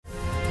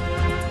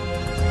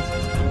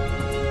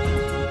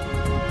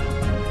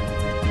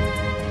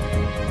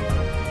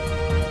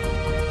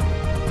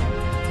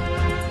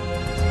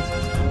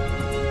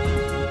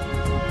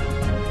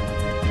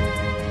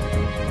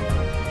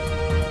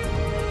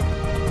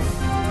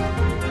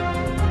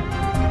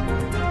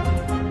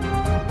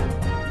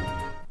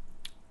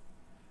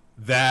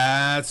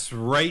That's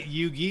right,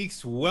 you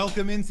geeks.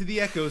 Welcome into the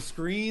Echo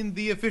Screen,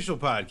 the official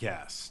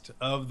podcast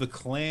of the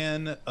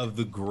Clan of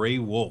the Grey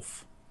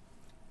Wolf.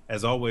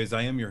 As always,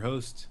 I am your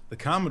host, the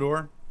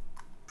Commodore.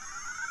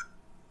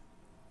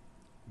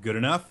 Good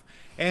enough.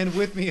 And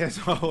with me, as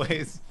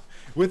always,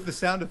 with the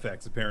sound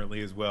effects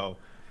apparently as well,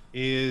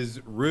 is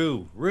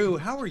Rue. Rue,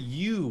 how are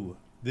you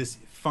this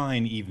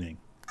fine evening?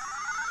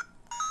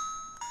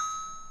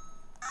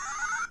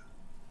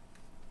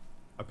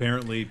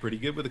 Apparently pretty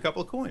good with a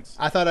couple of coins.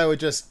 I thought I would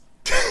just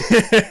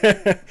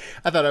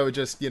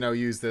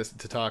use this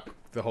to talk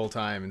the whole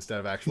time instead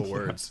of actual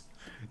words.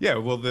 Yeah,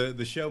 well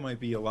the show might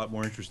be a lot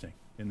more interesting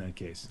in that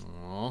case.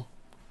 Aww.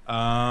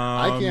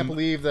 I can't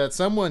believe that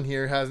someone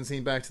here hasn't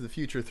seen Back to the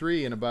Future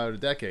 3 in about a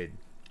decade.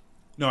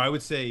 No, I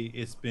would say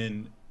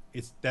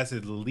that's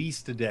at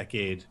least a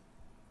decade.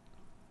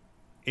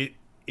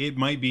 It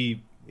might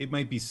be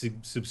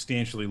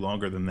substantially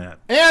longer than that.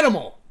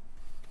 Animal.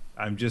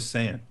 I'm just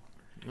saying.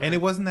 And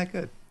it wasn't that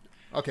good.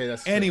 Okay,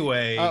 that's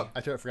anyway. Oh,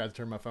 I forgot to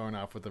turn my phone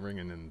off with the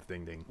ringing and the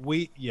ding ding.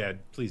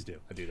 Please do.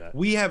 I do that.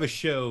 We have a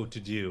show to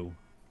do.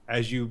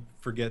 As you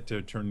forget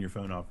to turn your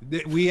phone off,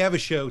 we have a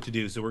show to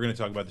do, so we're going to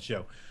talk about the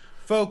show,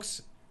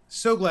 folks.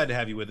 So glad to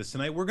have you with us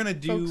tonight. We're going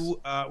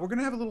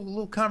to have a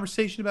little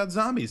conversation about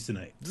zombies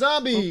tonight.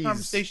 Zombies. A little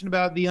conversation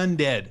about the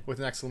undead with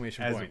an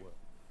exclamation point.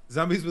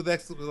 Zombies with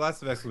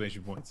lots of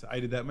exclamation points. I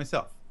did that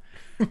myself.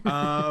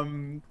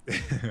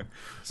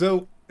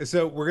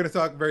 So we're going to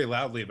talk very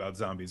loudly about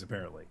zombies,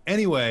 apparently.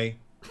 Anyway,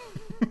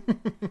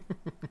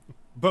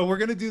 but we're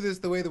going to do this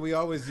the way that we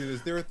always do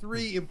this. There are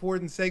three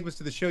important segments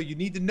to the show you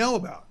need to know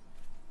about.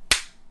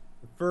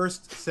 The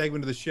first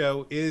segment of the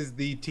show is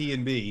the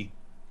T&B,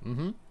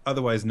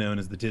 otherwise known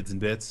as the Tids and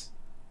Bits,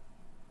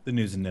 the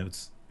news and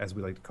notes, as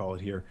we like to call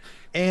it here.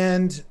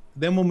 And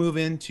then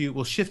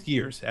we'll shift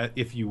gears,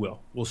 if you will.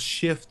 We'll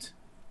shift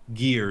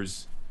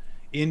gears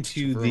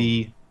into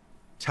the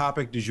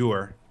topic du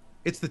jour.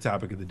 It's the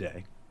topic of the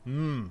day.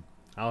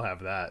 I'll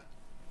have that.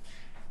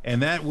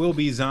 And that will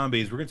be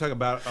zombies. We're going to talk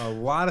about a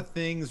lot of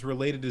things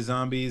related to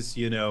zombies.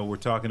 You know, we're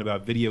talking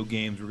about video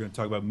games. We're going to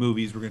talk about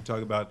movies. We're going to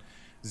talk about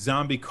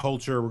zombie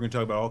culture. We're going to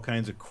talk about all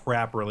kinds of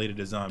crap related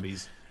to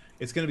zombies.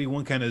 It's going to be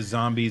one kind of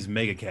zombies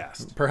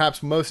megacast.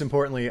 Perhaps most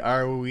importantly,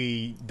 are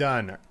we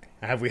done?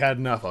 Have we had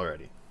enough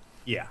already?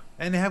 Yeah.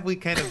 And have we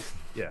kind of,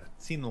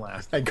 seen the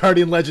last? And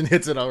Guardian Legend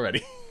hits it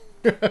already.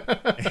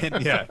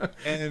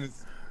 And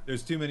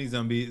there's too many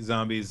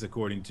zombies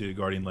according to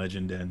Guardian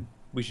Legend, and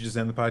we should just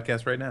end the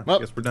podcast right now. I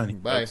guess we're done.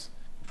 Bye. Folks.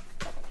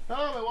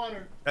 Oh, my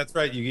water. That's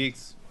right, you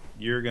geeks.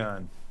 You're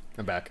gone.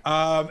 I'm back.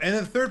 And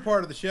then the third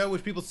part of the show,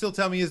 which people still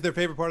tell me is their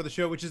favorite part of the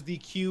show, which is the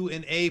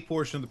Q&A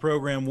portion of the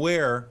program,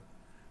 where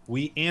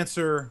we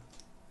answer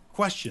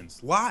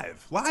questions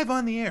live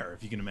on the air,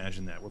 if you can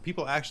imagine that, where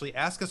people actually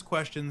ask us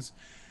questions.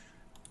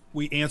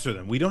 We answer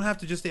them. We don't have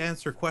to just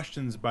answer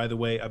questions, by the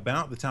way,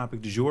 about the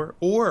topic du jour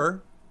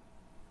or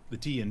the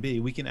T&B.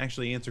 We can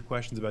actually answer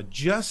questions about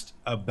just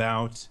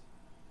about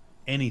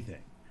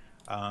anything.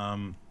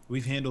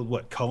 We've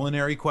handled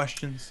culinary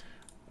questions,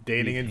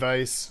 dating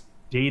advice.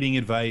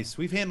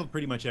 We've handled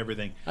pretty much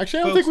everything. Actually,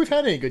 I don't think we've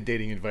had any good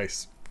dating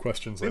advice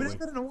questions lately. It's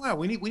been a while.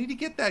 We need to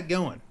get that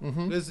going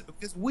because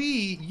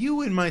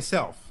you and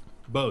myself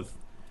both.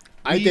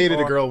 I dated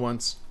a girl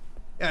once.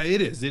 Yeah,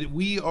 it is.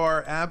 We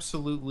are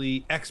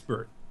absolutely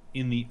expert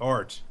in the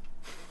art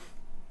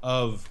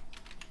of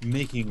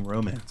making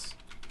romance.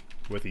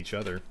 With each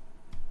other.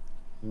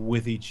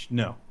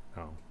 No.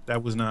 Oh.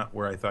 That was not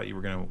where I thought you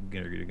were gonna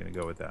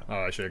go with that. Oh,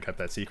 I should have kept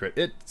that secret.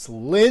 It's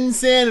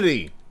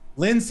Linsanity.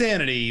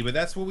 Linsanity, but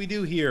that's what we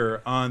do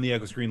here on the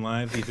Echo Screen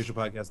Live, the official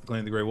podcast of the Clan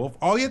of the Grey Wolf.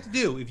 All you have to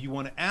do, if you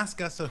want to ask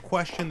us a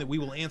question that we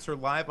will answer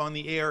live on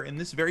the air in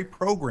this very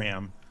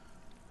program,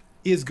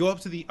 is go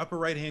up to the upper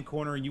right-hand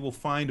corner and you will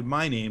find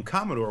my name,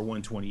 Commodore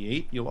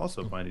 128. You'll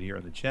also find it here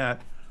in the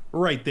chat,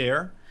 right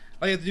there.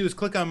 All you have to do is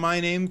click on my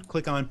name,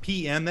 click on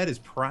PM. That is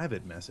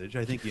private message.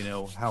 I think you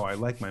know how I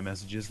like my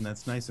messages, and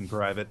that's nice and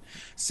private.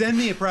 Send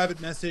me a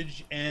private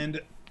message and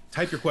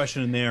type your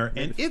question in there.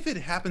 And if it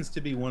happens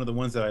to be one of the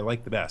ones that I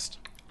like the best,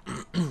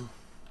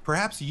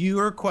 perhaps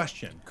your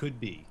question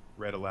could be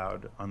read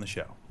aloud on the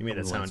show. You made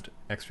it sound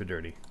extra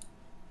dirty.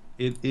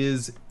 It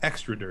is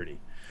extra dirty.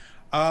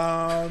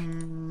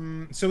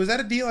 So is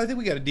that a deal? I think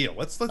we got a deal.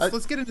 Let's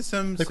get into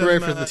some. I think we're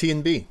ready for the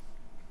T&B.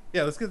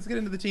 Yeah, let's get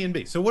into the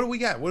T&B. So what do we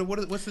got?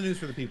 What's the news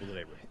for the people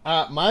today,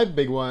 Ray? My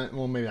big one,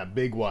 well, maybe not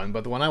big one,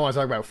 but the one I want to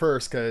talk about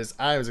first, because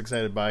I was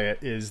excited by it,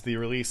 is the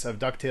release of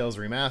DuckTales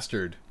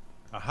Remastered.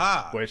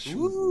 Aha! Which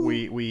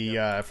we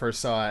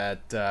first saw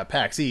at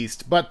PAX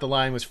East, but the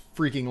line was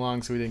freaking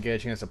long, so we didn't get a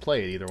chance to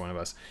play it, either one of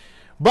us.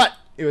 But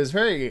it was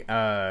very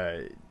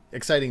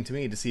exciting to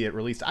me to see it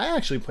released. I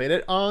actually played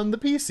it on the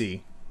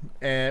PC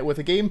with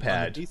a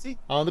gamepad. On the PC?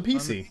 On the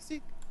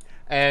PC.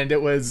 And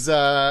it was...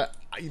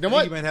 you know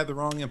what? You might have the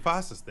wrong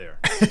emphasis there.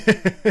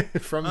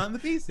 From on the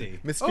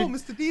PC. Mr. Oh,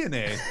 Mr.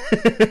 DNA.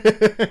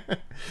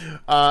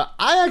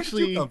 I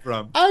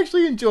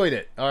actually enjoyed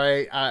it. All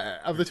right,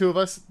 of the two of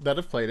us that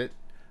have played it,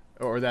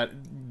 or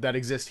that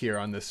exist here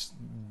on this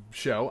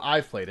show.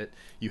 I've played it.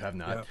 You have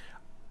not. Yep.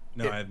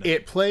 No, I have not.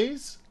 It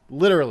plays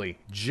literally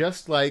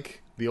just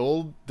like the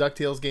old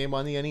DuckTales game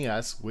on the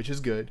NES, which is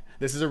good.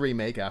 This is a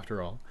remake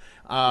after all.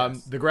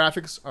 Yes. The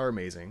graphics are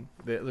amazing.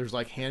 There's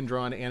like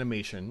hand-drawn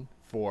animation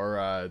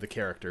for the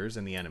characters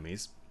and the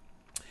enemies.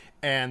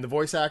 And the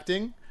voice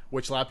acting,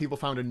 which a lot of people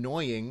found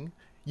annoying,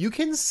 you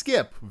can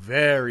skip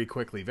very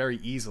quickly, very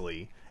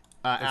easily.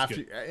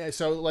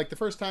 So like the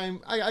first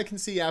time, I can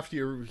see after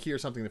you hear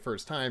something the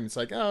first time, it's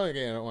like, oh,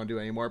 okay, I don't want to do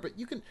it anymore. But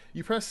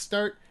you press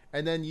start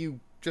and then you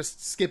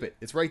just skip it.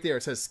 It's right there.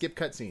 It says skip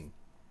cutscene.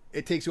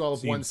 It takes you all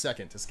of 1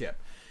 second to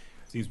skip.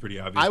 Seems pretty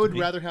obvious. I would to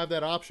me. rather have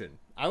that option.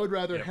 I would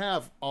rather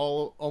have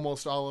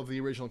almost all of the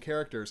original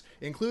characters,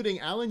 including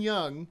Alan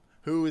Young,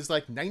 who is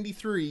like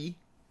 93,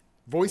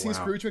 voicing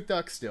Scrooge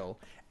McDuck still.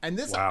 And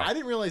this, I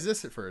didn't realize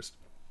this at first.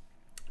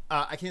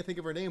 I can't think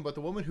of her name, but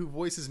the woman who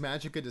voices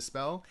Magica De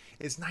Spell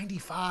is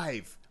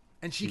 95,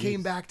 and she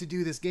came back to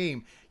do this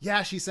game.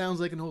 Yeah, she sounds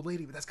like an old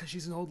lady, but that's because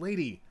she's an old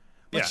lady.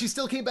 But she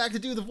still came back to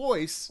do the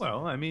voice.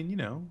 Well, I mean,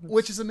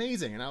 which is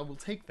amazing, and I will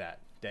take that.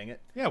 Dang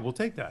it. Yeah, we'll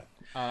take that.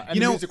 And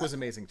the music was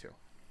amazing too.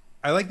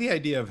 I like the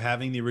idea of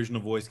having the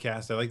original voice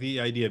cast. I like the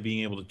idea of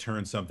being able to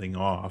turn something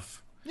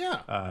off.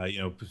 Yeah.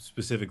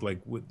 Specific like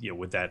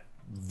with that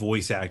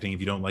voice acting. If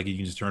you don't like it, you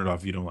can just turn it off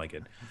if you don't like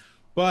it.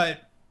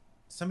 But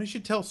somebody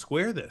should tell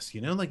Square this.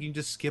 Like you can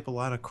just skip a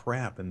lot of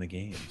crap in the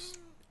games.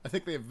 I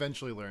think they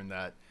eventually learned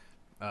that.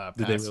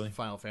 Did they really?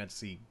 Final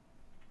Fantasy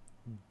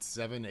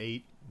 7,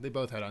 8. They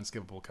both had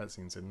unskippable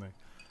cutscenes, didn't they?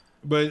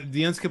 But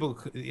the unskippable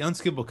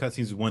cutscenes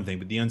is one thing,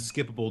 but the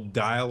unskippable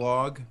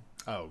dialogue,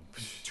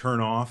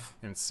 turn off.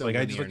 And so like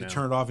I just like to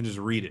turn it off and just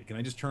read it. Can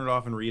I just turn it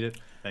off and read it?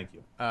 Thank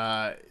you.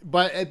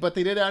 But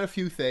they did add a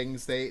few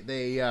things.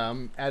 They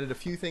added a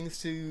few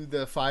things to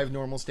the 5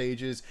 normal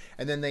stages,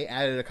 and then they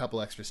added a couple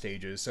extra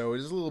stages. So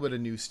there's a little bit of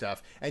new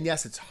stuff. And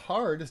yes, it's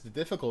hard. It's a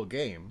difficult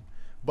game,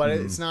 but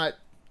it's not.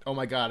 Oh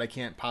my god, I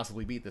can't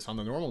possibly beat this on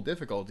the normal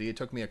difficulty. It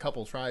took me a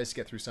couple tries to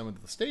get through some of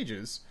the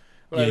stages.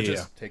 But I would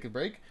just take a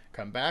break,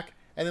 come back,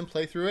 and then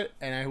play through it,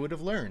 and I would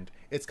have learned.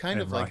 It's kind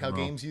of like how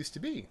games used to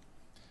be.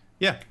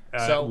 Yeah.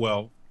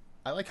 Well,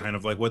 I like kind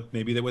of like what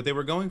they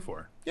were going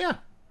for. Yeah.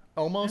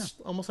 Almost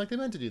like they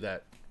meant to do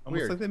that.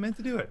 Almost like they meant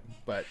to do it.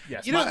 But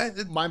yes,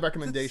 my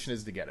recommendation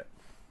is to get it.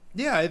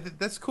 Yeah,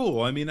 that's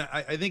cool. I mean,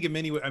 I think in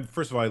many ways,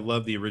 first of all, I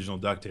love the original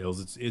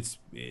DuckTales.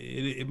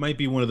 It might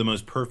be one of the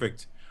most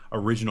perfect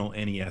original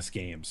NES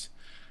games.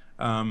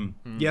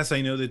 Yes,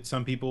 I know that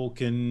some people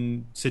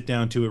can sit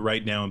down to it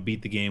right now and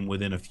beat the game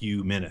within a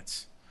few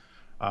minutes,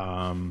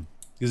 because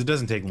it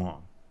doesn't take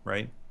long,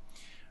 right?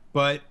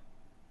 But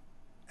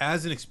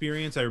as an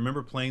experience, I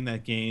remember playing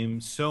that game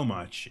so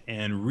much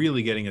and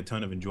really getting a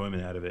ton of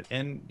enjoyment out of it.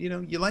 And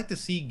you like to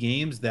see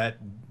games that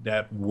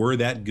were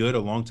that good a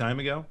long time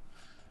ago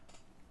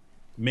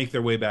make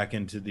their way back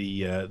into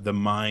the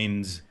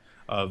minds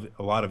of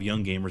a lot of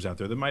young gamers out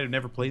there that might have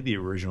never played the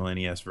original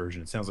NES version.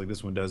 It sounds like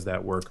this one does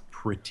that work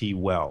pretty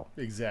well.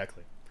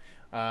 Exactly.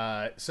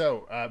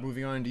 So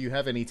moving on, do you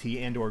have any T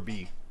and or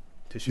B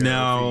to share?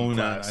 No,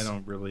 I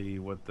don't really.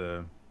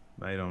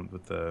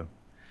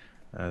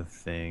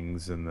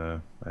 Things and I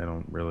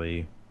don't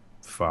really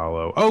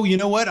follow. Oh, you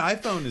know what?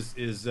 iPhone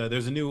is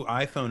there's a new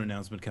iPhone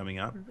announcement coming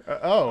up.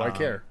 I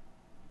care.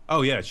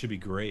 Oh yeah, it should be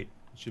great.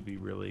 It should be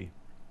really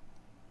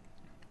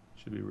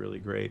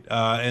great.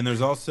 And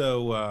there's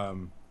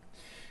also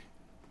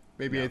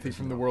maybe anything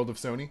from the world of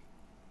Sony.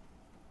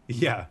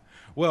 Yeah,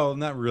 well,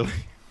 not really.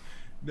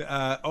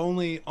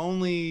 Only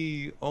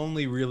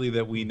really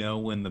that we know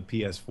when the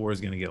PS4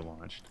 is going to get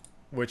launched.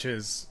 Which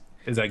is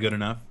that good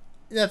enough?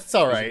 Yeah, it's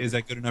all right. Is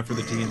that good enough for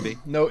the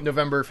TNB? No,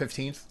 November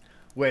 15th,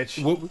 which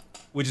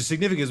is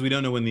significant because we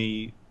don't know when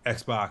the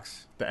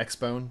Xbox, the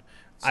Xbone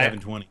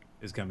 720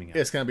 is coming out.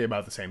 It's going to be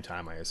about the same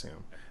time, I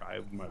assume.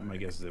 My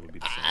guess is it would be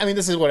the same. I mean,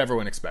 this is what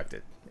everyone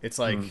expected. It's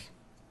like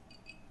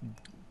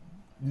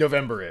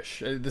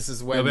November-ish. This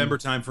is when November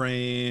time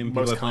frame.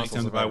 People have plenty of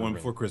time to buy one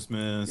before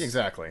Christmas.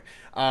 Exactly.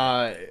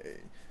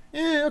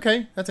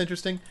 Okay, that's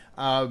interesting.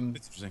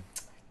 It's interesting.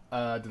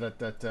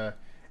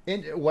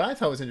 And what I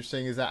thought was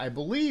interesting is that I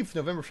believe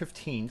November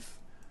 15th,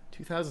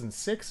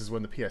 2006 is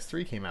when the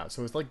PS3 came out.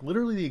 So it's like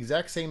literally the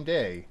exact same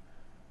day,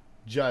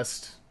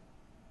 just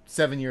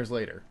 7 years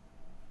later.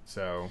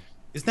 So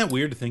isn't that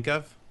weird to think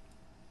of?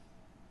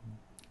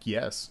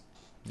 Yes.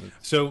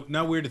 So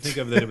not weird to think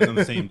of that it was on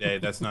the same day.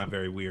 That's not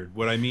very weird.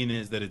 What I mean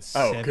is that it's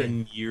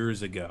 7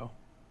 years ago.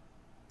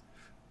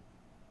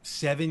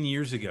 7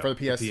 years ago for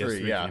the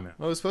PS3, yeah. Well,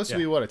 it was supposed to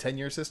be what, a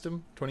 10-year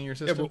system, 20-year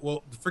system. Yeah,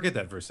 well, forget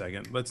that for a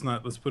second. Let's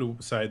put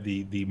aside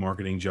the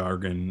marketing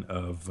jargon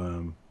of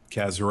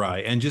Kaz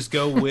Hirai and just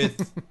go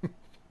with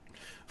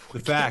the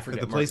fact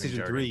that the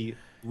PlayStation 3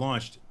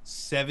 launched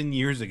 7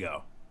 years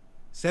ago.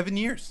 7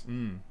 years.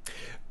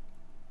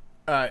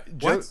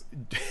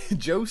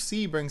 Joe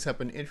C brings up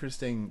an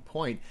interesting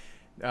point.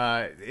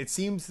 It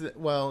seems that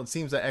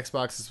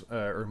Xbox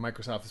or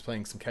Microsoft is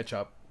playing some catch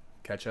up.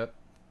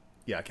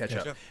 Yeah, catch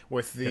up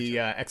with the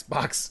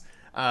Xbox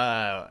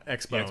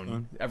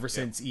Xbone ever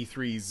since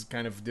E3's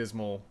kind of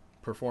dismal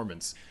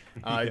performance.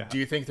 Yeah. Do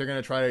you think they're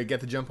going to try to get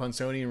the jump on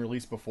Sony and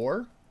release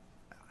before?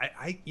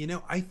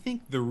 I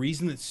think the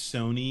reason that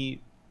Sony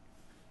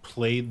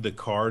played the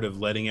card of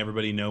letting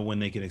everybody know when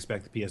they can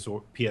expect the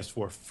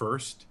PS4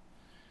 first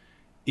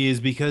is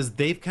because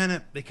they kind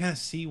of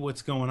see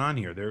what's going on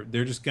here.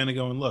 They're just going to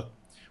go and look.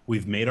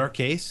 We've made our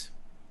case.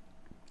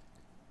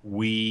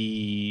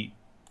 We,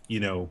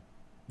 the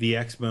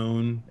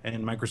Xbone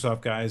and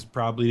Microsoft guys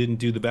probably didn't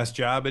do the best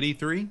job at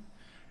E3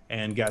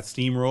 and got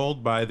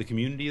steamrolled by the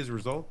community as a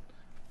result.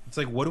 It's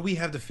like, what do we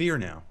have to fear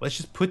now? Let's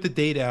just put the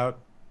date out.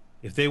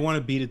 If they want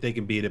to beat it, they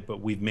can beat it,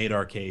 but we've made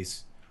our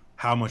case.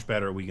 How much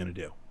better are we going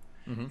to do?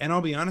 Mm-hmm. And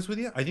I'll be honest with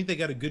you, I think they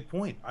got a good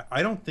point.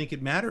 I don't think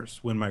it matters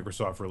when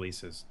Microsoft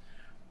releases.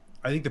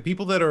 I think the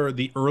people that are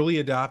the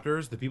early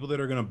adopters, the people that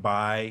are going to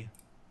buy,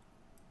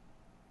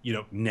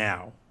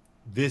 now,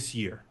 this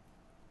year,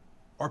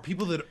 are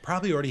people that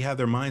probably already have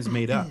their minds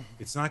made up.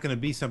 It's not going to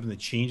be something that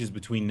changes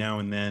between now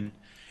and then.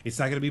 It's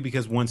not going to be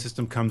because one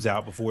system comes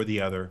out before the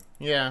other.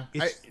 Yeah,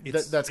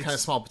 that's kind of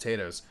small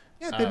potatoes.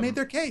 Yeah, they've made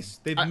their case.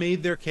 They've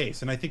made their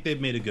case, and I think they've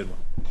made a good one.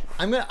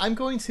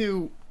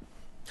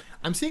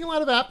 I'm seeing a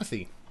lot of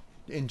apathy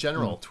in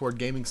general toward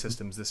gaming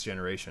systems this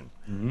generation,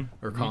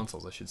 or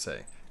consoles, I should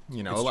say.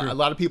 A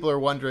lot of people are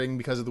wondering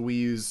because of the Wii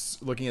U's,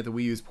 looking at the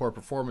Wii U's poor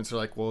performance, they're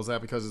like, well, is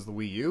that because it's the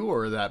Wii U,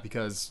 or is that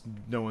because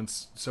no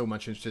one's so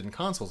much interested in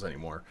consoles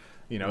anymore?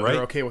 Right.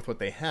 They're okay with what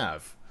they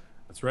have.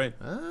 That's right.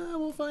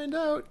 We'll find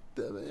out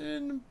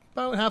in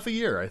about half a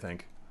year, I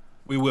think.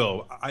 We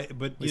will.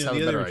 But the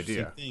other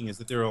interesting thing is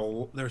that there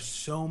are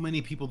so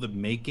many people that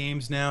make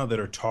games now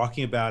that are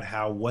talking about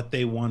how what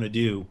they want to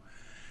do,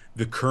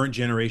 the current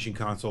generation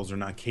consoles are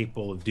not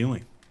capable of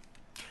doing.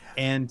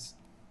 And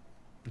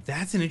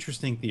that's an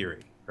interesting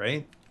theory,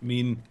 right? I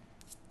mean,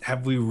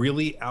 have we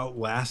really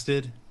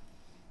outlasted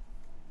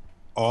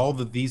all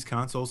that these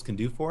consoles can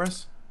do for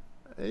us?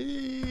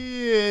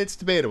 It's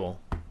debatable.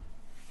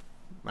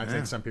 I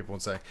think some people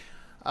would say.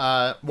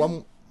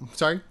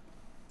 Sorry?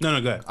 No,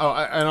 go ahead. Oh,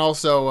 and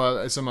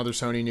also some other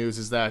Sony news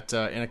is that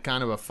in a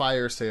kind of a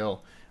fire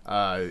sale,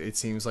 it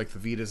seems like the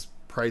Vita's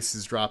price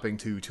is dropping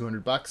to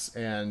 $200,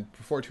 and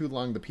before too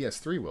long, the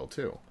PS3 will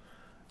too.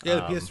 Yeah,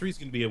 the PS3 is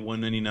going to be at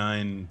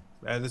 $199.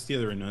 That's the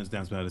other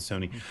announcement out of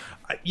Sony.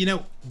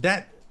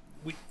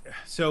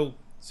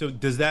 So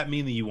does that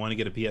mean that you want to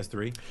get a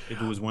PS3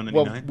 if it was $199?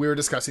 Well, we were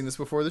discussing this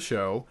before the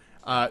show.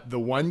 The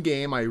one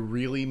game I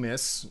really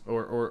miss,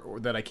 or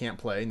that I can't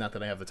play, not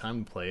that I have the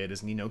time to play it,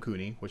 is Ni no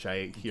Kuni, which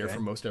I hear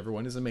from most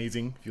everyone is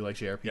amazing if you like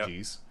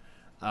JRPGs.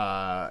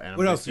 Yep. And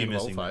what else are you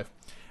missing?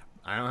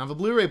 I don't have a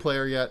Blu-ray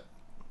player yet.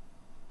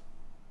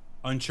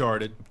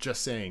 Uncharted.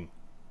 Just saying.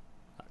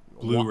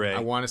 Blu-ray.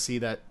 I want to see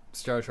that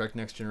Star Trek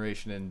Next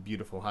Generation in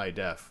beautiful high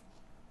def.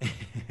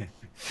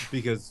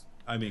 Because,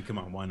 I mean, come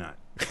on, why not?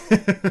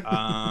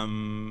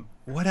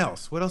 What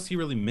else? What else are you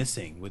really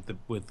missing with the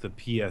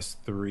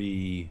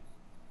PS3?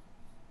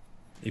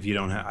 If you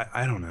don't have,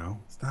 I don't know.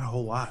 It's not a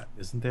whole lot,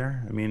 isn't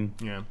there? I mean,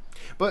 yeah,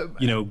 but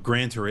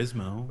Gran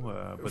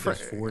Turismo. But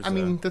there's Forza. I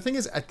mean, the thing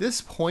is, at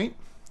this point,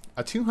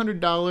 a $200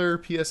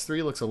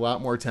 PS3 looks a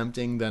lot more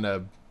tempting than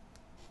a.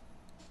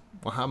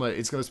 Well, how much?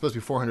 It's supposed to be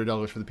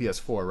 $400 for the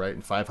PS4, right?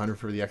 And $500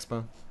 for the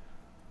Xbox.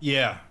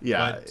 Yeah.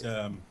 But,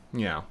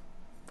 yeah.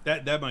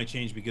 That might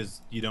change because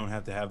you don't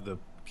have to have the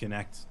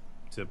Kinect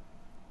to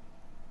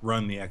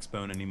run the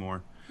Xbone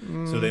anymore.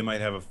 So they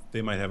might have a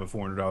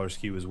 $400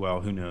 SKU as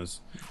well. Who knows?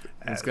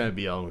 It's going to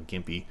be all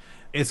gimpy.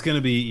 It's going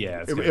to be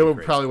It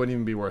probably wouldn't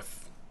even be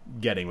worth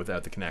getting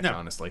without the Kinect.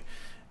 Honestly,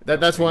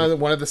 that's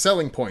one of the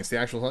selling points. The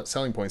actual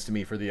selling points to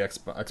me for the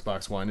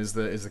Xbox One is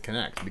the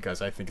Kinect,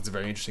 because I think it's a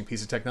very interesting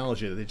piece of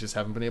technology that they just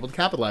haven't been able to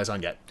capitalize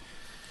on yet.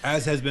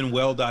 As has been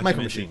well documented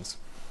Micro Machines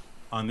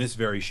on this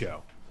very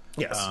show.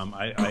 Yes.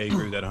 I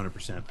agree with that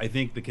 100%. I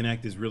think the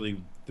Kinect is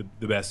really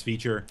the best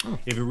feature.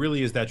 If it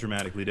really is that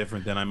dramatically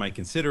different, then I might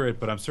consider it,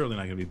 but I'm certainly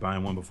not going to be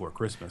buying one before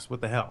Christmas. What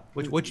the hell?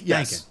 What you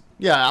thinking?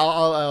 Yeah,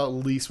 I'll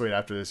at least wait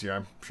after this year.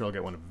 I'm sure I'll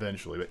get one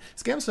eventually. But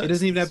it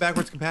doesn't even have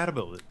backwards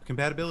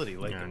compatibility.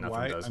 Like, yeah,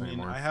 why? Does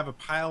anymore. I have a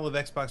pile of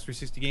Xbox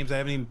 360 games I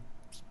haven't even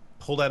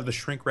pulled out of the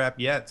shrink wrap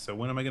yet. So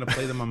when am I going to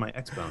play them on my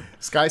Xbone?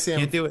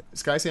 Can't do it.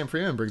 Sky Sam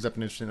Freeman brings up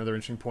another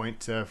interesting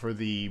point for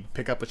the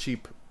pick up a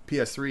cheap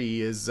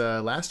PS3 is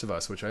Last of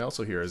Us, which I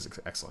also hear is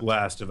excellent.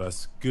 Last of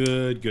Us,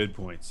 good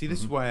point. See, this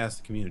is why I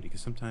ask the community,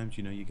 because sometimes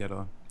you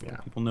gotta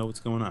let people know what's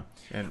going on.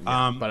 And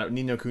but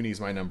Ni no Kuni is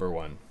my number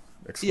one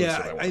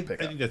exclusive. I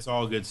think that's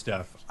all good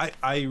stuff.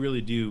 I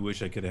really do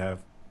wish I could have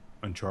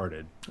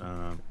Uncharted.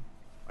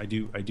 I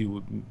do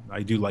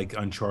like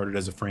Uncharted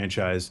as a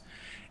franchise,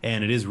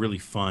 and it is really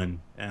fun.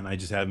 And I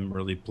just haven't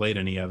really played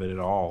any of it at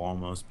all,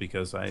 almost,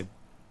 because I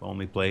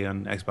only play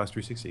on Xbox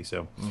 360.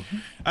 So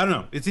I don't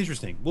know. It's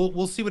interesting.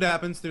 We'll see what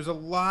happens. There's a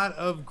lot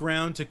of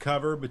ground to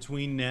cover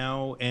between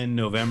now and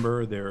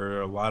November. There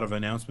are a lot of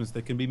announcements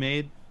that can be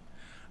made,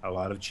 a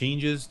lot of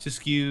changes to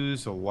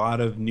SKUs, a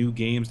lot of new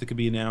games that could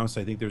be announced.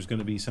 I think there's going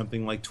to be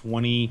something like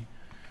 20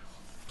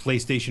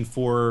 PlayStation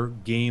 4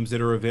 games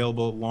that are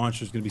available at launch.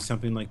 There's going to be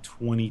something like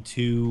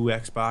 22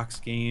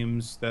 Xbox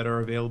games that are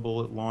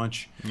available at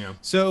launch. Yeah.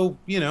 So,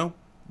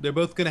 they're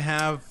both going to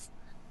have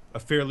a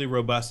fairly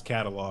robust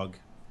catalog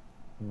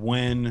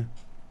when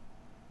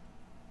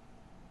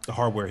the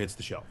hardware hits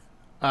the shelf.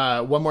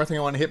 One more thing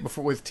I want to hit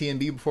with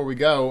TNB before we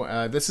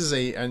go. This is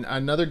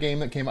another game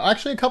that came out.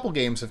 Actually, a couple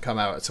games have come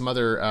out. Some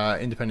other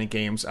independent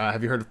games.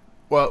 Have you heard of...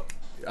 Well,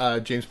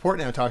 James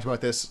Portnow talked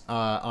about this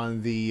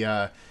on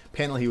the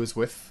panel he was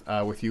with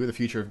you, The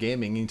Future of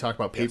Gaming, and he talked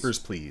about Papers,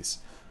 Please.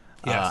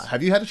 Yes.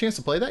 Have you had a chance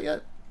to play that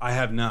yet? I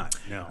have not,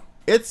 no.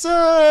 It's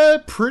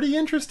pretty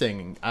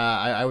interesting.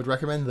 I would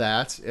recommend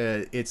that.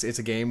 It's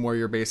a game where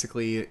you're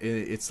basically...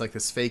 It's like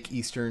this fake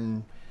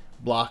Eastern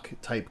Bloc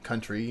type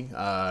country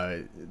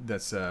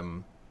that's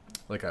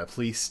like a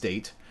police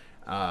state,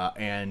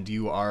 and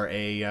you are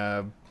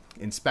a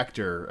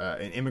inspector,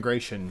 an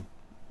immigration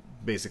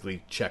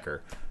basically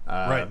checker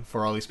Right.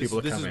 for all these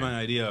people that come in. This is my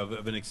idea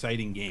of an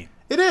exciting game.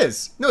 It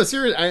is. No,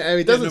 seriously. I mean,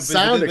 it doesn't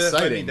sound that's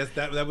what I exciting. mean.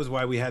 That was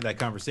why we had that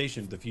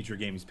conversation at the Future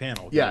Games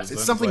panel. Yes,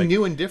 it's something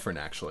new and different,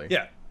 actually.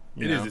 Yeah,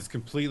 You it is. know? It's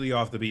completely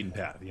off the beaten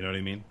path. You know what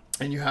I mean?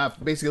 And you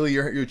have basically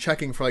you're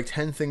checking for like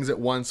 10 things at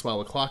once while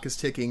the clock is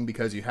ticking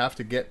because you have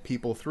to get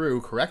people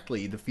through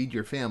correctly to feed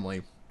your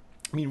family.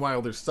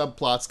 Meanwhile, there's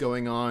subplots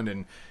going on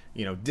and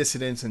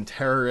dissidents and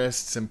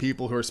terrorists and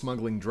people who are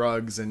smuggling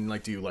drugs and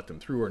like, do you let them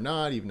through or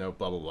not? Even though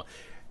blah blah blah.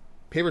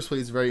 Papers,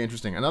 Please is very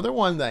interesting. Another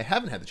one that I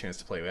haven't had the chance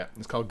to play yet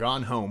is called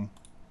Gone Home.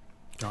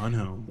 Gone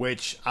Home.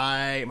 Which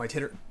my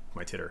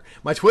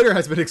Twitter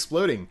has been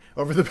exploding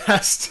over the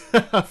past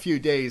few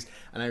days,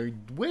 and I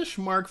wish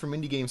Mark from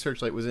Indie Game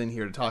Searchlight was in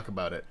here to talk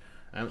about it.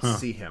 I don't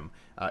see him.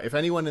 If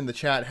anyone in the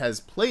chat has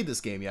played this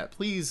game yet,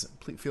 please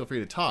feel free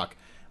to talk.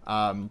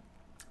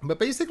 But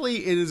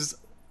basically, it has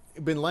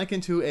been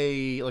likened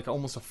to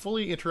almost a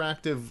fully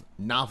interactive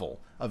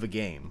novel of a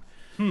game,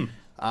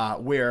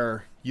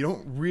 where you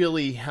don't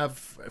really have,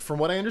 from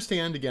what I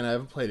understand, again, I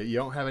haven't played it, you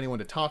don't have anyone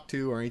to talk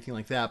to or anything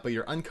like that, but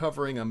you're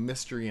uncovering a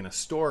mystery and a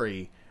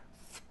story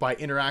by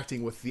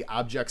interacting with the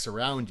objects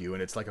around you,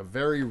 and it's like a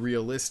very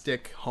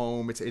realistic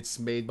home. It's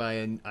made by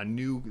a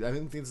new, I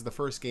think this is the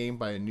first game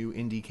by a new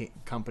indie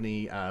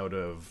company out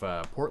of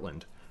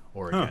Portland,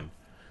 Oregon.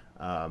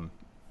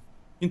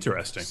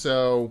 Interesting.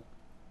 So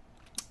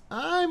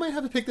I might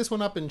have to pick this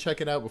one up and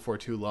check it out before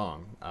too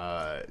long.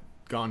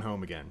 Gone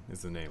Home Again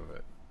is the name of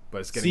it, but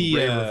it's getting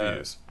rave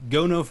reviews.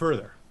 Go no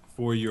further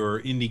for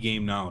your indie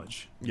game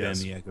knowledge Yes.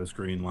 than the Echo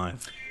Screen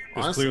Live.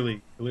 Because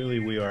Honestly- clearly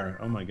we are.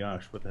 Oh my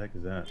gosh, what the heck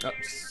is that? Oh,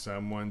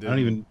 someone did I don't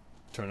even.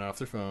 turn off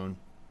their phone.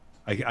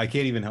 I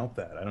can't even help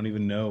that. I don't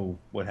even know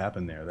what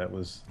happened there. That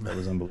was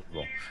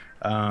unbelievable.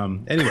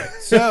 Anyway,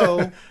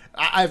 so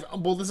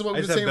Well, this is what I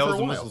we've just been have saying for bells a and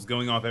while. whistles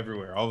going off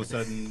everywhere. All of a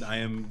sudden, I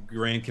am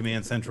Grand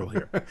Command Central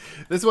here.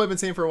 This is what I've been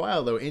saying for a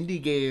while, though.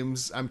 Indie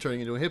games, I'm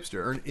turning into a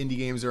hipster. Or indie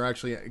games are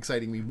actually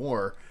exciting me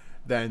more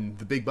than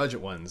the big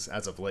budget ones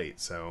as of late.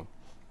 So,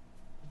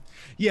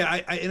 Yeah,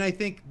 I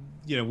think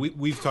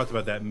we've talked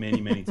about that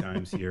many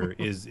times here.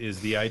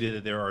 Is the idea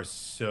that there are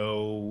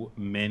so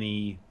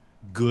many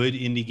good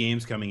indie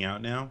games coming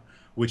out now,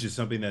 which is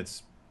something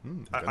that's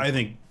I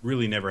think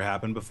really never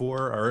happened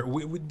before, or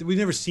we've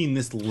never seen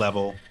this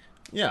level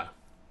yeah.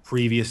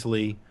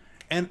 previously,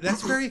 and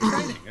that's very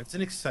exciting. It's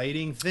an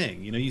exciting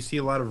thing. You see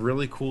a lot of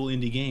really cool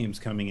indie games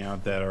coming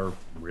out that are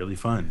really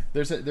fun.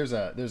 There's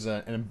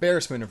an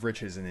embarrassment of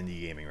riches in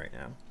indie gaming right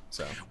now.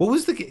 So What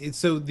was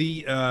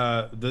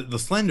the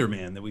Slender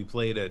Man that we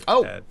played at?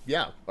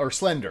 yeah, or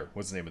Slender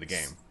was the name of the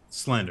game.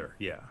 Slender,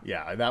 yeah.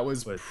 Yeah, that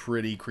was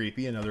pretty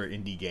creepy. Another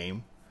indie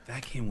game.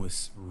 That game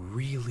was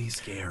really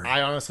scary.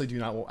 I honestly do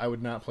not. I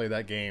would not play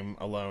that game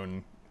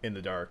alone in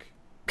the dark.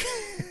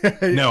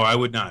 No, I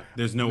would not.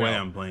 There's no way No.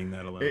 I'm playing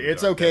that alone.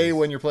 It's okay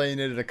when you're playing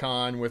it at a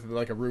con with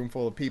like a room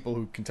full of people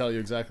who can tell you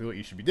exactly what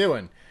you should be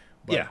doing.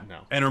 But yeah,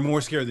 no. and are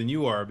more scared than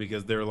you are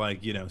because they're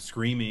like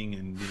screaming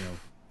and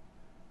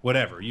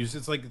whatever.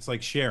 It's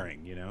like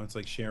sharing. It's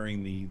like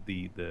sharing the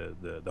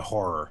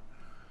horror.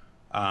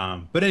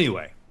 But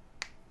anyway,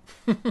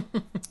 All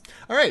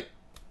right.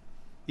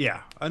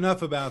 yeah.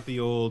 Enough about the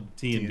old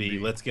T&B. T&B.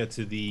 Let's get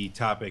to the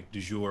topic du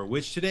jour,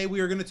 which today we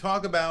are going to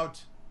talk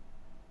about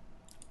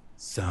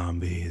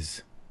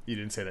zombies. You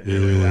didn't say that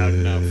nearly loud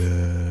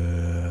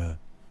enough.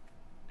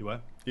 Do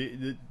what?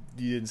 You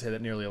didn't say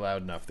that nearly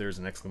loud enough. There's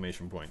an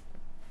exclamation point.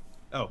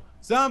 Oh,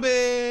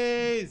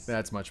 zombies!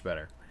 That's much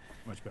better.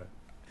 Much better.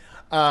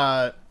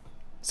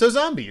 So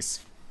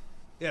zombies.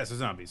 Yeah, so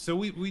zombies. So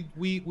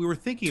we were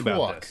thinking about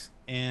Talk. this,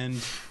 and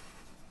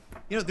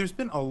there's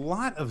been a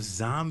lot of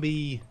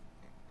zombie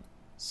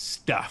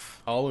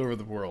stuff All over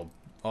the world.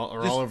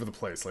 All over the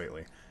place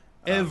lately.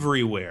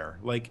 everywhere,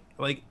 like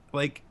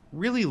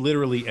really,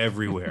 literally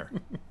everywhere.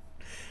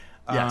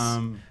 Yes.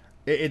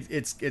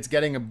 It's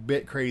getting a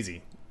bit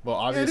crazy. Well,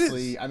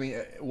 obviously, is. I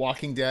mean,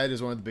 Walking Dead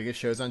is one of the biggest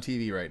shows on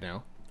TV right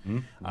now.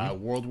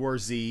 World War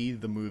Z,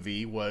 the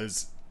movie,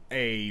 was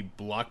a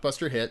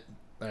blockbuster hit,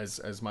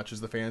 as much as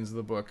the fans of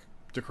the book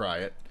decry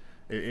it.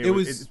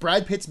 It's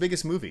Brad Pitt's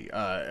biggest movie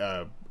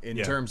in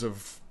terms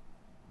of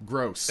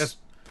Gross.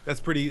 That's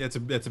pretty. That's a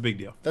big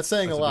deal. That's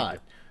saying That's a lot.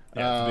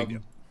 Yeah, it's a big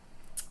deal.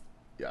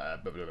 Yeah.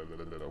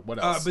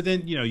 What else? But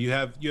then you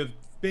have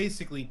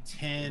basically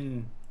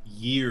 10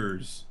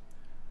 years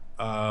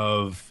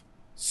of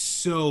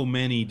so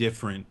many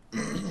different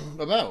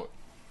About.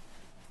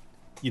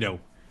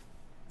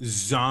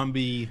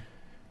 Zombie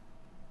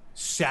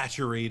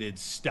saturated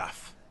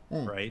stuff,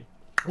 right?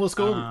 Well, let's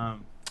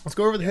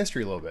go over the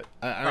history a little bit.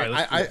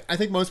 I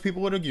think most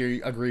people would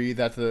agree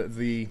that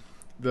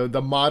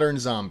the modern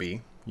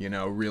zombie,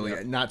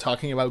 really not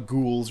talking about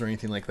ghouls or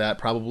anything like that,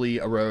 probably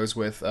arose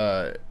with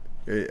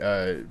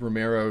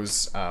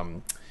Romero's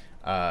Night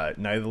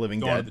of the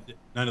Living Dead.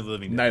 Night of the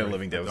Living Dead. Night of the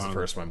Living Dead was the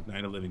first one.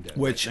 Night of the Living Dead.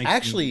 Which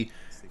actually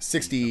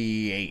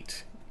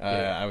 68.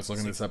 I was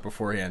looking this up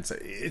beforehand. So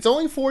it's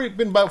only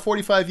been about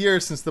 45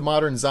 years since the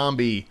modern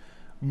zombie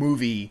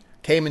movie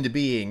came into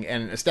being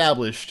and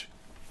established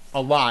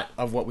a lot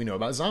of what we know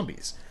about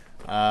zombies.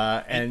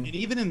 And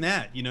even in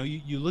that,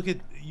 you look at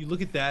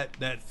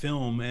that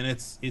film and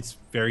it's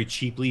very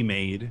cheaply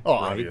made.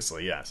 Oh, right?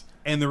 obviously, yes.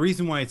 And the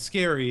reason why it's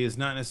scary is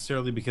not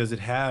necessarily because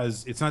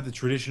it's not the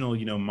traditional,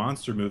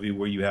 monster movie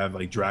where you have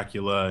like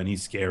Dracula and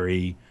he's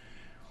scary,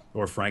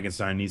 or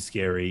Frankenstein and he's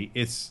scary.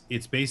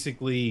 It's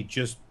basically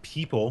just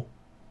people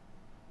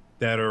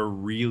that are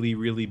really,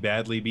 really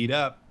badly beat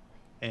up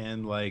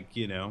and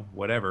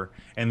whatever,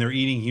 and they're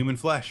eating human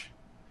flesh.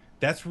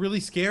 That's really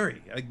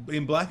scary.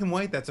 In black and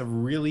white, that's a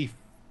really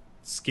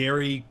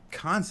scary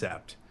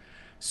concept.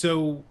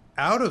 So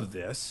out of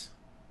this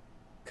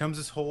comes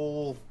this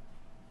whole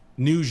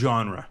new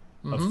genre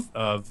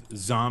of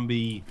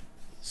zombie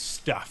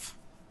stuff,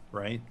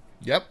 right?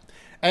 Yep.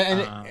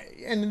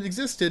 And it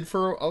existed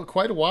for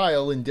quite a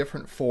while in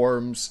different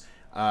forms.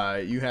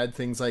 You had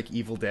things like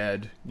Evil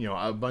Dead,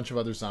 a bunch of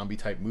other zombie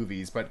type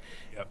movies, but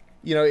Yep.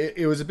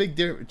 it was a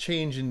big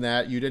change in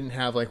that you didn't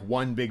have like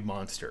one big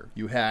monster.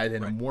 You had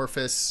an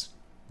amorphous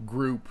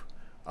group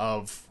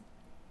of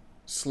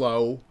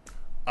slow,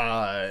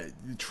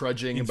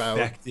 trudging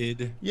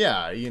Infected.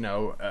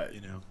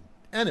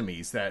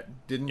 Enemies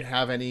that didn't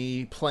have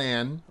any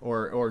plan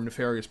or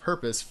nefarious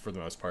purpose for the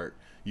most part.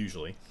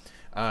 Usually,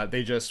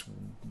 they just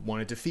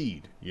wanted to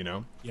feed.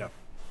 Yeah,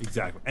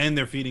 exactly. And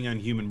they're feeding on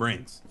human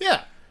brains.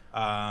 Yeah.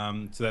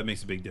 So that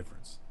makes a big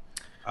difference.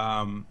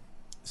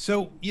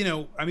 So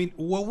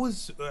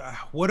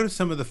what are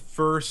some of the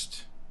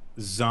first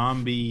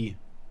zombie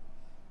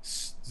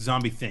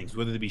things,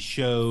 whether they be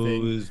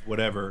shows,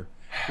 whatever?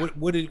 What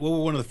were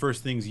one of the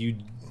first things do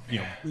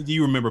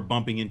you remember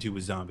bumping into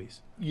with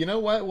zombies? You know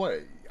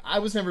what? I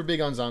was never big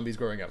on zombies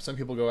growing up. Some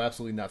people go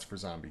absolutely nuts for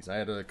zombies. I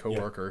had a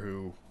coworker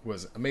who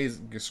was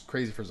amazing, just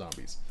crazy for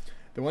zombies.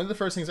 One of the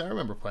first things I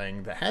remember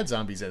playing that had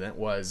zombies in it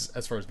was,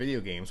 as far as video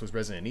games, was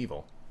Resident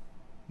Evil.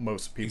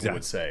 Most people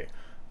would say.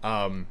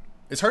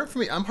 It's hard for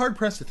me. I'm hard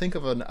pressed to think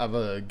of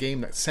a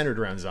game that's centered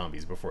around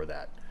zombies before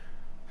that.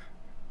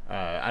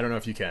 I don't know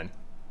if you can.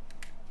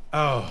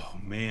 Oh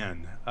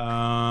man,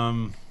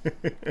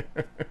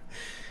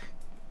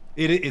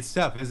 it's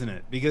tough, isn't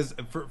it? Because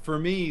for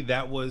me,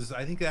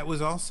 I think that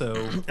was also.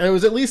 It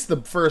was at least the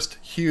first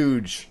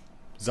huge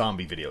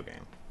zombie video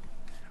game.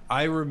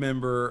 I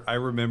remember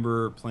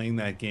playing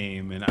that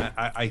game, and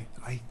I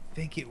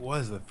think it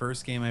was the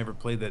first game I ever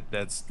played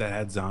that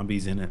had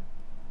zombies in it.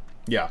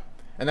 Yeah,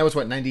 and that was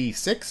what,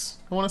 96?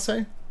 I want to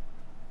say.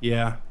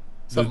 Yeah.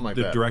 Something like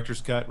that. The director's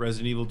cut,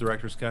 Resident Evil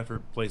director's cut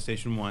for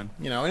PlayStation 1.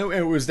 And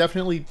it was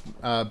definitely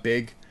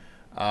big.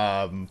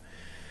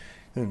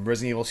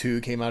 Resident Evil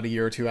 2 came out a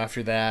year or two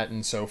after that,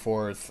 and so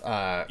forth.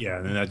 Yeah,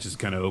 and that just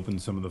kind of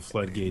opened some of the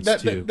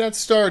floodgates, too. That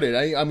started.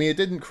 I mean, it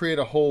didn't create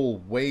a whole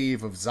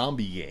wave of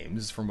zombie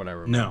games, from what I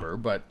remember,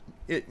 but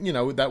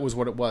that was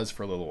what it was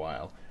for a little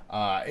while.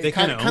 They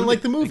kind of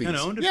like the movies. They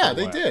owned it yeah, for a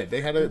they while. did.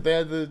 They had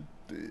the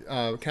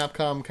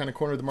Capcom kind of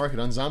cornered the market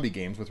on zombie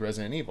games with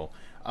Resident Evil.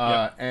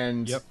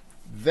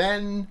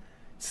 Then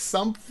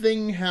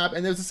something happened,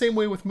 and it was the same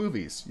way with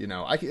movies.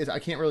 I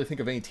can't really think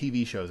of any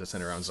TV shows that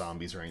center around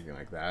zombies or anything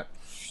like that.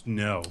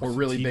 No, or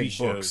really TV big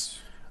shows. books.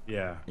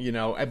 Yeah,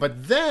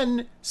 But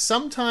then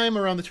sometime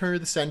around the turn of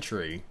the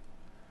century,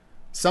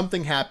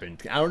 something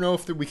happened. I don't know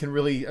if we can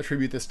really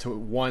attribute this to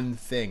one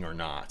thing or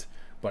not,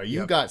 but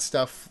you got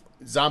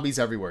zombies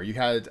everywhere. You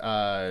had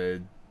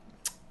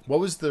what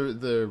was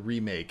the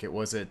remake?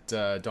 Was it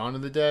Dawn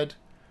of the Dead,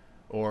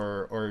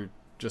 or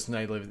just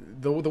Night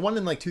of the Living? The one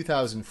in like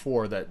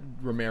 2004 that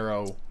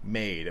Romero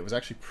made. It was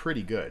actually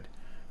pretty good.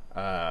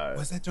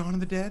 Was that Dawn of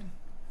the Dead?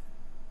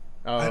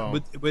 Oh,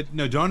 but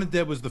no, Dawn of the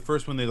Dead was the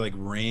first one they like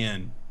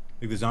ran.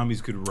 Like the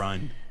zombies could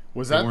run.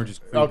 Was They that weren't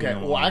just creeping okay?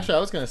 along. Well, actually, I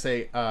was gonna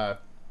say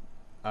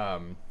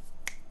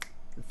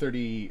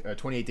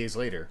 28 Days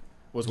Later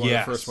was one of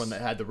the first one that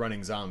had the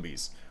running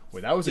zombies.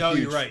 Well, that was a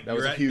huge. You're right. That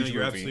was a huge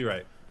You're movie. absolutely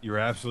right. You're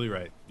absolutely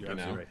right.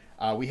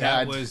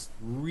 That was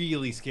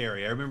really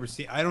scary. I remember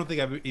seeing. I don't think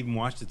I've even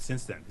watched it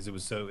since then because it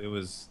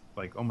was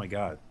like, oh my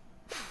god.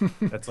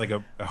 That's like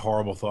a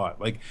horrible thought.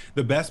 Like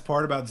the best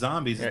part about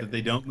zombies is that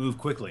they don't move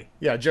quickly.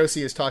 Yeah,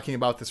 Josie is talking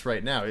about this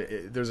right now.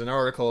 There's an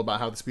article about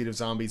how the speed of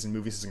zombies in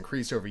movies has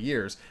increased over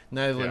years.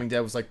 Night of the Living Dead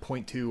was like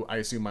 0.2, I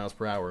assume, miles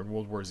per hour, and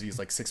World War Z is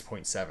like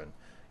 6.7.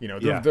 You know,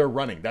 they're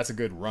running. That's a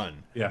good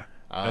run. Yeah,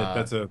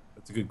 that's a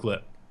good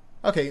clip.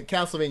 Okay,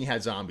 Castlevania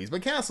had zombies,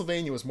 but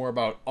Castlevania was more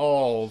about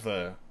all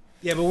the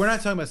Yeah, but we're not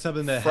talking about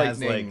something that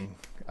has like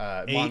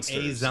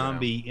monsters, a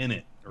zombie in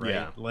it, right?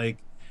 Yeah. Like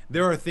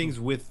there are things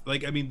with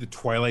like I mean the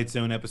Twilight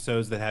Zone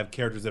episodes that have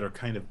characters that are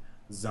kind of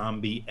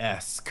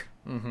zombie-esque.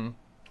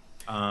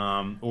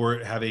 Or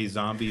have a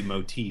zombie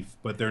motif,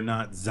 but they're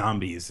not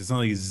zombies. It's not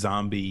like a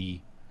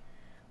zombie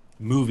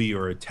movie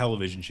or a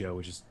television show,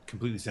 which is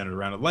completely centered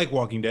around it, like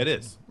Walking Dead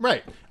is.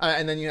 Right.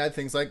 And then you had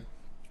things like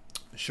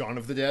Shaun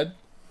of the Dead,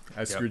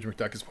 as Yep. Scrooge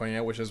McDuck is pointing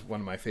out, which is one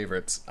of my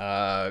favorites,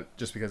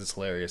 just because it's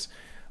hilarious.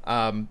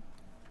 I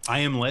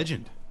Am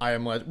Legend. I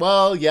am like,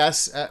 well,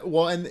 yes,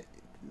 and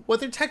what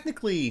they're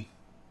technically,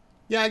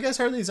 yeah, I guess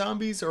are they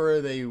zombies or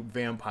are they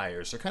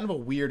vampires? They're kind of a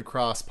weird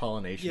cross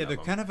pollination. Yeah, of they're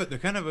them.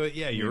 kind of a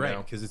yeah. You're You right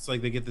know. because it's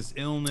like they get this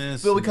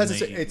illness. Well, and because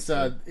they-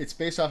 it's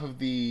based off of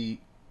the,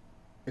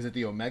 is it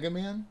the Omega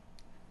Man?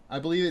 I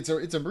believe it's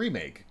a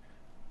remake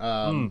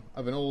of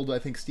an old, I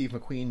think, Steve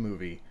McQueen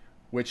movie,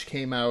 which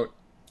came out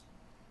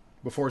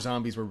before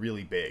zombies were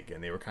really big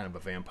and they were kind of a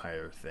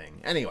vampire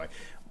thing. Anyway,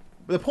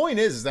 the point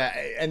is that,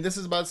 and this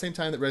is about the same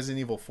time that Resident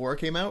Evil 4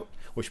 came out,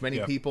 which many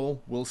Yeah.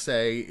 people will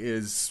say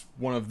is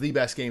one of the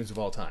best games of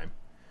all time.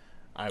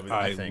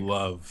 I think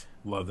love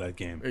that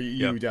game.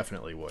 you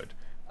definitely would.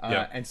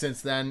 Yep. And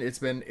since then,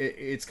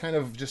 it's kind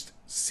of just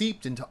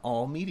seeped into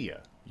all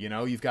media. You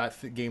know, you've got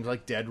games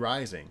like Dead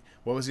Rising.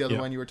 What was the other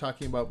Yeah. one you were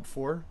talking about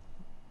before?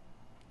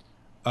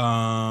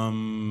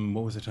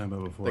 What was I talking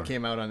about before? That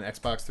came out on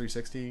Xbox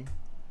 360.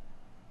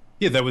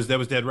 Yeah, that was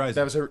Dead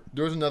Rising.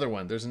 There was another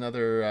one. There's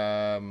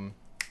another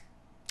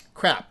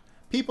crap.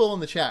 People in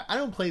the chat. I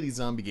don't play these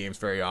zombie games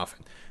very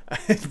often,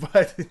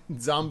 but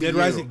Zombie Dead U.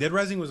 Rising. Dead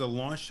Rising was a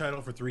launch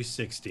title for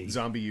 360,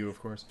 Zombie U, of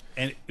course.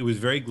 and it was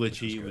very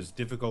glitchy. It was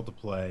difficult to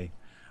play.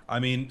 I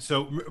mean,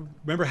 so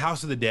remember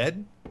House of the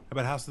Dead? How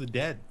about House of the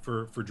Dead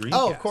for Dreamcast?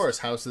 Oh, of course.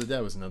 House of the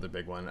Dead was another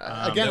big one.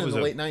 Again, that in was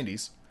the a- late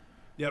 90s.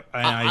 Yep.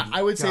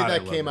 I would say God, I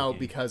that love came out game.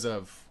 because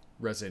of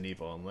Resident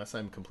Evil, unless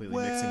I'm completely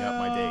mixing up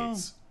my Well,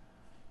 dates.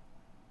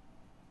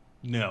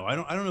 No, I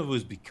don't know if it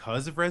was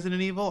because of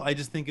Resident Evil. I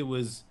just think it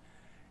was.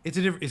 It's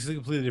a different. It's a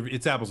completely different.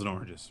 It's apples and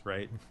oranges,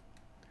 right?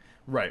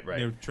 Right.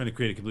 They're trying to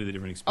create a completely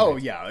different Oh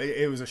experience. yeah,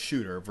 it was a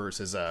shooter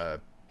versus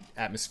a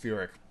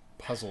atmospheric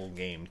puzzle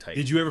game type.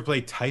 Did you ever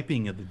play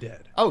Typing of the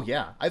Dead? Oh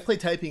yeah, I played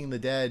Typing in the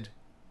Dead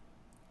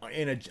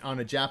on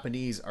a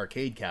Japanese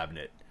arcade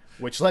cabinet,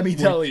 which let me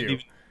tell you,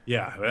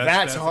 Yeah,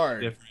 that's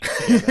hard.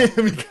 different.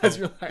 because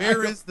you're like,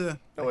 Where I is the? have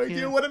no I idea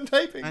can't- what I'm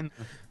typing. I know.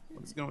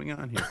 What's going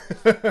on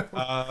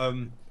here?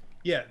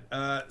 Yeah.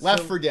 Left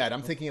so- 4 Dead.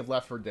 I'm thinking of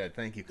Left 4 Dead.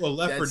 Thank you. Well,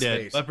 Left 4 Dead.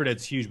 Space. Left 4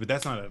 Dead's huge, but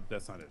that's not a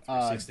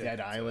 360. Dead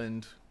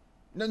Island.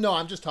 No,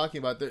 I'm just talking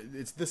about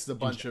this is a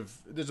bunch of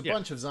there's a Yeah.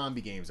 bunch of zombie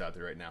games out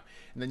there right now,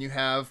 and then you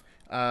have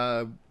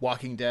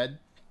Walking Dead,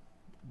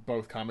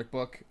 both comic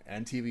book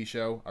and TV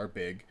show are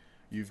big.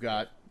 You've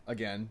got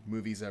again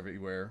movies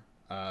everywhere,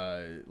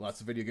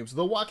 lots of video games.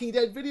 The Walking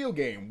Dead video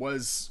game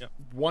was Yep.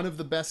 one of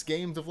the best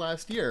games of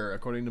last year,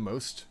 according to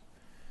most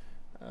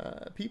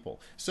people.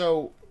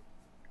 So,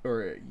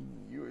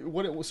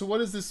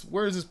 what is this?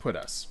 Where does this put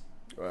us?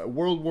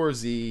 World War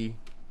Z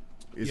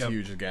is Yep.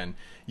 huge again.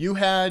 You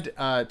had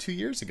 2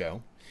 years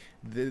ago.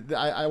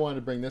 I wanted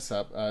to bring this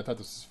up. I thought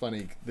this was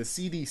funny. The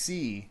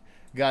CDC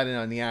got in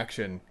on the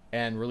action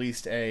and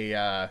released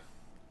a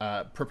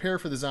prepare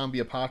for the zombie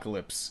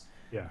apocalypse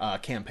Yeah.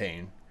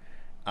 campaign.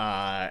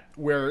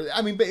 Where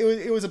I mean, but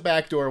it was a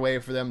backdoor way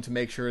for them to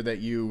make sure that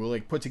you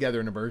like put together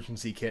an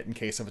emergency kit in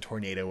case of a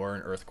tornado or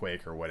an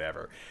earthquake or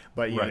whatever.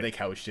 But you know, Right. they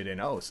couched it in,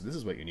 so this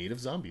is what you need if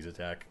zombies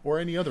attack or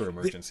any other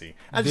emergency.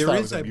 I just There thought it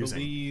is, was I amusing.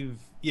 believe,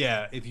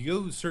 yeah. If you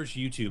go search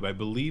YouTube, I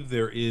believe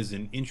there is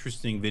an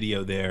interesting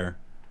video there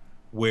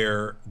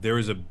where there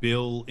is a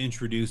bill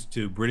introduced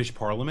to British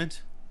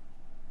Parliament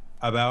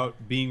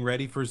about being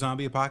ready for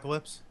zombie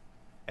apocalypse,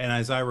 and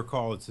as I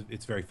recall,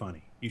 it's very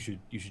funny. You should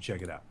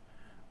check it out.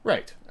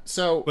 Right.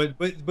 So But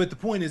the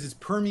point is, it's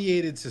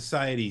permeated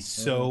society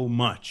so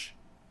much,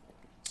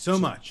 so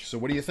much.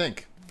 what do you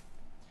think?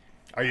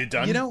 Are you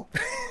done? You know,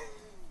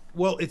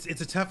 well, it's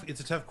a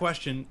tough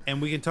question,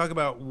 and we can talk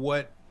about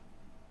what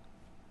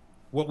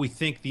we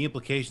think the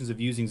implications of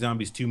using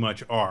zombies too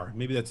much are.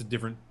 Maybe that's a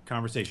different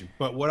conversation.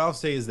 But what I'll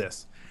say is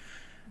this: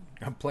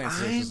 I'm playing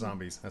vs.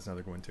 Zombies. That's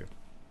another good one too.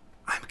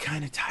 I'm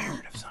kind of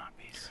tired of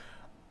zombies.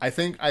 I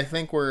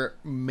think we're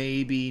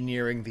maybe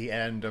nearing the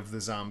end of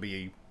the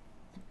zombie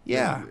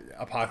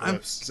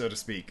apocalypse, so to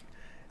speak.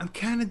 I'm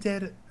kind of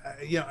dead.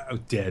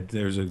 Dead.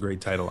 There's a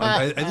great title.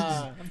 I just,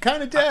 I'm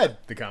kind of dead.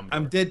 The Commodore.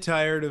 I'm dead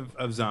tired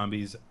of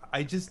zombies.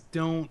 I just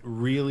don't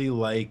really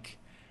like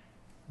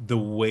the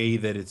way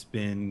that it's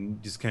been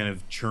just kind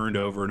of churned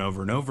over and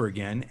over and over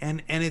again,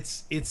 and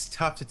it's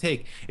tough to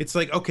take. It's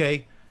like,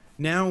 okay,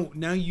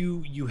 now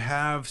you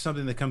have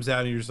something that comes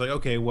out and you're just like,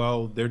 okay,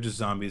 well, they're just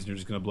zombies and you're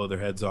just going to blow their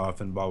heads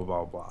off and blah blah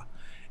blah blah.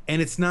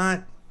 And it's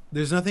not,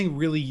 there's nothing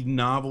really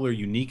novel or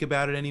unique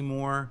about it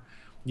anymore.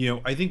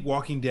 I think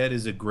Walking Dead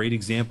is a great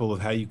example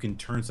of how you can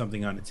turn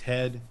something on its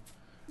head.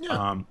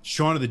 Yeah.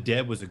 Shaun of the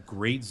Dead was a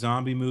great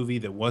zombie movie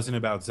that wasn't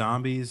about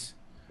zombies.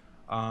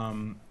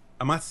 I'm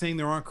not saying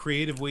there aren't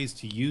creative ways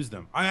to use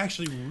them. I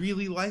actually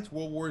really liked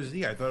World War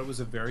Z. I thought it was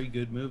a very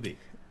good movie.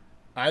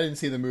 I didn't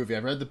see the movie. I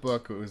read the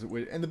book.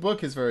 And the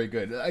book is very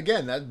good.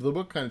 Again, the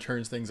book kind of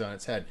turns things on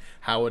its head.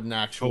 How would an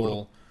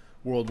actual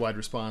worldwide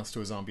response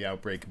to a zombie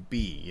outbreak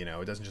be?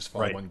 It doesn't just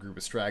follow one group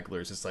of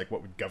stragglers. It's like,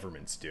 what would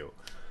governments do?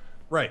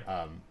 Right.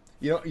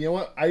 You know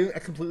what? I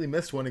completely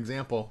missed one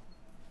example.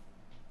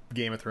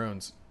 Game of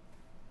Thrones.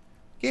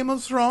 Game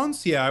of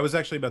Thrones? Yeah, I was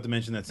actually about to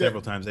mention that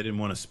several times. I didn't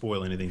want to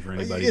spoil anything for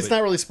anybody. It's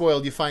not really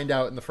spoiled. You find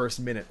out in the first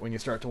minute when you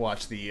start to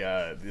watch the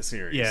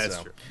series. Yeah,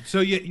 that's true. So,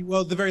 yeah, well,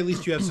 at the very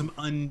least, you have some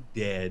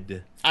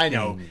undead. I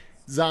know.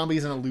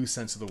 Zombies in a loose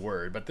sense of the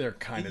word, but they're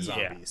kind of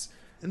zombies.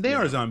 And they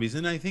are zombies,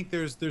 and I think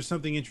there's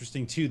something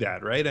interesting to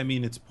that, right? I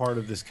mean, it's part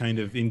of this kind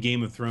of, in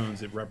Game of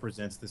Thrones, it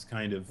represents this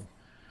kind of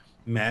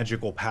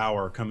magical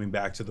power coming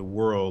back to the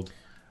world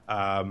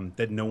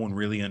that no one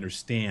really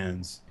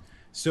understands.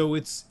 So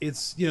it's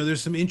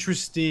there's some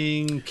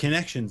interesting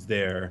connections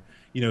there.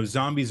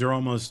 Zombies are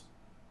almost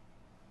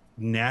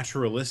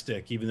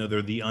naturalistic, even though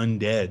they're the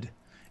undead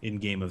in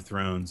Game of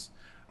Thrones.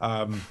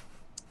 But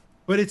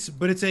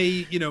it's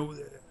a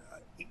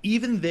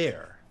even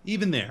there,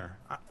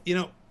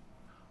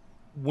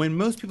 when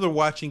most people are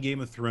watching Game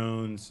of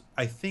Thrones,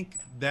 I think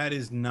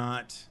that's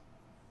not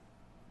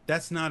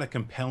a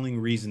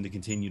compelling reason to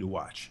continue to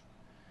watch.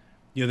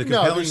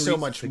 There's so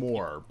much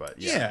more, but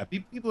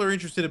people are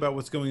interested about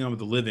what's going on with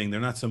the living. They're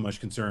not so much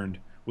concerned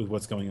with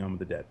what's going on with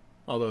the dead.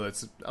 Although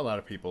that's a lot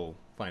of people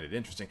find it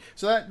interesting.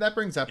 So that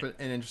brings up an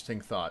interesting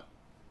thought.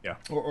 Yeah.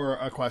 Or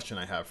a question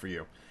I have for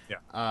you.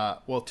 Yeah.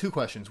 Well, two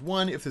questions.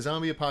 One, if the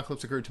zombie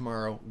apocalypse occurred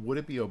tomorrow, would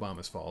it be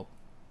Obama's fault?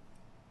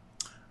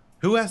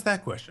 Who asked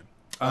that question?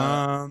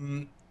 I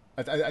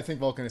think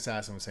Vulcan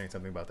Assassin was saying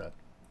something about that.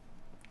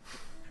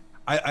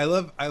 I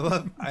love.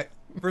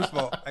 First of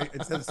all,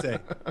 it's to say.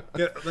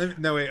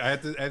 No, wait. I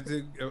have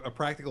to. A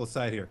practical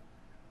aside here.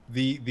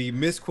 The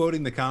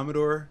misquoting the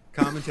Commodore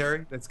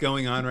commentary that's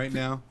going on right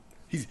now.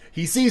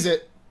 He sees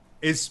it.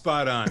 Is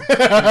spot on.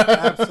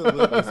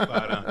 Absolutely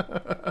spot on.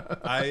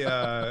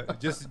 I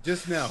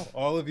just now,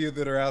 all of you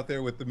that are out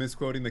there with the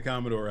misquoting the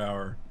Commodore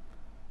hour,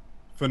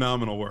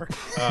 phenomenal work.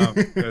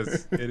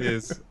 Because it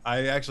is.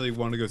 I actually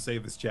want to go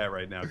save this chat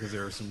right now because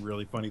there are some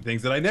really funny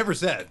things that I never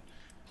said.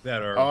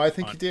 That are. Oh, I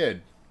think you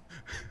did.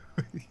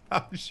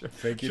 I'm sure.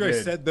 I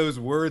said those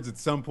words at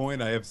some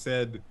point. I have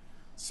said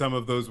some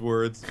of those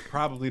words,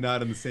 probably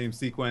not in the same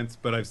sequence,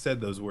 but I've said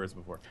those words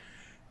before.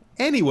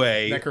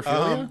 Anyway,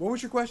 necrophilia. What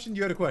was your question?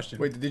 You had a question.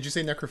 Wait, did you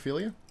say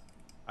necrophilia?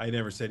 I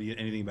never said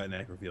anything about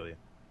necrophilia.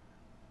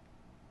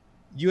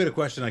 You had a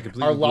question. I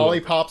completely. Are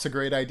lollipops a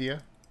great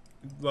idea?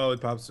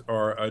 Lollipops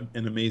are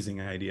an amazing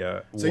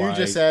idea. So you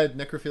just said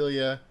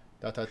necrophilia ...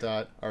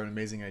 are an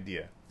amazing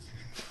idea.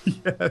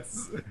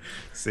 Yes.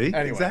 See?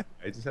 Anyway,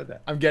 exactly. I just said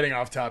that. I'm getting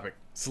off topic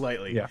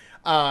slightly. Yeah.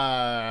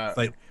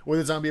 Would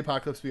the zombie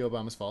apocalypse be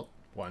Obama's fault?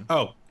 One.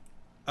 Oh.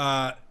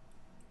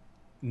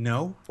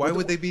 No. Why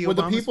would they be? Would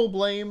the people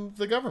blame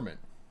the government?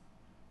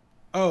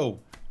 Oh.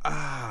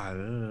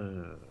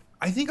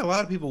 I think a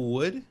lot of people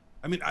would.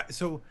 I mean,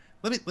 so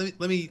let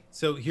me.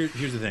 So here's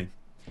the thing.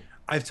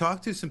 I've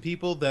talked to some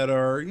people that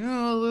are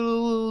a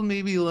little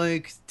maybe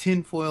like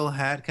tinfoil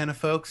hat kind of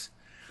folks.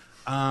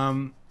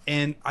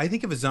 And I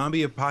think of a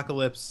zombie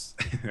apocalypse,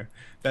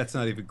 that's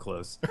not even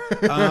close.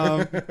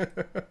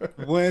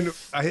 When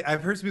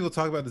I've heard some people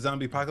talk about the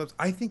zombie apocalypse,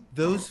 I think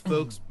those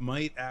folks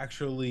might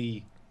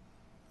actually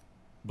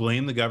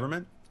blame the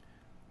government.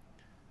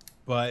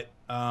 But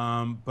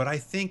I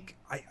think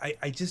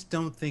I just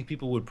don't think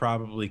people would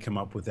probably come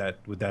up with that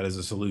as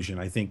a solution.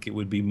 I think it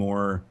would be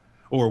more,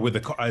 or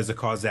as a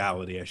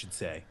causality, I should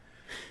say.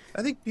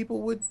 I think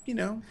people would,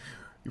 You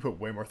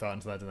put way more thought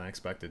into that than I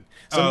expected.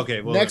 So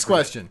okay. Well, next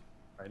question.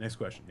 All right, next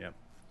question. Yeah.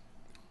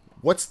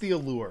 What's the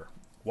allure?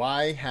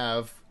 Why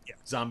have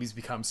zombies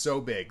become so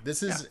big?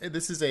 This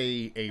is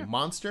a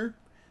monster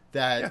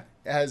that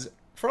has,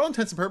 for all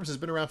intents and purposes,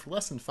 been around for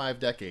less than 5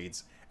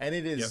 decades, and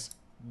it is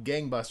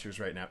gangbusters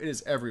right now. It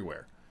is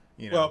everywhere.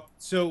 Well,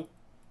 so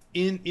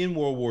in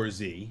World War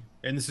Z,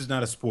 and this is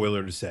not a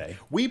spoiler to say,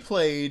 we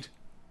played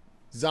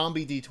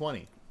Zombie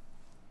D20.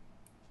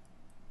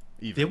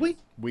 Did we?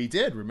 We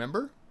did.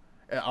 Remember,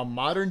 a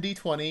modern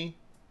D20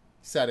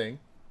 setting.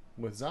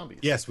 With zombies.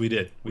 Yes, we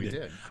did. We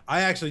did.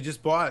 I actually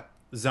just bought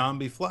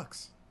Zombie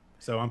Flux,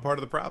 so I'm part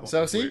of the problem.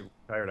 So see, we're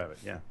tired of it.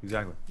 Yeah,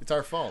 exactly. It's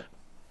our fault.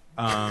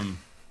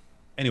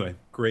 Anyway,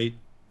 great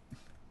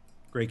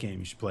game.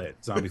 You should play it.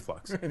 Zombie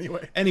Flux.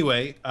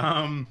 Anyway,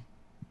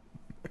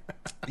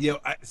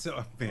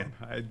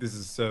 this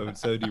is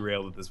so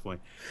derailed at this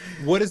point.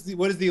 What is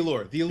the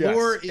allure? The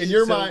allure is in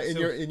your mind.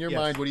 In your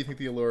mind, what do you think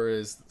the allure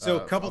is? So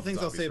a couple things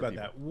I'll say about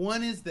that.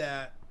 One is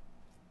that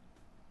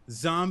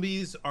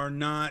zombies are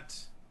not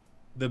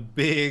the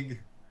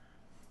big.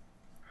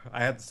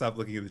 I have to stop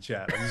looking at the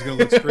chat. I'm just going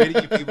to look straight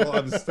at you people. I'm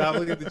going to stop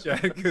looking at the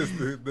chat because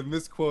the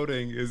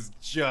misquoting is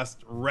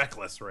just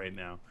reckless right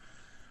now.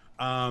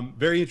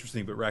 Very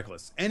interesting, but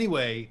reckless.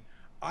 Anyway,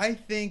 I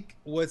think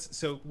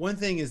one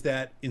thing is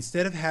that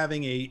instead of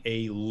having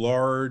a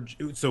large,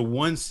 so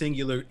one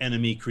singular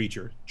enemy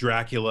creature,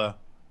 Dracula,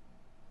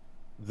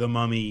 the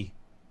Mummy,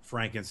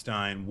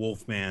 Frankenstein,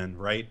 Wolfman,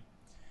 right?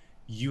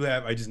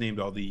 I just named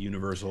all the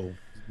Universal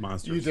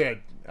monsters. You did.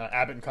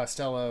 Abbott and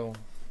Costello.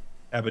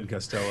 Abbott and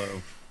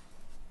Costello.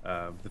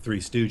 The Three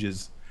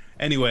Stooges.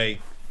 Anyway,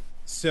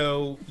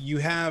 so you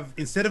have,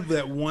 instead of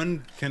that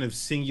one kind of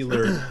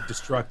singular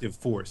destructive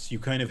force, you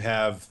kind of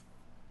have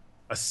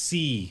a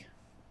sea,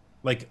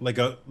 like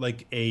a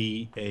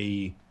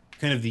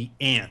kind of the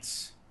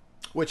ants,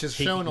 which is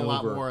shown a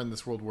lot over. more in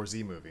this World War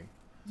Z movie.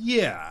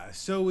 Yeah,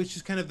 so it's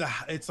just kind of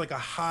it's like a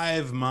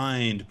hive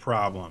mind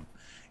problem.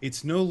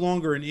 It's no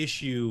longer an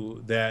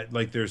issue that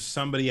like there's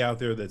somebody out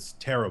there that's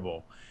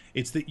terrible.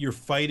 It's that you're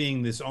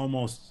fighting this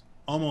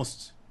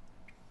almost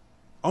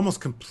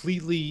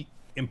completely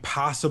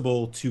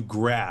impossible to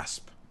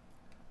grasp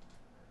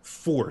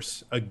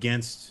force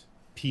against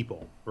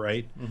people,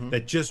 right? Mm-hmm.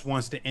 That just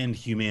wants to end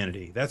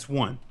humanity. That's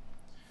one.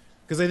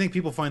 Because I think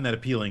people find that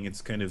appealing.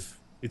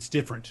 It's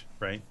different,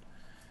 right?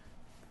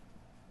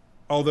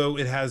 Although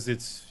it has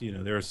its,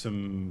 there are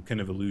some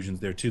kind of illusions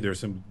there too. There are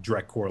some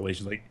direct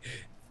correlations, like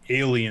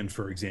Alien,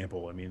 for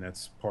example. I mean,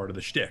 that's part of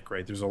the shtick,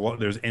 right?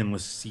 There's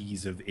endless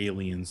seas of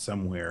aliens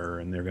somewhere,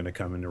 and they're going to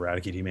come and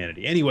eradicate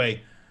humanity.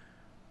 Anyway,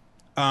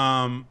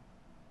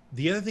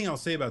 the other thing I'll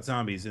say about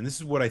zombies, and this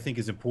is what I think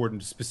is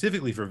important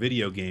specifically for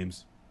video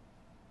games,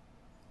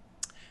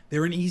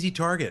 they're an easy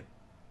target.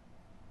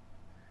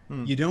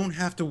 You don't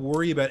have to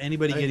worry about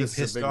anybody getting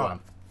pissed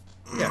off.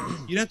 Yeah,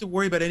 you don't have to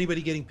worry about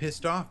anybody getting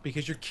pissed off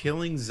because you're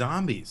killing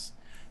zombies.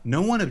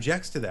 No one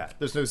objects to that.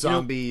 There's no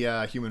zombie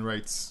human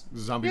rights,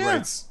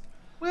 rights.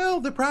 Well,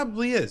 there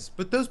probably is,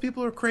 but those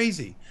people are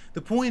crazy.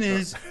 The point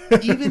is,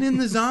 even in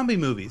the zombie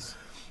movies,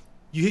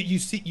 you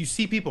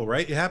see people,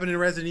 right? It happened in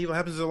Resident Evil. It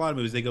happens in a lot of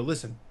movies. They go,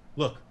 listen,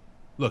 look,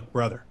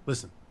 brother,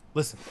 listen.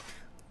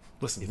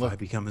 If I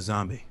become a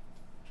zombie,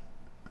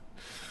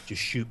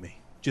 just shoot me.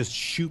 Just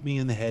shoot me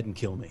in the head and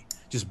kill me.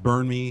 Just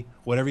burn me.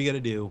 Whatever you got to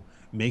do.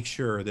 Make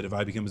sure that if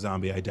I become a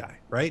zombie, I die.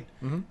 Right?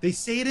 Mm-hmm. They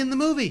say it in the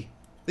movie.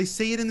 They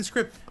say it in the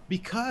script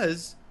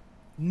because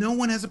no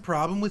one has a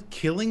problem with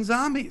killing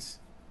zombies.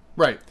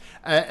 Right.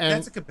 And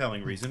that's a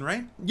compelling reason,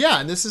 right? Yeah,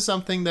 and this is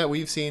something that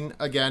we've seen,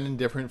 again, in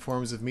different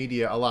forms of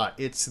media a lot.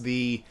 It's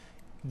the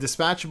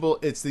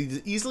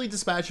easily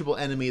dispatchable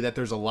enemy that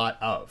there's a lot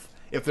of.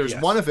 If there's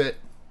one of it,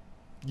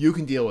 you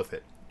can deal with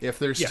it. If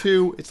there's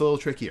two, it's a little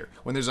trickier.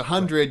 When there's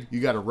 100,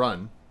 you got to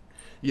run.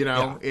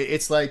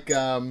 It's like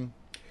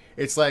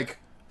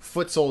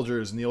foot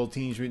soldiers in the old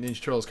Teenage Mutant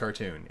Ninja Turtles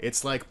cartoon.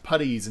 It's like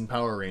putties in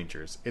Power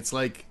Rangers. It's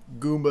like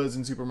Goombas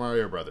in Super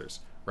Mario Brothers.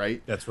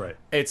 Right? That's right.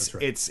 It's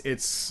and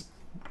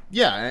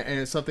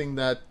it's something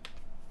that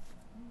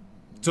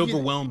it's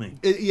overwhelming.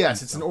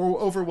 It's an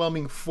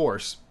overwhelming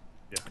force.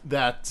 Yeah.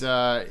 That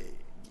I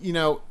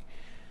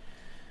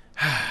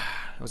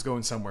was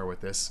going somewhere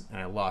with this and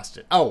I lost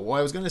it. Oh, what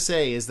I was going to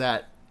say is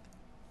that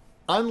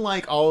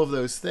unlike all of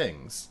those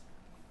things,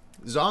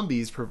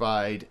 zombies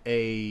provide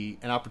an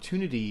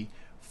opportunity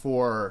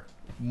for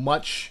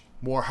much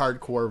more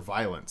hardcore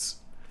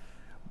violence.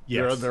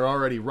 Yes. They're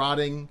already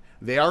rotting.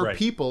 They are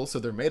people, so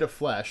they're made of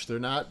flesh. They're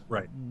not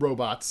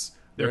robots.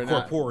 They're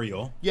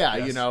corporeal. Yeah,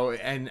 yes.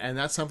 And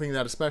that's something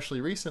that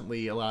especially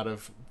recently a lot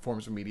of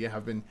forms of media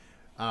have been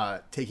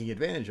taking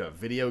advantage of.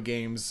 Video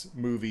games,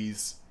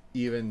 movies,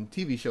 even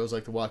TV shows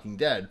like The Walking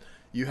Dead.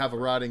 You have a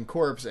rotting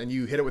corpse and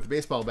you hit it with a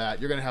baseball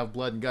bat, you're going to have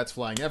blood and guts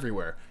flying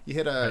everywhere. You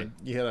hit a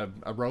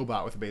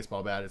robot with a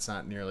baseball bat, it's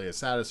not nearly as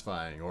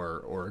satisfying,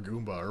 or a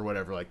Goomba or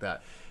whatever like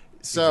that.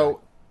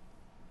 So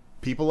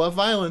people love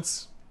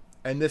violence.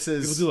 And this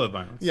is people do love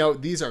violence.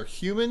 These are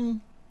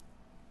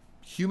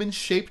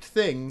human-shaped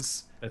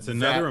things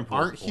that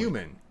aren't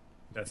human.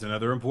 That's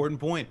another important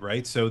point,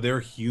 right? So they're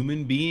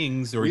human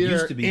beings, or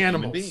used to be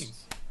animals. Human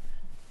beings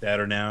that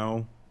are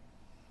now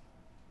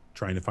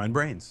trying to find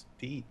brains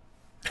to eat,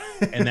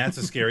 and that's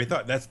a scary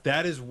thought.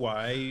 That is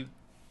why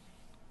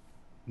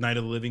Night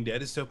of the Living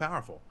Dead is so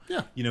powerful.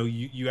 Yeah,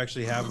 you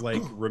actually have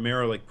like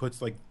Romero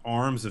puts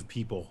arms of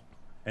people,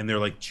 and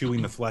they're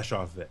chewing the flesh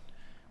off of it.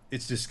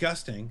 It's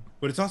disgusting,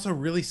 but it's also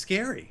really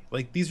scary.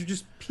 These are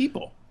just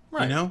people,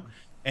 right?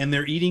 And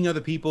they're eating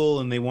other people,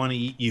 and they want to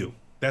eat you.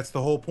 That's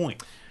the whole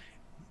point.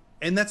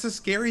 And that's a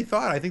scary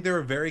thought. I think they're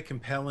a very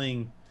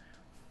compelling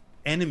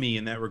enemy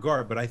in that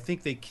regard, but I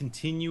think they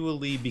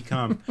continually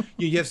become.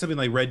 You have something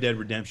like Red Dead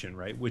Redemption,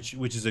 right? Which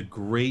is a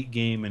great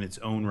game in its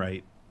own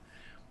right.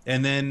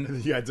 And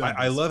then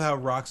I love how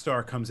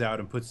Rockstar comes out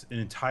and puts an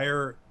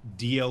entire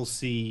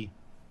DLC,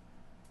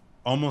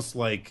 almost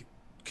like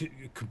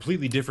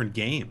completely different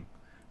game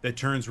that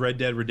turns Red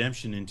Dead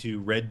Redemption into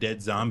Red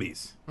Dead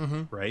Zombies,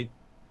 right?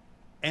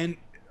 And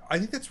I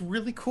think that's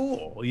really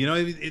cool. You know,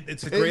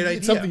 it's a great idea.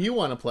 It's something you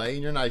want to play,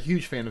 and you're not a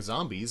huge fan of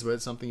zombies, but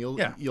it's something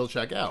you'll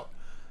check out.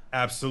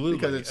 Absolutely,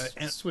 because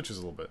it switches a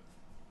little bit.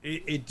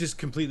 It just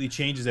completely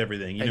changes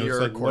everything. You and know, it's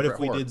like, what if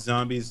we whore. did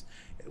zombies?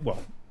 Well,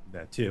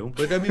 that too.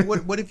 But I mean,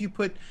 what if you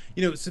put,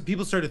 you know, so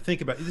people start to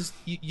think about this.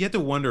 You have to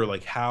wonder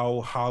like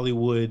how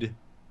Hollywood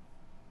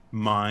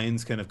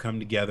minds kind of come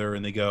together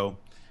and they go,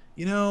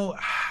 you know,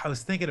 I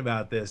was thinking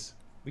about this.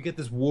 We get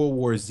this World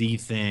War Z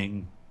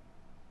thing,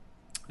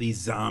 these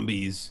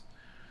zombies.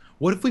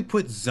 What if we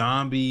put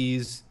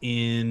zombies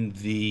in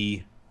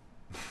the,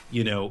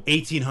 you know,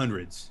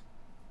 1800s,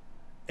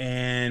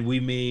 and we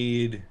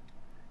made,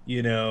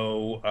 you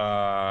know,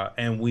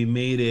 and we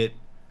made it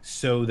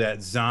so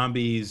that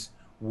zombies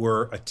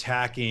were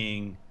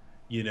attacking,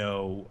 you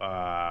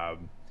know,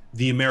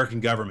 the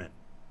American government.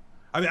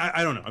 I mean,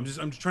 I don't know. I'm just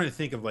trying to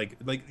think of like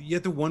you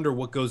have to wonder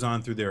what goes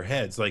on through their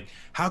heads. Like,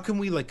 how can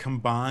we like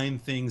combine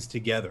things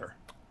together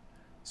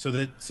so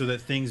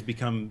that things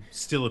become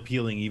still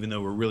appealing, even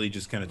though we're really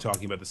just kind of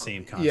talking about the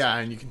same concept? Yeah,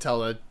 and you can tell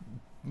that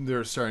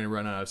they're starting to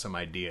run out of some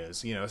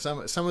ideas. You know,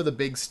 some of the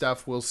big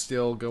stuff will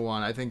still go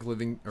on. I think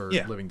Living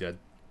Dead.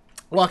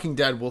 Walking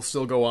Dead will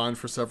still go on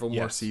for several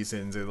more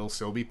seasons. It'll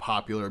still be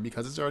popular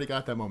because it's already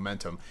got that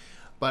momentum.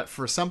 But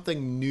for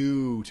something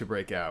new to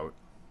break out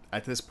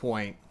at this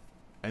point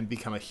and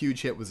become a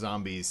huge hit with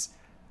zombies,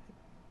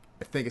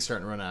 I think it's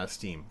starting to run out of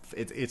steam.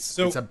 It's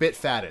a bit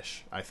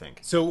faddish, I think.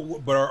 So,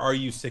 but are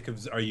you sick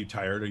of? Are you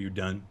tired? Are you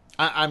done?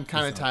 I'm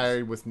kind of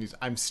tired with news.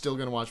 I'm still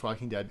going to watch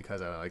Walking Dead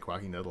because I like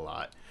Walking Dead a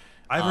lot.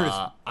 I've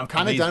heard I'm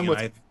kind of done with.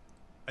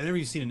 I've never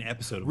even seen an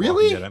episode of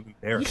really? Walking Dead. I'm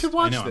embarrassed. You should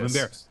watch this. I'm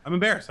embarrassed. I'm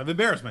embarrassed. I've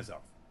embarrassed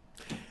myself.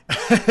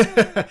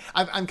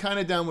 I'm kind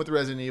of done with the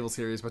Resident Evil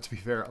series, but to be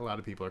fair, a lot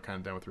of people are kind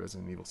of done with the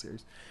Resident Evil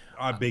series.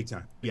 Big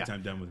time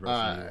done with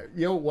Resident Evil.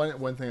 You know,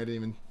 one thing I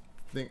didn't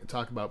even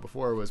talk about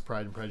before was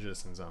Pride and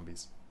Prejudice and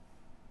zombies.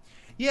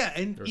 Yeah,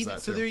 and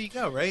so there you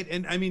go, right?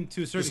 And I mean,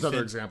 to a certain extent,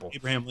 another example.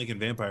 Abraham Lincoln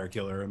Vampire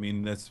Killer. I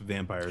mean, that's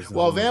vampires.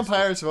 Well,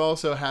 vampires have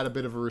also had a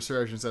bit of a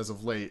resurgence as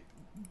of late.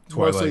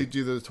 Twilight. Mostly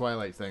due to the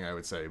Twilight thing, I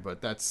would say,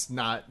 but that's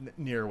not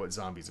near what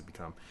zombies have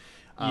become.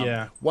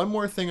 One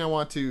more thing I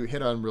want to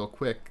hit on real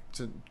quick,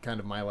 to kind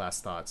of my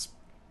last thoughts,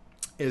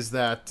 is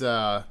that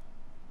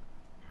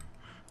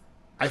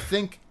I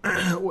think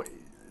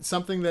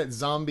something that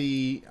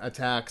zombie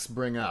attacks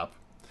bring up,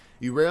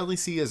 you rarely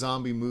see a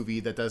zombie movie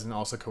that doesn't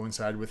also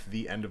coincide with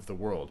the end of the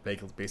world,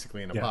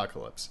 basically an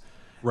apocalypse.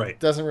 Right. It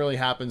doesn't really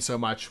happen so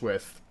much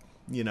with,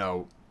 you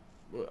know,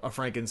 a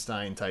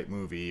Frankenstein type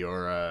movie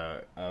or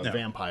a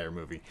vampire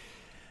movie.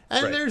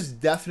 And there's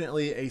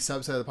definitely a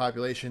subset of the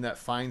population that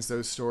finds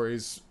those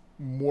stories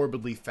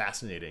morbidly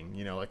fascinating,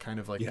 you know, like kind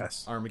of like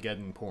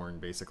Armageddon porn,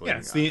 basically. Yeah,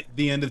 it's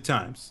the end of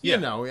times. You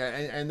know,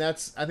 and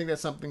I think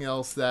that's something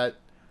else that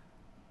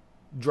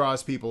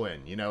draws people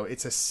in. You know,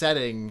 it's a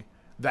setting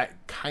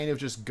that kind of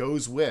just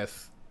goes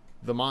with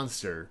the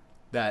monster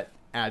that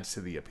adds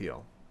to the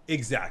appeal.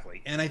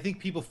 Exactly. And I think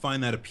people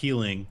find that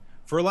appealing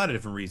for a lot of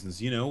different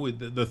reasons, you know,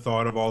 with the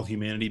thought of all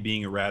humanity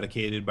being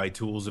eradicated by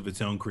tools of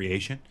its own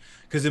creation.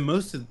 Because in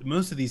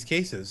most of these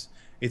cases,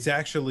 it's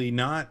actually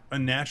not a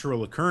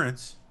natural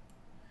occurrence.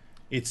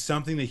 It's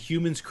something that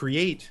humans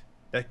create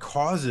that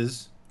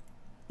causes,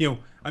 you know,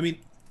 I mean,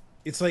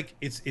 it's like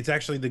it's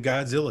actually the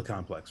Godzilla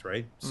complex,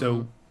 right? Mm-hmm.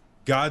 So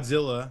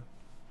Godzilla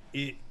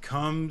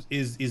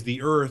is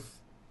the Earth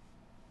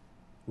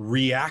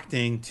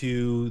reacting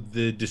to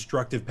the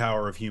destructive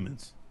power of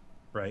humans,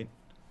 right?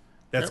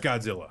 That's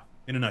Godzilla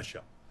in a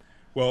nutshell.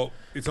 Well,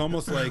 it's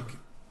almost like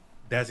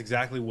that's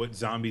exactly what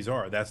zombies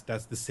are. That's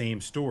the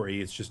same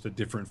story. It's just a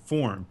different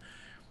form.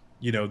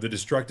 You know, the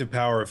destructive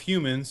power of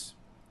humans,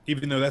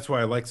 even though that's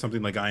why I like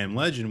something like I Am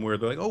Legend, where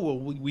they're like, oh, well,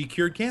 we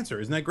cured cancer.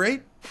 Isn't that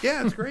great?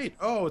 Yeah, it's great.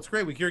 Oh, it's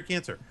great. We cured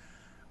cancer.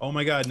 Oh,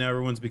 my God. Now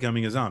everyone's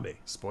becoming a zombie.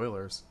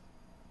 Spoilers.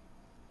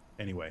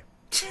 Anyway,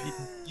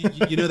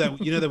 you know that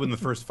within the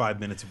first 5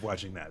 minutes of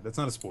watching that. That's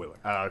not a spoiler.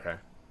 Oh, okay.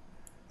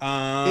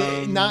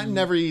 Not in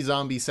every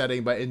zombie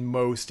setting, but in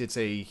most, it's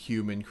a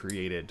human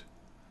created.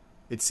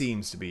 It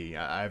seems to be.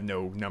 I have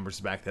no numbers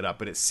to back that up,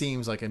 but it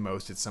seems like in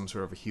most, it's some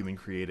sort of a human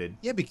created.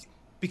 Yeah,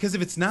 because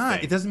if it's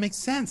not, it doesn't make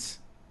sense.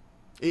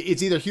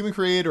 It's either human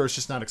created or it's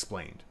just not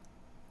explained.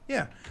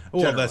 Yeah.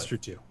 Well, generally. That's true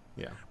too.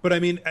 Yeah. But I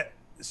mean,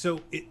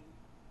 so it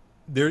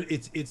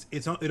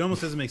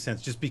almost doesn't make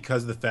sense just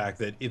because of the fact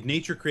that if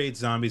nature creates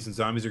zombies and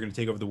zombies are going to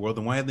take over the world,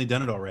 then why haven't they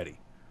done it already?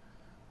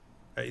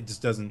 It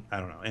just doesn't. I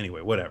don't know.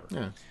 Anyway, whatever.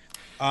 Yeah.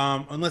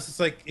 Unless it's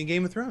like in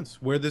Game of Thrones,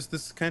 where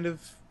this kind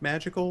of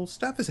magical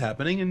stuff is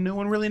happening and no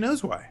one really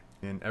knows why.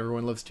 And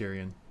everyone loves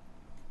Tyrion.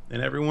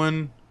 And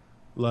everyone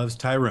loves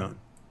Tyrone.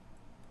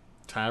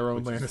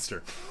 Tyrone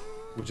Lannister.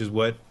 Which is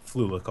what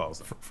Flula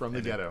calls him. From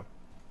the ghetto.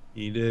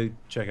 You need to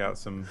check out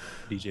some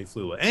DJ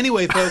Flula.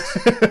 Anyway, folks.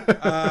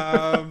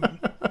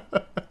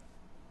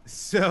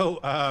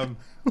 I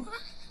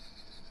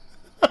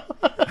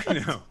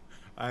know.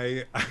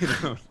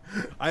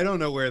 I don't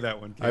know where that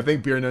one came I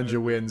think Beer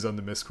Ninja wins on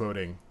the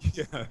misquoting.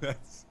 Yeah,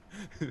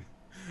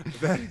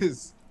 that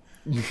is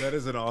That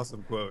is an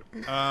awesome quote.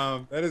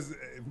 That is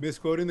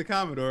misquoting the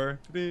Commodore.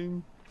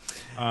 Ding.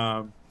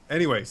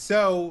 Anyway,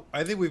 so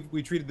I think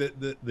we treated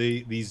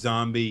the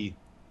zombie.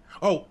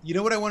 Oh, you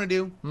know what I want to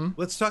do? Hmm?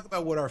 Let's talk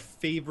about what our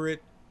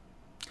favorite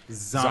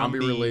Zombie zombie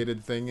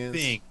related thing is.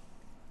 thing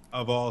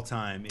of all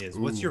time is.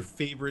 What's your Ooh.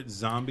 favorite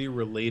zombie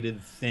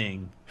related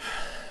thing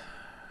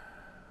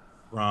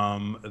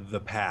from the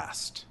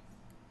past?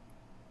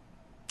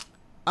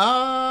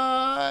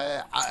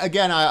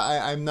 Again,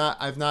 I'm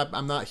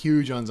not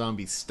huge on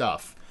zombie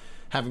stuff.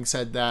 Having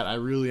said that, I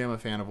really am a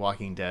fan of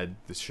Walking Dead,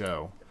 the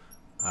show.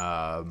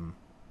 I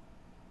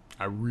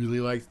really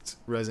liked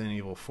Resident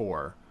Evil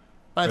 4.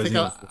 But I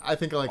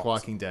think I like Awesome.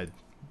 Walking Dead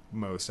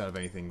most out of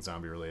anything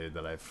zombie related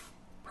that I've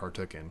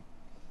partook in.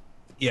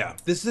 Yeah,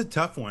 this is a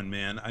tough one,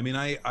 man. I mean,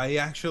 I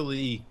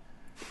actually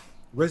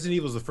Resident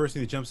Evil is the first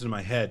thing that jumps into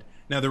my head.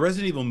 Now, the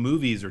Resident Evil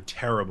movies are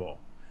terrible.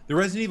 The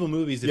Resident Evil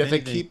movies, if Yet they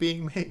anything, keep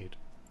being made.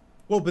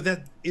 well, but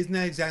that isn't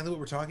that exactly what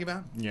we're talking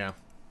about? Yeah.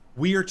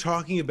 We are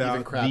talking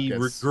about crap the gets-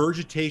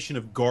 regurgitation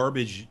of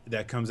garbage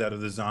that comes out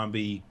of the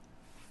zombie,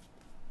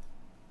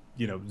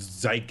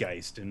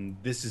 zeitgeist, and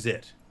this is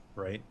it,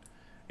 right?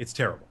 It's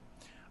terrible.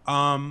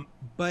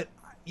 But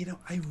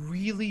I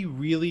really,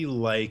 really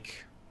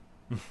like.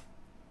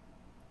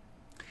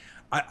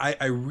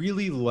 I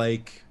really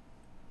like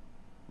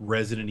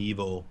Resident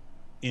Evil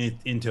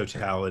in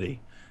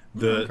totality.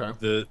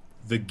 The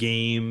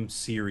game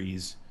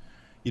series.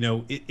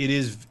 It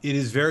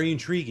is very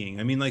intriguing.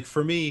 I mean, like,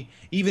 for me,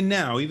 even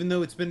now, even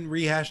though it's been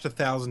rehashed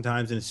 1,000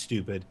 times and it's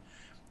stupid,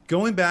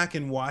 going back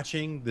and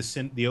watching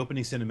the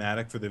opening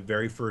cinematic for the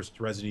very first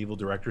Resident Evil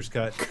director's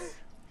cut,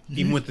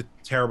 even with the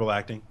terrible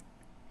acting,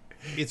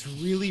 it's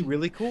really,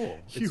 really cool.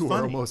 It's You are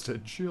funny. almost a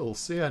Jill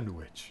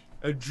sandwich.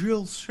 A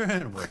Jill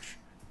sandwich.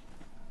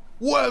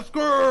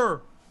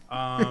 Wesker.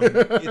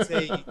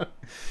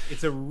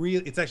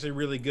 It's actually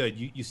really good.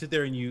 You sit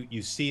there and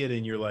you see it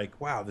and you're like,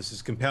 wow, this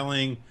is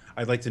compelling.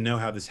 I'd like to know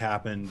how this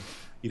happened.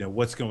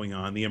 What's going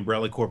on. The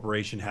Umbrella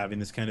Corporation having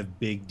this kind of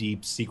big,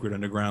 deep, secret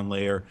underground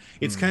layer.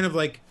 It's kind of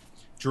like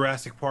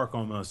Jurassic Park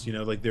almost.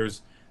 Like they're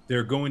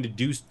trying to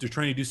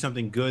do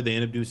something good. They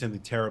end up doing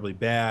something terribly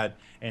bad,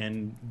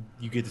 and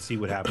you get to see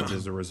what happens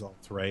as a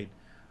result, right?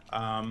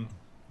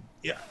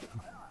 Yeah,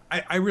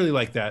 I really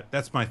like that.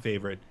 That's my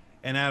favorite.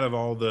 And out of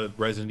all the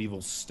Resident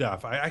Evil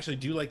stuff, I actually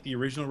do like the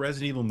original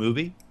Resident Evil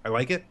movie. I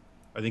like it.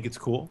 I think it's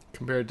cool.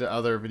 Compared to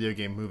other video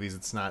game movies,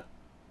 it's not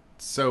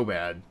so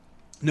bad.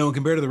 No,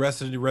 compared to the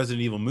rest of the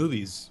Resident Evil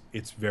movies,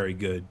 it's very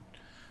good.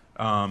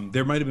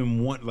 There might have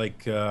been one,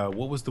 like,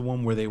 what was the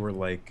one where they were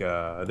like,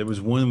 there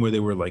was one where they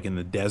were like in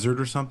the desert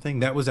or something.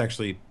 That was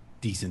actually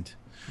decent.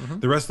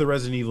 The rest of the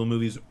Resident Evil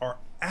movies are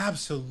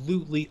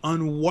absolutely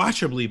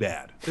unwatchably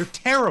bad. They're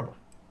terrible.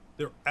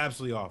 They're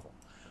absolutely awful.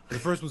 But the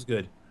first one's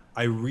good.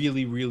 I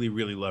really, really,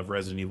 really love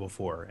Resident Evil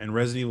 4. And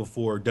Resident Evil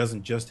 4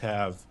 doesn't just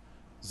have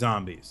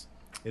zombies.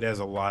 It has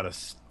a lot of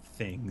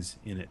things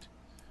in it.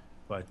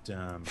 But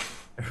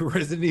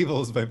Resident Evil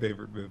is my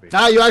favorite movie.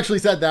 Ah, you actually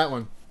said that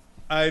one.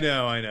 I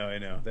know.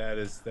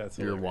 That's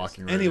You're hilarious.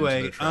 walking right anyway,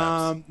 into the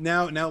traps.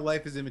 now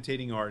life is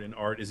imitating art and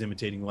art is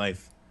imitating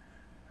life.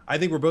 I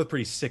think we're both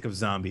pretty sick of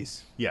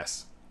zombies.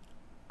 Yes.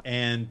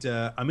 And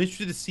I'm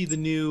interested to see the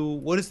new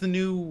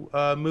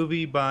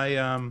movie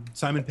by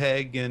Simon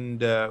Pegg and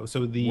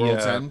the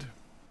World's End.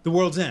 The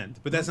World's End,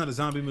 but that's not a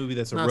zombie movie.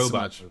 That's a Not so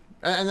robot. much.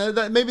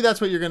 And maybe that's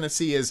what you're going to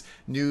see is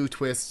new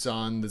twists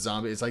on the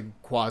zombie. It's like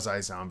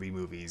quasi-zombie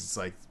movies. It's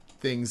like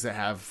things that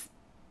have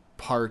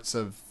parts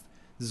of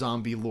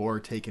zombie lore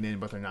taken in,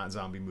 but they're not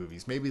zombie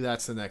movies. Maybe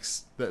that's the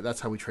next.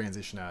 That's how we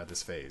transition out of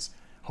this phase.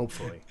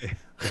 Hopefully.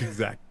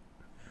 Exactly.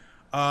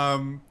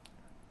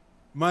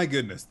 My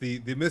goodness, the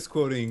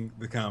misquoting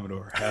the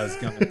Commodore has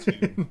gone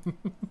to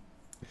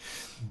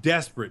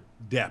desperate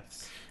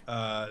depths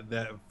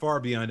that far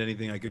beyond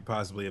anything I could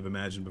possibly have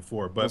imagined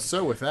before. But Well,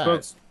 so with that,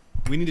 folks,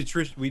 we need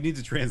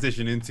to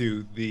transition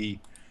into the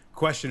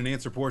question and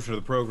answer portion of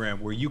the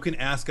program where you can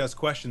ask us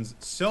questions.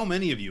 So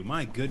many of you,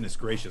 my goodness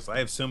gracious, I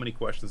have so many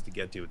questions to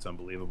get to. It's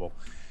unbelievable.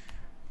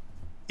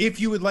 If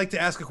you would like to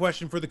ask a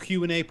question for the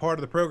Q&A part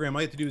of the program,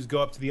 all you have to do is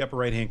go up to the upper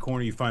right-hand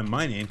corner. You find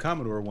my name,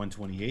 Commodore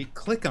 128.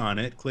 Click on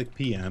it. Click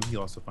PM.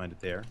 You'll also find it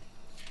there.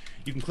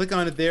 You can click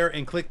on it there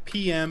and click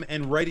PM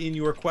and write in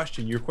your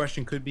question. Your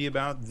question could be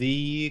about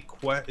the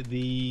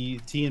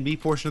T&B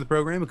portion of the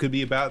program. It could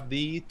be about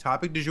the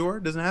topic du jour.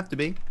 It doesn't have to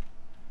be.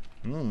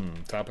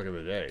 topic of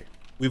the day.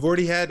 We've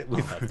already had I'll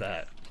have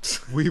that.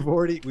 we've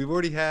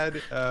already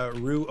had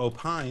Rue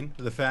opine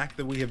the fact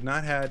that we have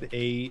not had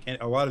a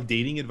lot of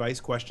dating advice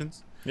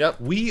questions.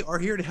 Yep. We are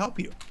here to help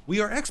you. We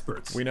are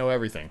experts We know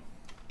everything.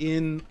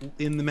 in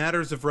the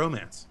matters of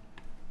romance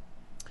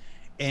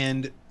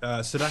and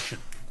seduction.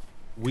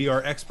 We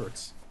are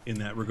experts in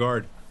that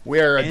regard. We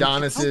are And-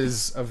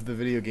 Adonises of the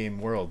video game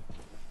world.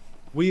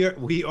 We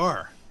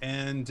are,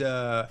 and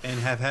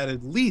have had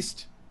at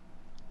least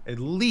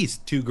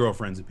 2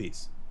 girlfriends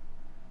apiece.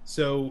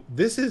 So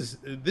this is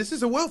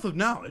a wealth of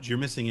knowledge you're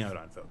missing out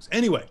on, folks.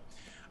 Anyway,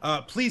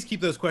 please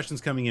keep those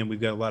questions coming in. We've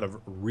got a lot of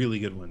really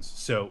good ones.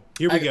 So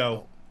here we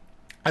go.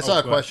 I Oh, saw a go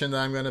ahead. question that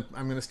I'm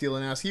gonna steal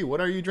and ask you.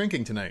 What are you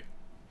drinking tonight?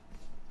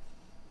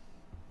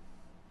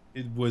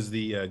 It was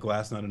the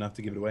glass not enough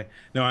to give it away.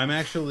 No, I'm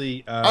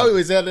actually. Oh,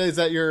 is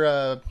that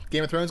your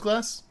Game of Thrones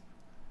glass?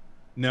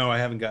 No, I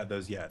haven't got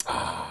those yet.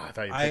 Ah, I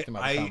thought you picked them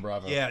out of Con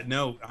Bravo. Yeah,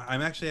 no,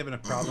 I'm actually having a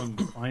problem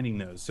finding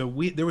those. So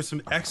there were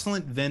some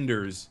excellent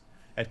vendors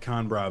at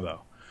Con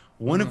Bravo,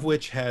 one of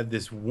which had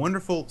this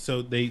wonderful.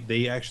 So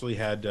they actually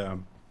had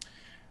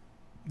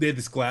they had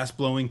this glass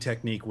blowing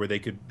technique where they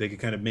could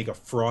kind of make a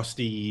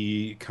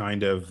frosty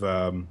kind of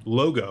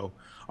logo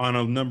on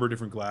a number of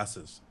different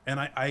glasses, and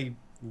I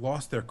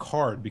lost their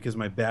card because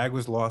my bag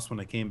was lost when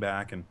I came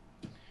back, and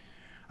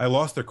I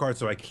lost their card,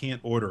 so I can't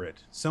order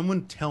it.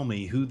 Someone tell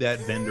me who that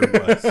vendor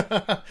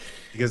was,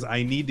 because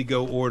I need to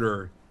go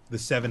order the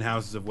Seven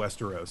Houses of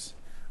Westeros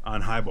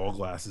on highball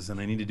glasses, and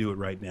I need to do it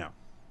right now.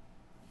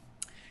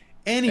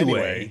 Anyway.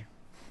 Anyway,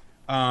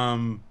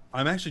 I'm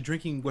actually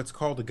drinking what's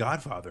called a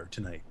Godfather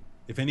tonight.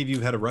 If any of you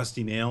have had a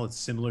rusty nail, it's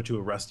similar to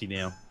a rusty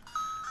nail.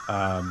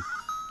 Um,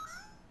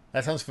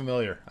 That sounds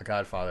familiar. A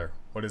Godfather.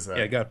 What is yeah,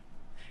 that? God,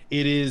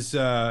 it is.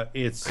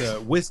 It's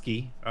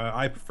whiskey.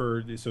 I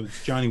prefer so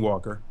it's Johnny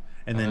Walker,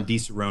 and then Di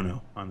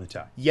Serono on the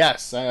top.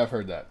 Yes, I have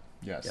heard that.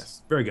 Yes.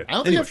 Yes, very good. I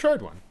don't think Anyway, I've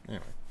tried one.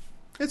 Anyway.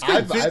 it's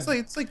good. I've-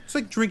 It's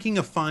like drinking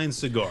a fine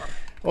cigar.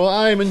 Well,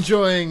 I'm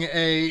enjoying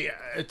a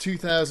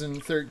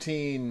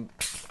 2013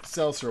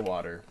 seltzer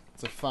water.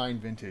 It's a fine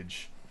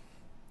vintage.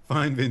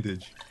 Fine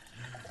vintage.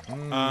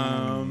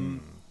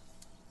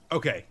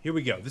 Okay, here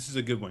we go. This is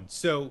a good one.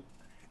 So,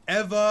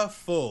 Eva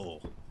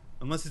Full,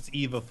 unless it's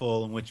Eva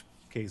Full, in which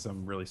case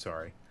I'm really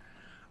sorry.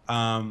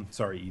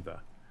 Sorry,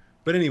 Eva.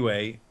 But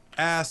anyway,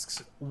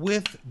 asks,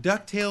 with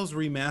DuckTales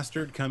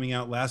Remastered coming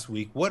out last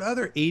week, what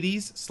other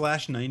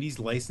 80s/90s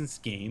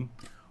licensed game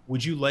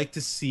would you like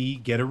to see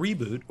get a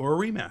reboot or a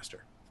remaster?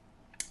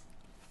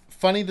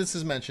 Funny this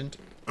is mentioned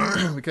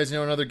because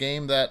another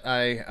game that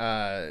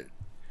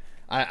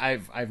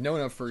I've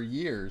known of for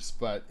years,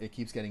 but it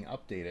keeps getting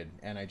updated,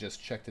 and I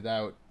just checked it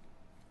out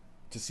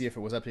to see if it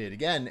was updated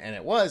again, and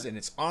it was, and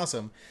it's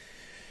awesome.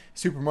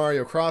 Super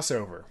Mario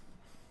Crossover,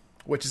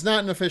 which is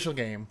not an official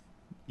game.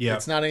 Yeah,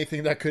 It's not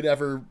anything that could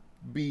ever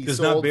be does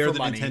sold not bear for the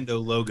money,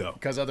 Nintendo logo.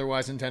 because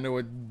otherwise Nintendo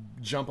would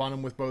jump on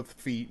them with both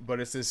feet. But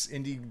it's this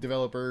indie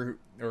developer,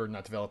 or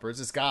not developer, it's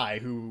this guy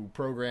who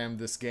programmed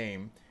this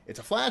game. It's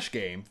a Flash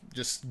game.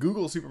 Just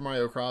Google Super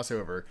Mario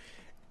Crossover.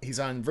 He's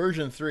on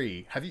version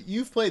 3.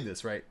 You've played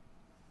this, right?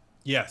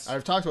 Yes,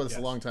 I've talked about this a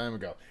Yes. long time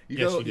ago.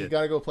 Yes, you You did.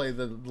 got to go play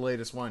the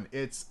latest one.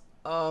 It's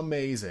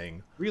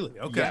amazing really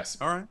okay. Yes.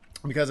 All right.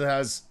 because it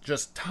has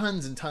just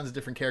tons and tons of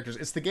different characters.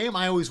 It's the game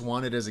I always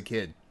wanted as a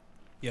kid.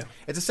 Yeah.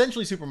 It's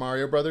essentially Super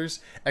Mario Brothers,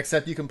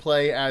 except you can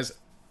play as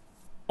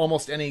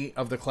almost any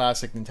of the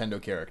classic Nintendo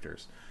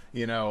characters.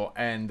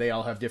 And they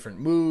all have different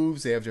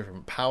moves. They have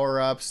different power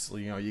ups.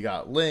 You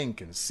got Link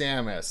and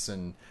Samus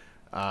and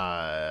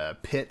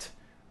Pit.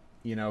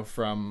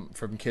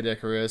 From Kid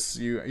Icarus.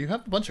 You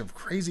have a bunch of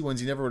crazy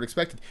ones you never would have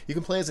expected. You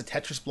can play as a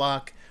Tetris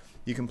block.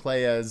 You can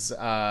play as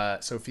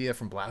Sophia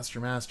from Blaster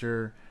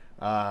Master,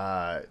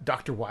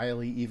 Dr.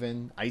 Wily,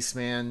 even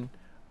Iceman,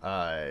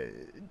 Erdrick.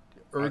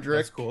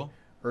 That's cool.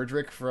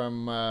 Erdrick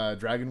from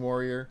Dragon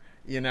Warrior.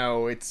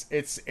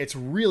 It's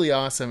really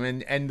awesome,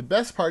 and the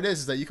best part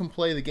is that you can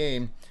play the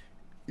game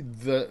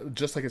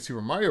just like a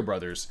Super Mario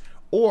Brothers,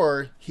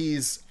 or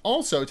he's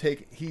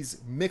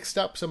mixed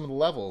up some of the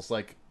levels,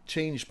 like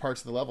changed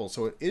parts of the level,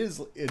 so it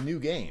is a new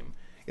game.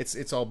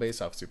 It's all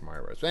based off Super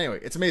Mario Bros. But anyway,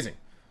 it's amazing,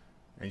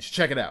 and you should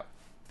check it out.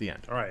 The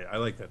end. All right, I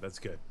like that. That's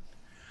good.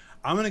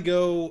 I'm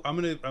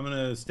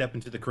gonna step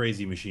into the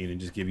crazy machine and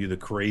just give you the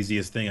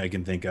craziest thing I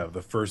can think of.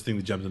 The first thing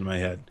that jumps into my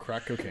head.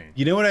 Crack cocaine.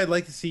 You know what I'd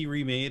like to see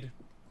remade?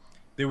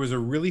 There was a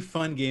really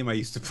fun game I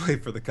used to play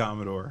for the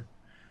Commodore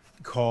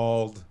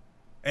called,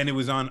 and it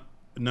was on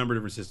a number of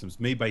different systems,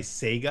 made by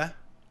Sega,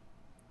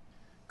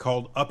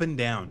 called Up and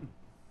Down.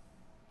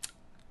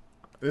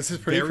 This is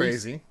pretty Very-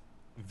 crazy.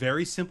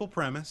 Very simple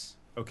premise,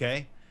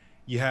 okay?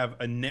 You have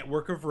a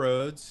network of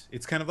roads.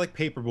 It's kind of like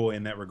Paperboy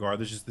in that regard.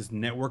 There's just this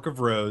network of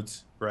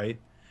roads, right?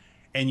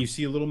 And you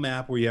see a little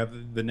map where you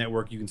have the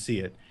network, you can see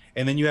it.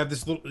 And then you have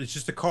this little, it's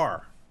just a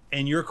car.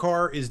 And your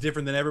car is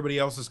different than everybody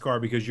else's car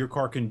because your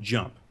car can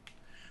jump.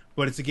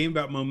 But it's a game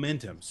about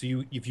momentum. So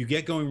if you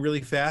get going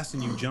really fast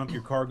and you jump,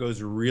 your car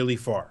goes really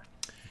far.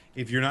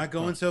 If you're not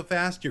going so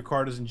fast, your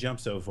car doesn't jump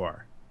so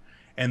far.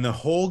 And the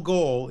whole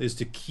goal is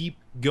to keep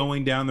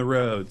going down the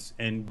roads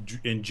and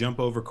jump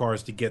over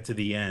cars to get to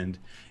the end.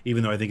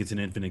 Even though I think it's an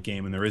infinite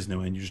game and there is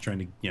no end, you're just trying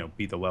to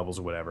beat the levels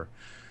or whatever.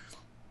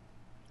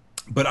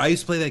 But I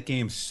used to play that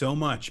game so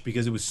much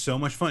because it was so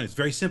much fun. It's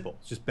very simple.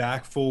 It's just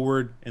back,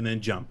 forward, and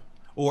then jump,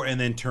 and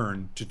then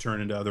turn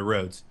into other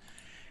roads.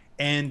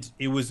 And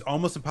it was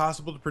almost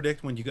impossible to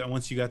predict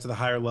once you got to the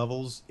higher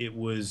levels. It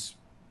was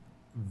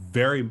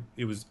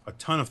a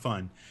ton of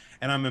fun.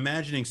 And I'm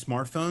imagining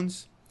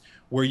smartphones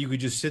where you could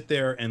just sit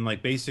there and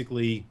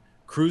basically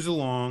cruise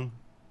along,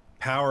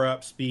 power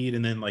up speed,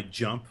 and then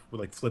jump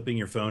with flipping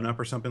your phone up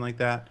or something like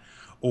that,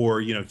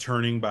 or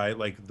turning by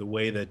the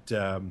way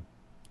that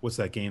what's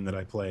that game that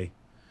I play?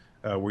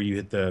 where you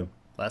hit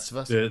Last of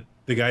Us.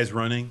 the guy's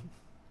running.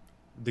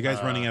 The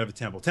guy's running Uh, out of a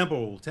temple.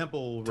 Temple run.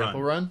 Temple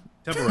Run.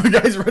 Temple The run.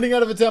 guy's running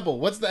out of a temple.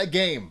 What's that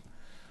game?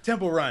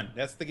 Temple Run.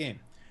 That's the game.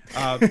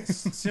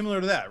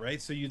 Similar to that,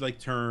 right? So you'd like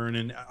turn,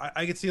 and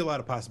I could see a lot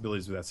of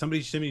possibilities with that.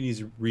 Somebody needs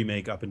to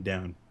remake Up and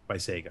Down by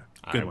Sega.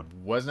 Good I one.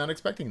 was not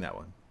expecting that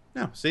one.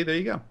 No, see, there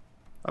you go.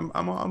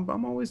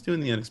 I'm always doing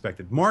the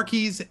unexpected.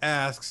 Marquise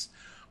asks,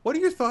 "What are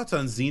your thoughts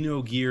on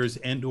Xenogears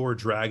and/or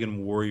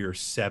Dragon Warrior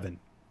 7?"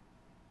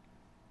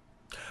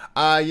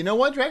 You know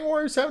what? Dragon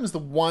Warrior 7 is the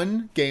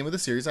one game of the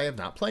series I have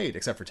not played,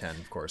 except for 10,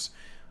 of course.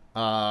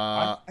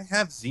 I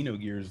have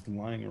Xenogears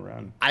lying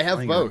around. I have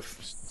lying around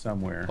both.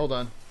 somewhere. Hold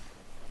on.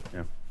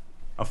 Yeah,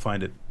 I'll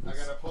find it. I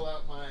gotta pull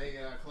out my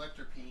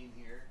collector peen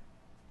here.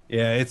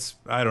 Yeah,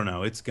 I don't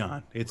know. It's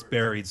gone. It's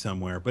buried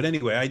somewhere. But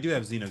anyway, I do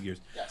have Xenogears.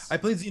 Yes. I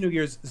played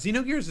Xenogears.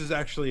 Xenogears is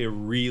actually a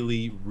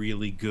really,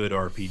 really good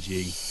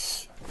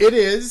RPG. It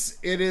is.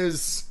 It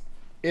is.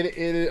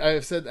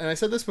 I've said, and I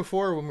said this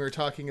before when we were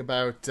talking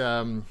about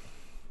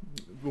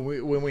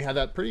when we had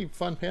that pretty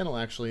fun panel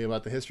actually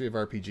about the history of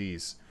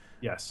RPGs.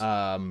 Yes.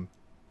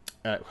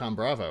 At Con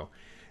Bravo.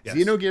 Yes.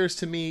 Xenogears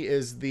to me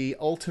is the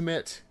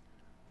ultimate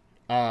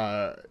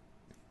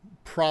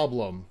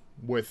problem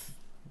with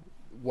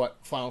what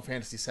Final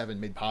Fantasy VII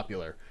made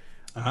popular.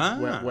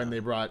 When they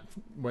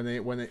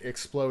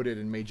exploded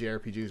and made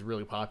JRPGs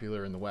really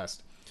popular in the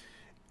West.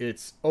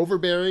 It's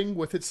overbearing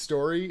with its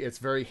story. It's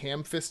very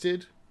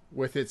ham-fisted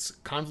with its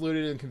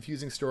convoluted and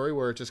confusing story,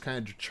 where it just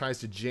kind of tries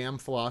to jam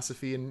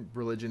philosophy and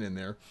religion in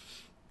there.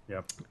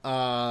 Yep.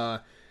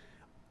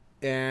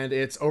 And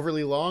it's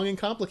overly long and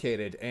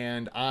complicated.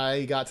 And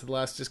I got to the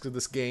last disc of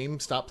this game,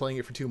 stopped playing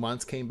it for 2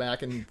 months, came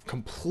back and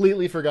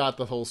completely forgot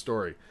the whole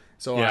story.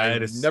 So I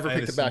never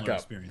picked it back up.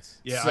 Experience.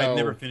 Yeah, So, I've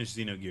never finished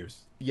Xenogears.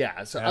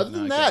 Yeah. So other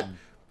than that,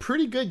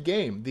 pretty good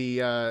game.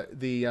 The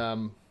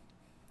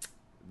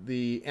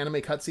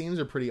anime cutscenes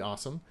are pretty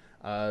awesome.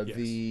 Yes.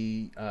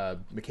 The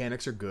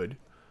mechanics are good.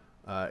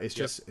 It's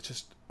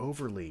just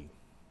overly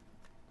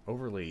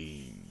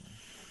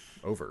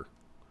over.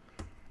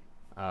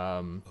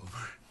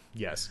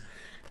 Yes.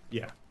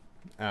 Yeah.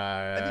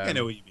 I think I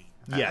know what you mean.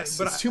 Yes,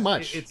 but it's too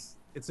much.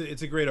 It's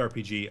a great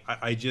RPG.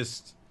 I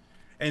just,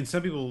 and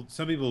some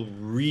people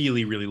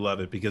really love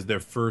it because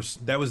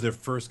that was their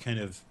first kind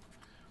of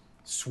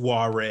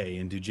soiree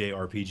into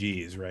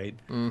JRPGs, right?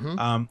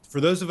 Mm-hmm. For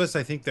those of us,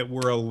 I think that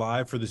we're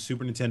alive for the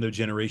Super Nintendo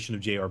generation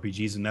of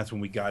JRPGs, and that's when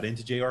we got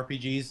into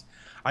JRPGs.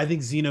 I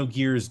think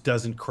Xenogears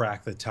doesn't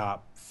crack the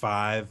top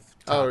 5,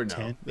 top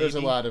 10. There's a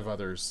maybe. lot of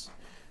others.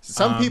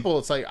 Some people,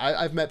 it's like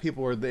I've met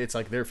people where it's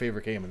like their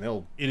favorite game, and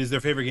they'll It is their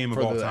favorite game of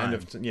all time.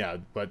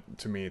 But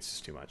to me, it's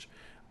just too much.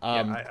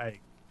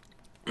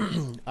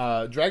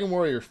 Dragon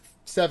Warrior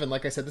 7,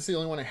 like I said, this is the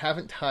only one I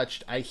haven't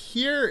touched. I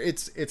hear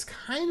it's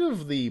kind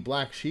of the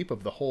black sheep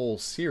of the whole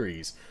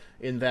series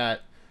in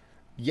that,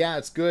 yeah,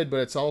 it's good,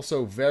 but it's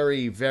also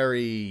very,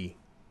 very,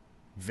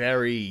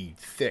 very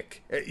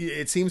thick.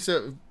 It seems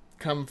to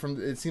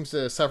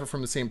suffer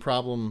from the same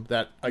problem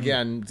that,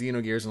 again,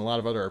 Xenogears and a lot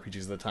of other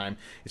RPGs at the time.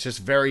 It's just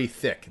very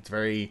thick. It's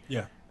very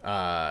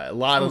a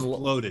lot of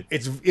bloated.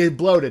 It's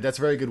bloated. That's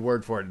a very good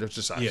word for it. There's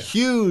just a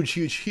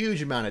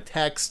huge amount of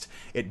text.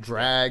 It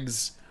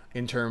drags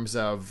in terms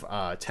of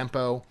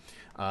tempo,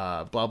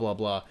 blah blah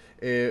blah.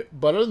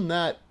 But other than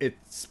that,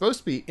 it's supposed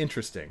to be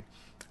interesting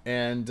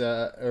and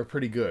or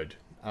pretty good.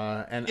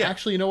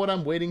 Actually, you know what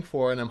I'm waiting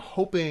for, and I'm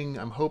hoping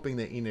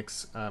that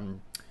Enix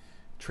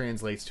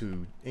translates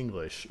to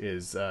English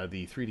is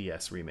the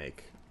 3DS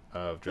remake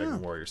of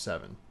Dragon Warrior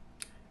 7.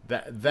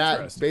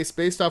 That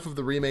based off of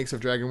the remakes of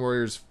Dragon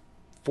Warriors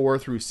 4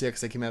 through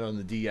 6 that came out on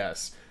the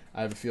DS,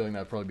 I have a feeling that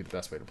would probably be the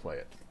best way to play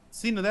it.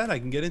 See, now that I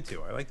can get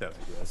into. I like that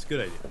idea. That's a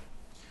good idea.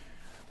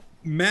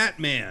 Matt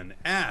Man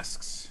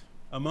asks,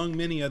 among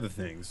many other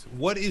things,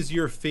 what is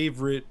your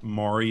favorite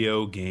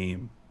Mario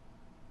game?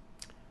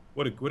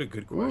 What a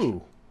good question.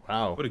 Ooh,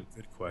 wow. What a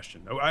good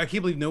question. Oh, I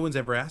can't believe no one's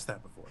ever asked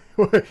that before.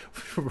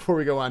 Before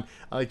we go on,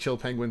 I like Chill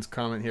Penguin's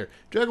comment here.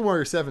 Dragon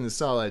Warrior 7 is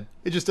solid.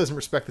 It just doesn't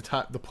respect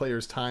the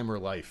player's time or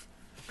life.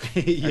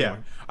 Yeah.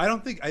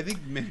 Anyway. I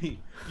think many,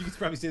 you could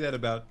probably say that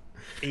about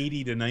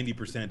 80 to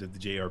 90% of the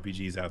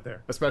JRPGs out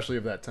there. Especially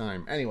of that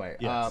time. Anyway,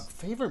 Yes.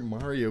 favorite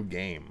Mario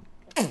game.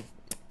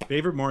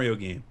 Favorite Mario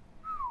game.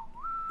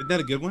 Isn't that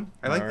a good one?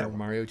 I like that one.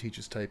 Mario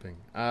teaches typing.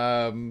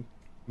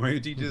 Mario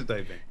teaches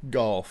typing.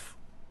 Golf.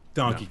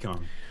 Donkey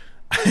Kong.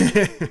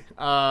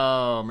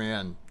 Oh,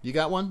 man. You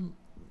got one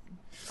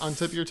on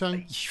tip of your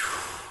tongue?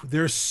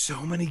 There's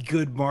so many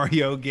good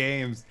Mario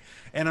games.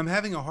 And I'm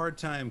having a hard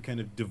time kind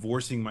of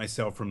divorcing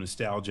myself from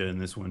nostalgia in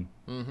this one.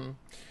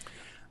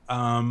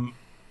 Mm-hmm.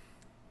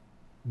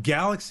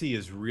 Galaxy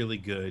is really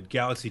good.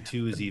 Galaxy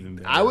 2 is even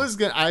better.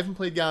 I haven't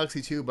played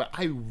Galaxy 2, but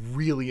I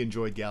really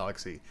enjoyed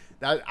Galaxy.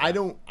 I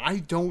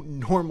don't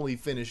normally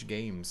finish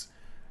games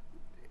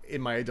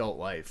in my adult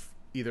life.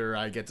 Either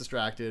I get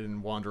distracted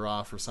and wander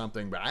off or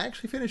something, but I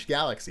actually finished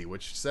Galaxy,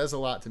 which says a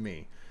lot to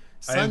me.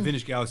 I haven't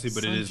finished Galaxy,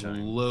 but it is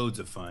loads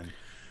of fun.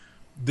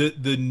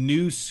 The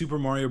new Super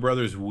Mario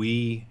Brothers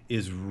Wii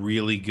is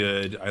really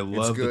good. I It's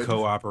love the good.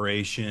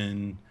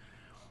 cooperation.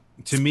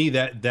 To me,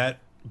 that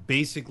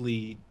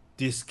basically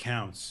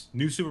discounts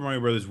New Super Mario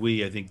Brothers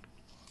Wii. I think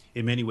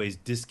in many ways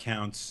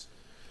discounts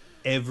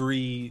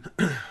every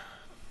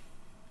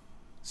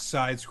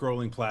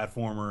side-scrolling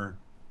platformer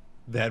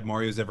that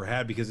Mario's ever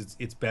had because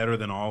it's better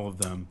than all of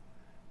them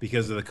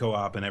because of the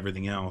co-op and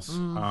everything else.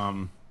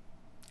 Yeah.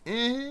 I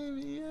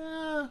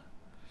mean,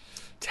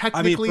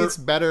 Technically, for it's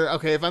better.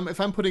 Okay, if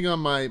I'm putting on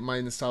my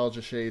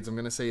nostalgia shades, I'm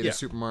gonna say it is yeah,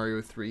 Super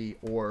Mario 3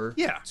 or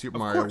yeah, Super of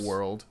Mario course,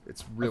 World.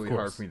 It's of really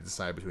hard for course. me to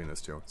decide between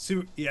those two.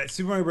 Super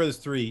Mario Brothers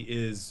 3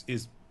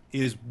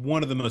 is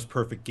one of the most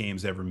perfect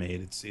games ever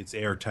made. It's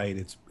airtight.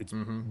 It's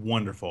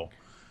wonderful.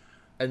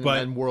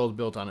 But And World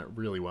built on it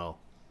really well.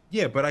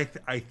 yeah, but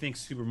I think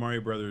Super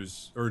Mario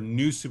Brothers or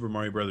New Super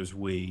Mario Brothers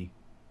Wii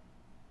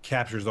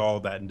captures all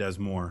of that and does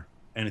more,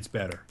 and it's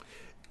better.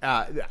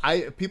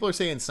 I people are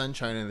saying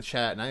Sunshine in the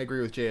chat, and I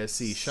agree with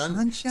JSC.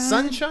 Sunshine?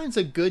 Sunshine's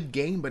a good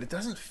game, but it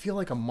doesn't feel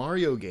like a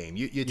Mario game.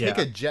 You take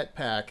Yeah. a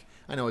jetpack.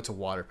 I know it's a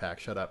water pack.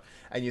 Shut up.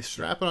 And you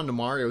strap it onto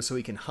Mario so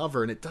he can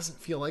hover, and it doesn't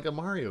feel like a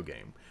Mario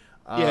game.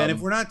 Yeah, and if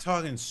we're not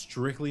talking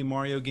strictly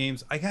Mario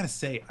games, I gotta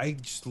say, I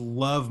just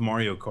love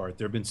Mario Kart.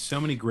 There have been so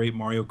many great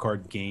Mario Kart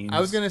I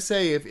was games. gonna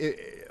say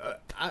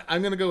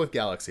I'm gonna go with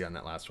Galaxy on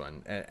that last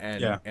one,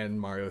 Yeah, and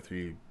Mario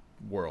 3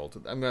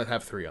 World. I'm gonna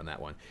have 3 on that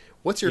one.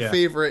 What's your yeah.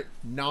 favorite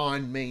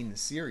non-main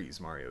series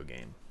Mario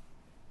game?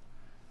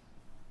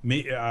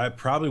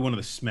 Probably one of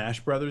the Smash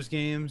Brothers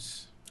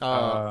games.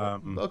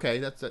 Okay,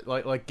 that's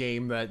like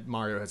game that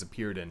Mario has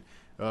appeared in.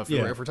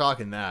 Yeah, If we're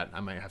talking that, I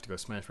might have to go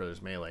Smash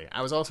Brothers Melee.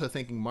 I was also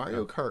thinking yeah,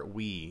 Mario Kart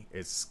Wii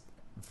is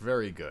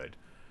very good.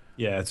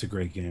 yeah. It's a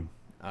great game.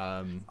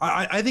 Um,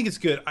 I think it's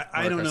good. I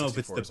Mario don't Kart know if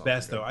it's 64 the is also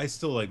best good. though. I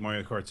still like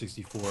Mario Kart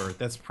 64.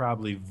 That's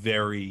probably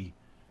very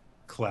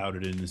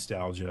clouded in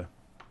nostalgia.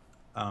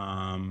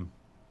 Um,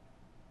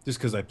 just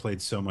because I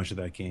played so much of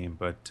that game,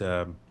 but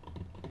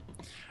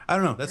I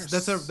don't know. There's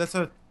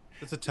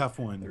That's a tough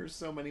one. there's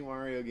so many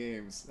Mario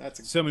games. That's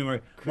a So many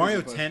crazy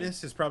Mario question.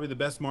 Tennis is probably the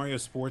best Mario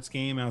sports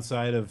game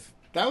outside of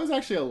That was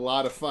actually a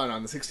lot of fun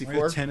on the Mario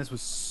 64. Tennis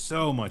was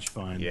so much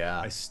fun. Yeah.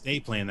 I stay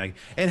playing that.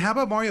 And how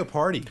about Mario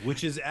Party,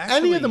 which is Any of the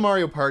actually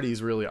Mario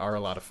parties really are a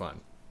lot of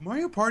fun.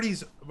 Mario Party,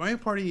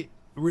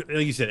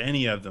 like you said,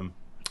 any of them.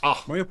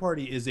 Oh, Mario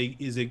Party is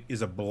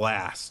a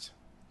blast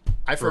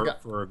I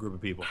forgot. for a group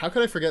of people. How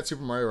could I forget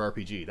Super Mario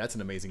RPG? That's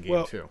an amazing game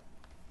Well, too.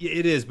 yeah,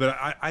 it is, but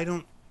I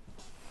don't.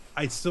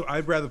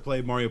 I'd rather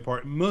play Mario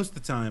Party most of the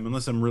time,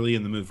 unless I'm really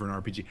in the mood for an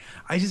RPG.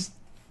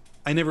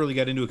 I never really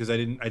got into it because I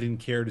didn't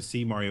care to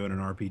see Mario in an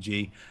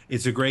RPG.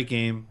 It's a great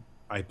game.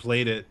 I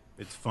played it.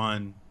 It's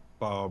fun.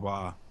 Blah blah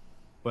blah.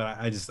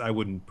 But I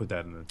wouldn't put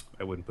that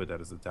I wouldn't put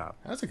that as the top.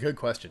 That's a good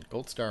question.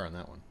 Gold star on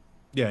that one.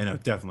 Yeah, I know,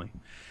 definitely.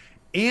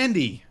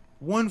 Andy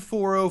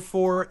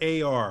 1404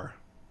 AR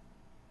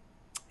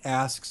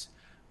asks,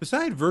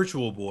 beside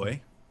Virtual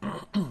Boy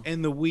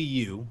and the Wii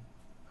U,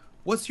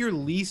 what's your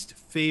least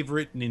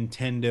favorite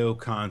Nintendo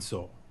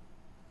console?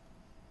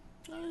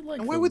 I like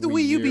And why would the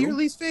Wii Wii U be your U.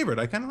 least favorite?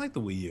 I kind of like the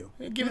Wii U.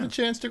 Give it Yeah. a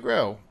chance to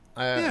grow.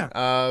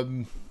 Yeah.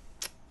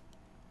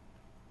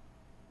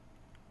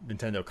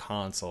 Nintendo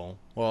console.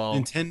 Well,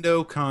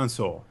 Nintendo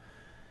console.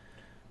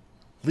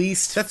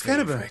 least That's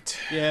kind of a favorite.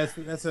 yeah.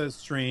 That's a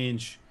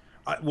strange.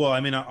 Well, I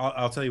mean,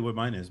 I'll tell you what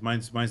mine is.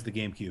 Mine's the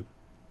GameCube.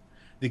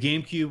 The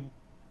GameCube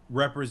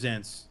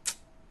represents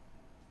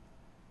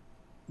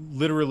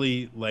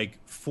literally like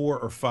 4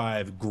 or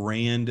 5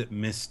 grand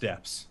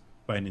missteps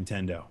by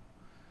Nintendo.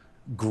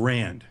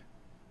 Grand.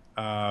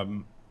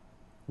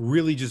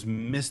 Really just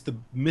missed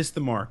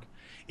the mark.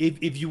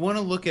 If you want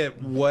to look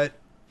at what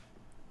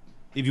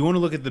if you want to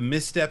look at the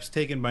missteps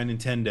taken by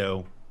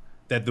Nintendo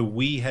that the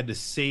Wii had to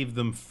save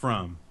them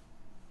from,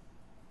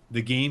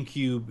 the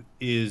GameCube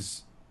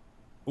is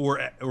or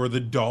the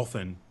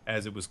Dolphin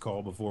as it was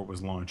called before it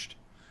was launched.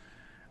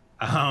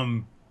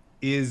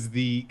 Is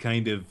the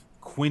kind of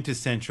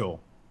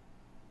quintessential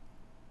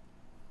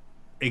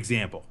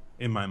example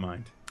in my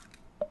mind.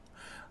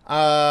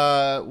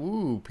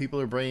 People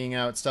are bringing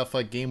out stuff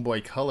like Game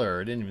Boy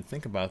Color. I didn't even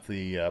think about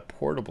the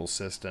portable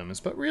systems,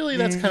 but really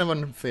that's kind of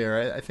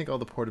unfair. I think all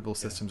the portable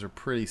systems are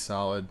pretty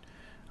solid.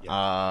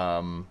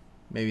 Yeah.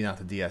 Maybe not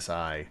the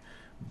DSi,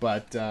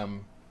 but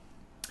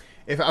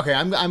if okay,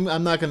 I'm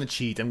not going to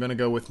cheat. I'm going to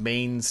go with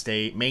main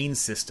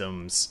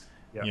systems.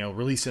 Yeah.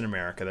 Released in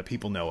America that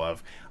people know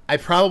of. I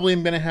probably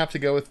am going to have to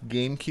go with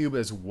GameCube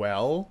as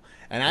well.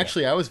 And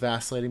actually, I was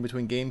vacillating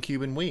between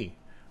GameCube and Wii.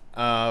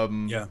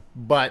 Yeah.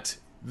 But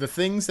the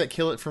things that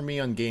kill it for me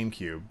on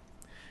GameCube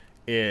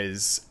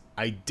is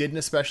I didn't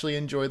especially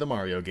enjoy the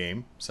Mario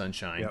game,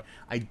 Sunshine. Yep.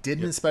 I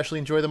didn't Yep. especially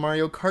enjoy the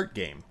Mario Kart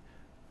game.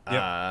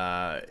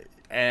 Yep.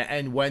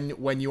 And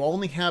when you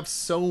only have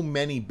so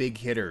many big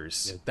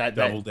hitters Yeah,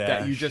 Double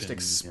that you Dash just and,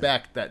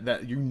 expect that they're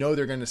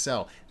going to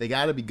sell, they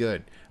got to be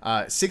good.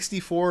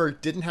 64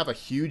 didn't have a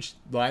huge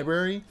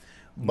library,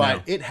 but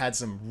No. it had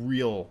some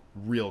real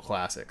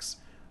classics.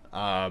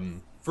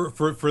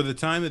 For the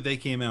time that they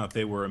came out,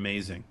 they were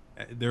amazing.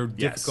 They're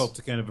Yes. difficult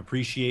to kind of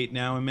appreciate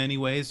now in many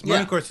ways. Yeah.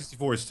 Mario Kart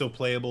 64 is still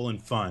playable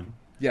and fun.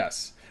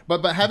 Yes,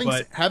 but But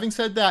having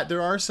said that,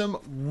 there are some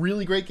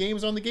really great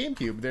games on the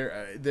GameCube.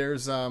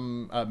 There's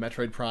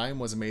Metroid Prime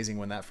was amazing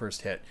when that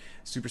first hit.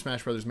 Super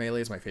Smash Bros.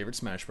 Melee is my favorite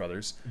Smash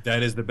Brothers.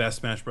 that is the best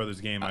Smash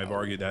Brothers game. I've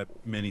argued that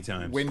many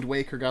times. Wind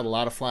Waker got a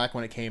lot of flack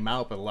when it came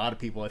out, but a lot of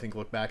people I think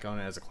look back on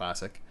it as a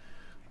classic.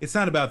 It's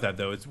not about that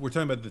though. We're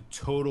talking about the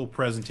total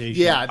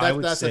presentation. Yeah, I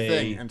would that's the say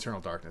thing. Eternal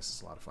Darkness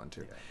is a lot of fun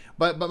too.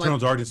 But Eternal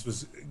Darkness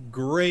was a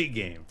great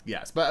game.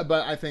 yes, but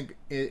I think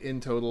in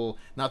total,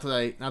 not that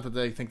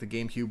I think the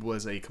GameCube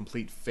was a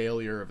complete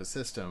failure of a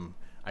system.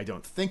 I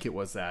don't think it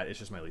was that. It's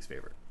just my least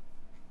favorite.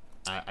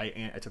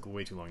 I took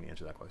way too long to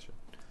answer that question.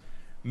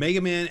 Mega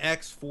Man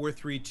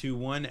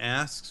X4321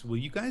 asks, "Will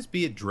you guys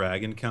be at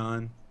Dragon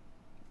Con?"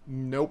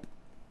 Nope.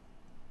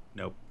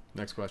 Nope.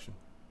 Next question.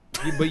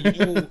 But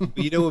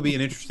you know, would be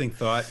an interesting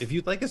thought. If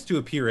you'd like us to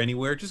appear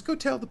anywhere, just go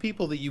tell the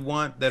people that you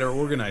want that are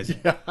organizing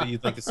that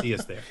you'd like to see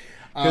us there.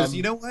 Because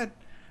you know what,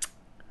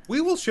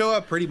 we will show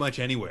up pretty much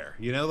anywhere.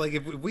 You know, like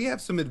if we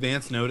have some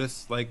advance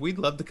notice, like we'd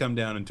love to come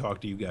down and talk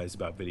to you guys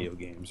about video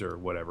games or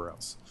whatever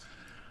else.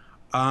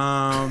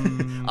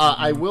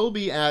 I will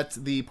be at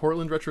the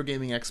Portland Retro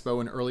Gaming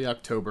Expo in early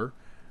October.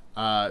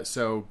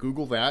 So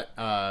Google that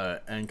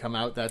and come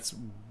out. That's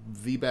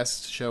the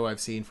best show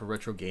I've seen for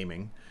retro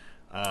gaming.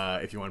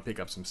 If you want to pick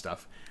up some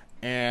stuff,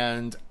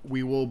 and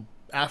we will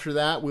after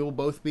that we will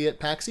both be at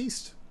PAX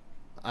East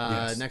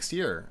Yes. next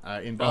year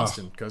in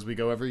Boston because we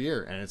go every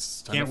year and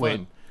it's a ton Can't of fun.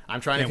 wait.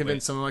 I'm trying to Can't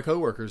convince wait. some of my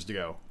coworkers to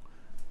go,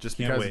 just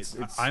Can't because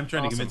wait. it's I'm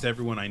trying to awesome. convince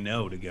everyone I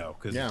know to go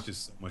because Yeah. it's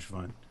just so much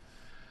fun.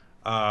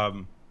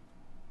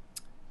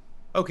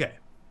 Okay,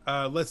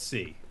 let's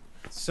see.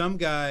 Some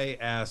guy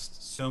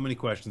asked so many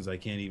questions I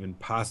can't even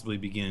possibly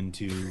begin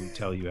to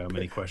tell you how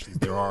many questions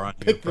there are on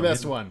here. Pick the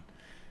best one.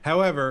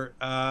 However,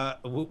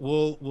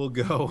 we'll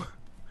go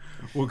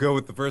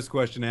with the first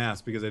question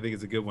asked because I think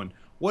it's a good one.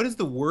 What is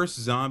the worst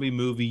zombie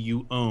movie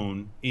you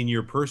own in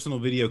your personal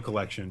video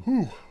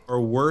collection,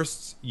 or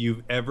worst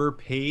you've ever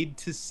paid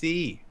to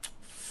see?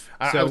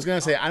 I was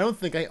gonna say I don't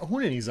think I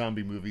own any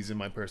zombie movies in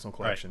my personal Right.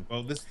 collection.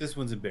 Well, this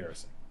one's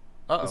embarrassing.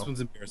 Uh-oh. This one's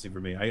embarrassing for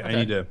me. I Okay.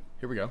 need to.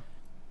 Here we go.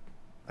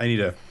 I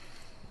need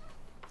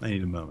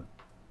a moment.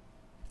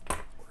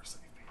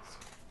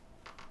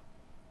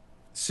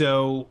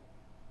 So,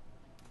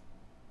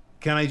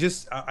 can I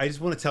just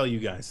want to tell you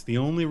guys, the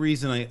only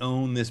reason I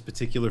own this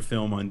particular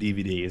film on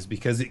DVD is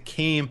because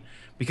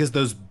because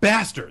those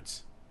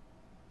bastards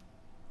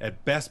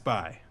at Best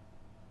Buy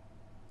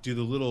do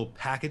the little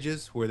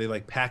packages where they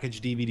like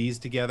package DVDs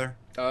together.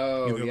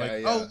 Oh, They're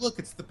like, oh, look,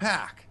 it's the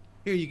pack.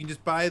 Here, you can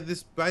just buy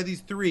these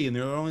 3 and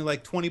they're only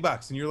like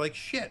 $20. And you're like,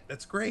 shit,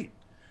 that's great.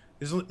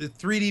 There's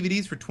 3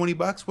 DVDs for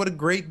 $20. What a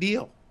great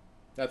deal.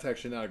 That's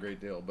actually not a great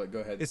deal, but go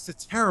ahead. It's a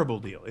terrible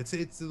deal. It's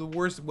the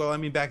worst. Well, I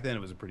mean, back then it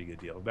was a pretty good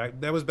deal.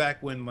 That was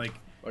back when like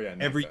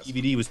every Nightfest.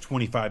 DVD was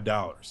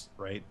 $25,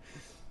 right?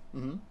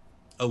 Mm-hmm.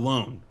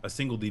 Alone, a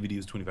single DVD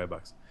was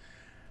 $25.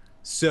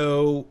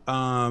 So,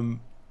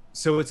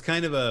 so it's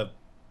kind of a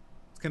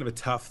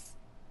tough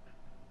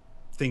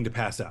thing to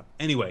pass up.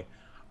 Anyway,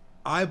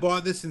 I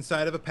bought this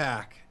inside of a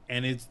pack,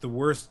 and it's the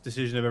worst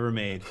decision I've ever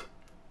made.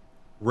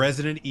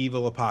 Resident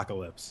Evil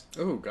Apocalypse.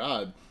 Oh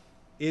God.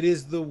 It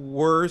is the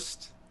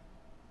worst.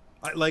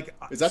 Is that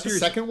the seriously.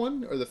 second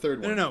one or the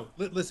third one? No.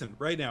 Listen,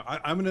 right now,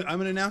 I'm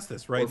gonna announce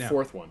this right or now.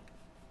 fourth one.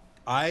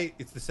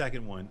 It's the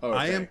second one. Oh, okay.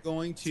 I am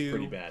going to. It's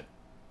pretty bad.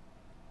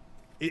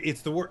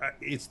 It's the worst.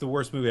 It's the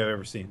worst movie I've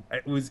ever seen.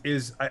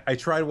 I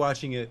tried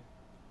watching it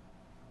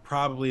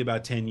probably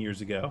about 10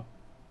 years ago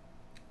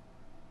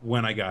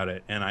when I got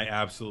it, and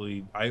I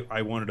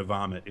wanted to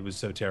vomit. It was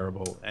so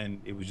terrible,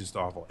 and it was just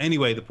awful.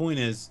 Anyway, the point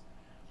is,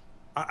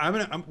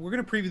 we're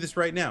gonna preview this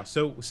right now.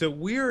 So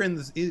we're in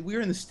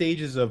the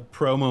stages of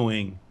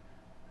promoing,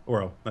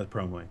 or not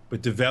promoing,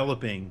 but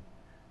developing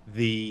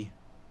the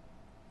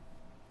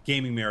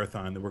gaming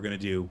marathon that we're gonna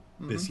do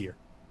this year.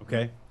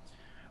 Okay,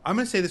 I'm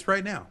gonna say this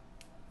right now.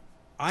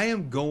 I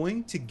am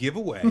going to give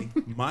away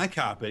my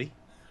copy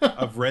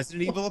of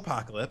Resident Evil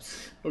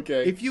Apocalypse.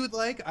 Okay. If you would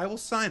like, I will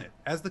sign it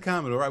as the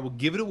Commodore. I will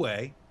give it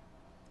away,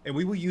 and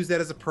we will use that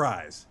as a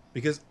prize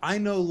because I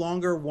no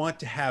longer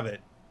want to have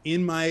it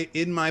in my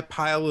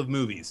pile of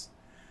movies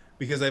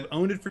because I've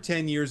owned it for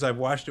 10 years. I've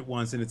watched it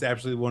once, and it's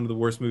absolutely one of the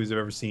worst movies I've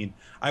ever seen.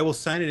 I will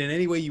sign it in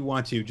any way you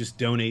want to. Just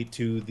donate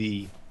to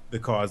the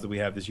cause that we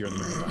have this year on the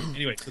marathon.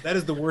 Anyway, so that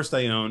is the worst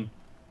I own.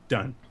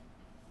 Done.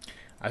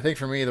 I think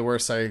for me, the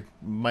worst I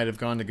might have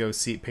paid to go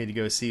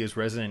see is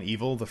Resident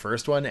Evil, the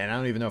first one, and I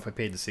don't even know if I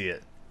paid to see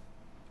it.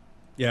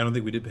 Yeah, I don't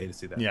think we did pay to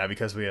see that. Yeah,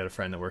 because we had a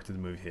friend that worked at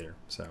the movie theater.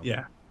 So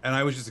Yeah, and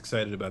I was just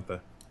excited about they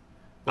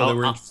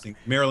were interesting.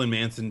 Marilyn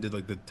Manson did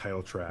like the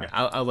title track.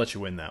 yeah, I'll let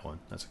you win that one.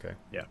 That's okay.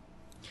 Yeah.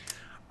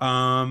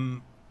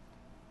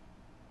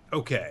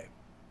 Okay.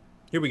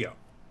 Here we go.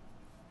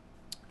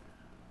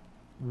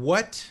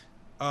 What?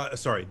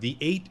 Sorry. The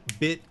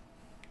 8-bit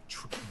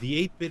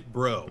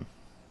bro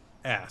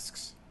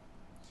asks,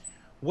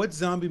 "What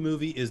zombie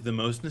movie is the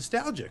most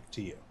nostalgic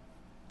to you?"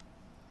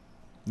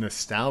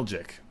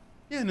 Nostalgic.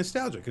 Yeah,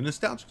 nostalgic. A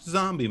nostalgic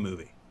zombie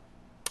movie.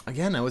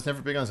 Again, I was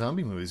never big on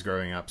zombie movies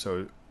growing up,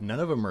 so none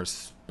of them are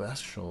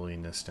especially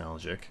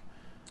nostalgic.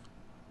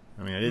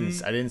 I mean, I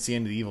didn't see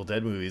any of the Evil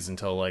Dead movies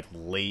until like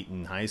late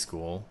in high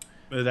school.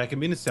 But that can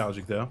be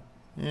nostalgic, though.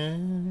 Eh,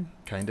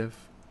 kind of.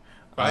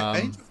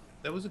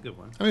 That was a good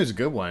one. I mean, it was a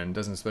good one. It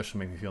doesn't especially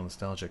make me feel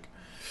nostalgic.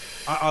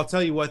 I'll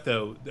tell you what,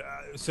 though.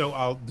 So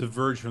I'll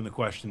diverge from the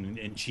question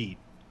and cheat.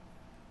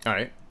 All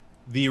right.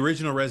 The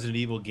original Resident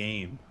Evil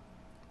game,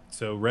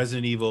 so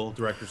Resident Evil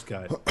Director's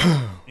Cut,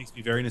 makes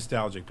me very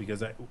nostalgic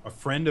because a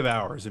friend of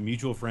ours, a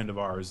mutual friend of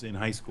ours in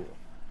high school,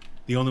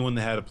 the only one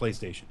that had a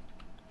PlayStation,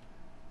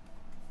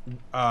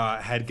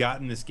 had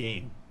gotten this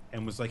game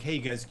and was like, "Hey,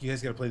 you guys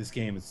got to play this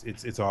game.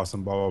 It's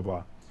awesome." Blah blah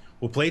blah.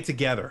 We'll play it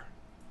together.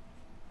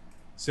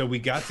 So we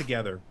got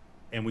together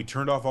and we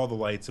turned off all the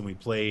lights and we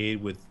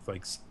played with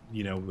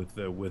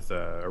with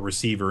a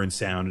receiver and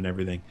sound and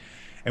everything,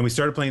 and we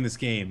started playing this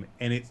game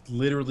and it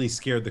literally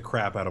scared the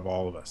crap out of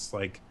all of us.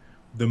 Like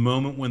the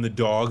moment when the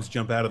dogs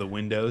jump out of the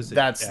windows.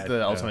 That's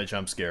the ultimate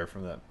jump scare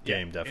from that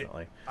game,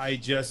 definitely.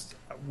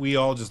 We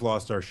all just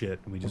lost our shit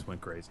and we just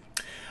went crazy.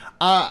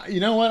 You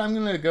know what? I'm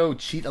gonna go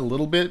cheat a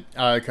little bit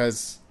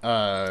because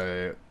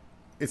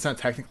it's not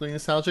technically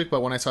nostalgic,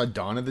 but when I saw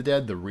Dawn of the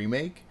Dead, the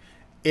remake,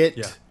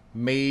 it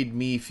made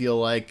me feel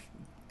like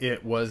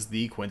it was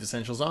the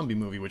quintessential zombie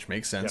movie, which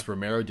makes sense.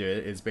 Romero did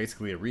it. It's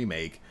basically a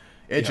remake.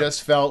 It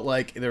just felt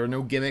like there were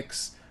no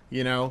gimmicks.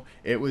 You know,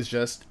 it was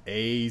just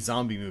a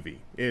zombie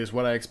movie. It is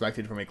what I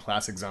expected from a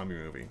classic zombie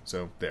movie.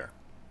 So there.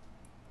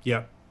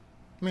 Yep.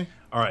 Me.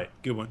 All right.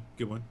 Good one.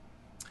 Good one.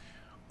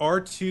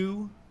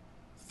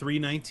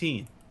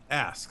 R2-319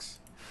 asks,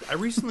 I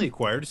recently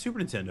acquired a Super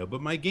Nintendo,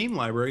 but my game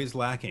library is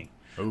lacking.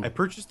 Ooh. I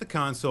purchased the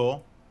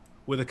console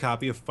with a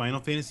copy of Final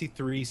Fantasy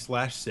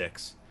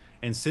 3/6,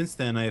 and since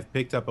then I have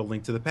picked up A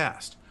Link to the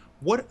Past.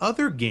 What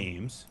other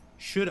games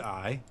should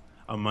I,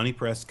 a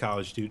money-pressed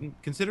college student,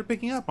 consider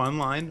picking up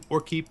online or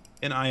keep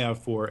an eye out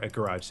for at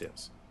garage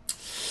sales?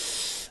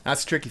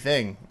 That's the tricky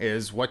thing,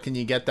 is what can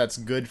you get that's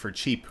good for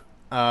cheap?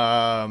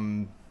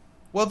 Well,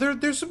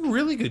 there's some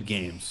really good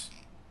games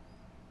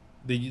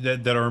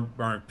that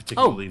aren't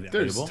particularly valuable.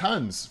 There's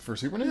tons for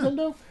Super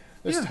Nintendo.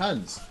 There's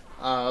tons.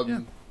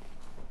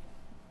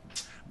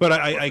 But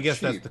I guess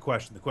that's the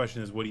question. The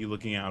question is, what are you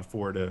looking out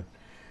for to...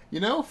 You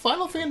know,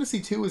 Final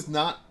Fantasy 2 is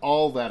not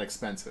all that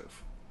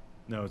expensive.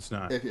 No, it's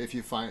not. If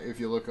you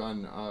look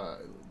on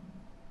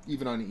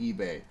even on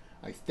eBay,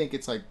 I think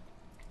it's like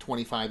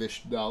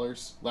 $25-ish.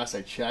 Last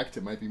I checked,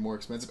 it might be more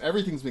expensive.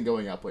 Everything's been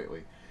going up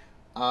lately.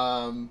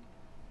 Chrono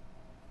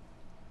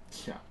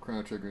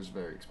Trigger is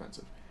very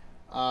expensive.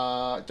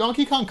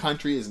 Donkey Kong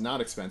Country is not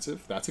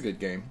expensive. That's a good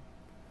game.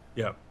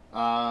 Yep.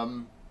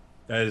 That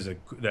is a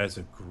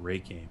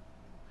great game.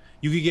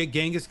 You could get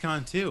Genghis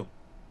Khan too.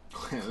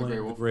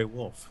 The Grey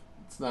Wolf.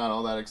 It's not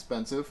all that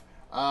expensive.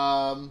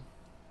 I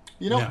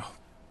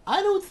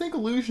don't think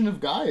Illusion of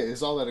Gaia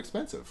is all that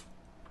expensive.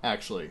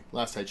 Actually,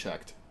 last I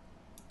checked,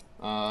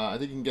 I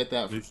think you can get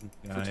that for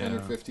 10 or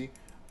 50. You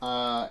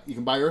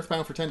can buy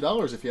Earthbound for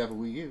 $10 if you have a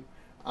Wii U.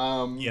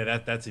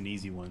 That's an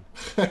easy one.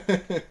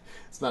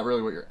 It's not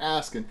really what you're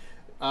asking.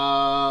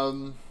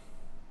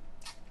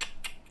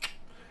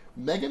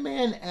 Mega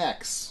Man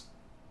X.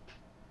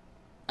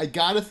 I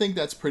gotta think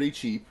that's pretty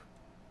cheap,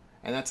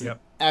 and that's an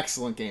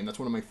excellent game. That's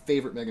one of my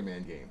favorite Mega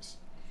Man games,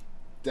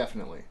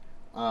 definitely.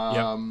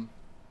 I'm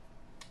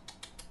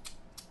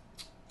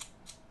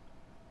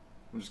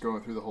just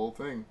going through the whole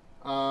thing.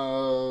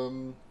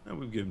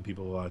 We've given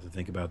people a lot to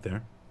think about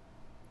there.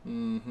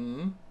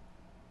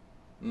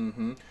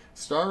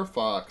 Star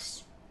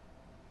Fox.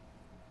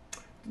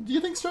 Do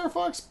you think Star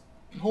Fox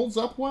holds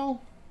up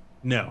well?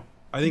 No,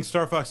 I think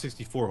Star Fox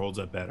 64 holds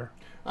up better.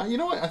 You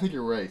know what? I think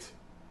you're right.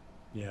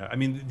 Yeah, I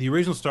mean the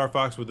original Star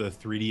Fox with a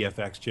 3D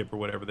FX chip or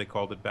whatever they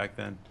called it back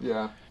then.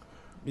 Yeah,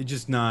 it's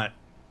just not.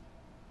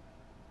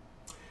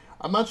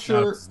 I'm not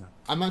sure.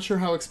 I'm not sure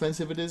how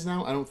expensive it is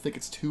now. I don't think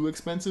it's too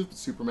expensive. But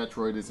Super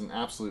Metroid is an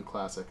absolute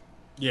classic.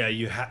 Yeah,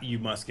 you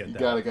must get that. You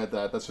gotta get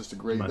that. That's just a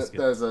great.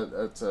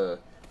 That's a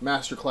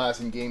master class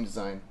in game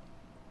design.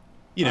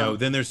 You know,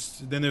 then there's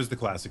the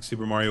classic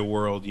Super Mario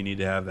World. You need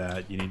to have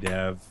that. You need to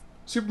have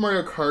Super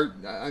Mario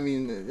Kart. I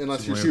mean,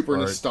 unless you're super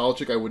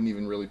nostalgic, I wouldn't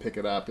even really pick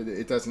it up.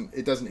 It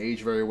doesn't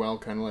age very well,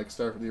 kind of like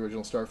the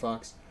original Star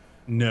Fox.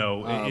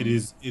 No, it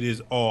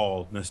is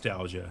all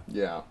nostalgia.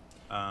 Yeah.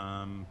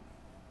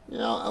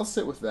 I'll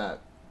sit with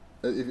that.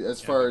 As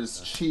far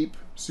as cheap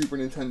Super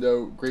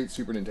Nintendo, great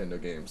Super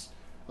Nintendo games,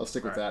 I'll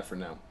stick with that for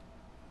now.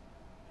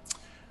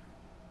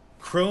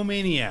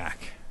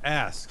 Cromaniac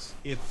asks,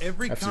 if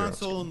every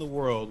console in the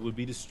world would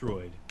be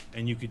destroyed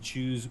and you could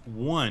choose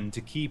one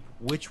to keep,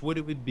 which would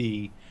it would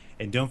be?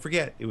 And don't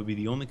forget, it would be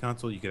the only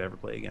console you could ever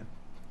play again.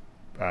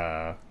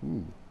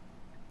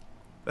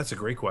 That's a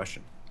great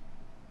question.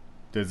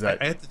 Does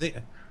that? I had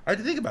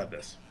to think about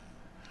this.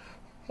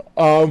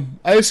 I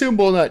assume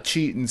we'll not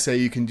cheat and say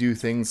you can do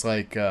things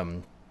like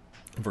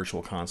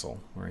virtual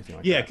console or anything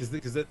like that. Yeah,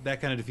 because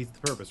that kind of defeats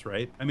the purpose,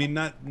 right? I mean,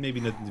 maybe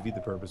not defeat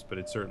the purpose, but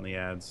it certainly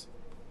adds.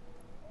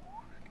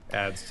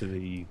 adds to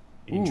the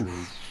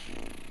intrigue.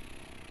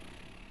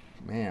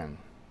 Man.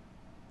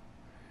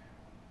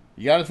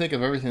 You got to think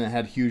of everything that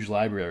had huge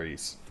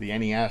libraries. The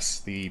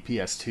NES, the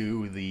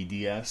PS2, the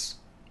DS.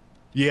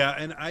 Yeah,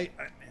 and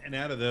and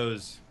out of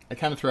those, I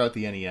kind of throw out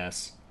the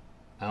NES.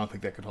 I don't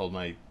think that could hold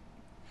my...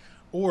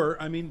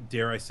 or I mean,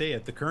 dare I say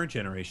it, the current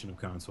generation of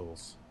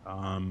consoles,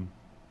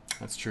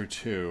 That's true,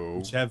 too.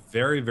 which have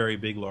very, very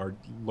big,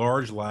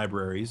 large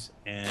libraries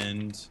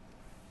and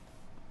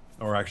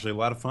are actually a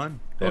lot of fun.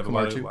 They have a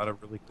lot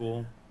of really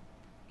cool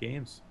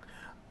games.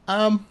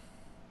 I'm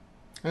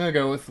going to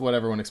go with what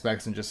everyone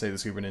expects and just say the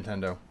Super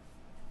Nintendo.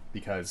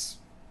 Because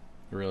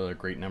there are really a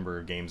great number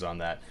of games on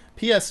that.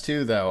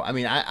 PS2, though, I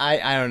mean,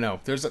 I don't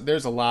know.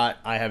 There's a lot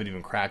I haven't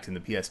even cracked in the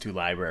PS2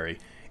 library.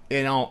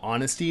 In all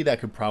honesty, that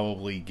could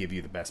probably give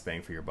you the best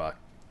bang for your buck.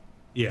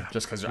 Yeah.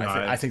 Just because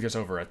I think there's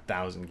over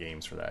 1,000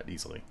 games for that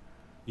easily.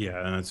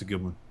 Yeah, and that's a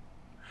good one.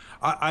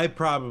 I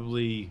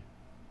probably...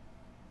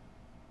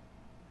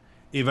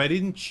 If I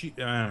didn't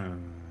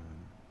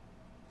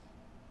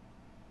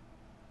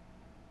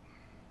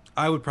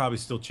I would probably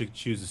still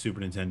choose the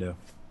Super Nintendo.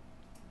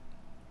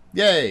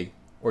 Yay!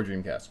 Or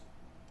Dreamcast.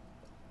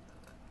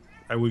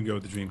 I wouldn't go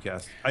with the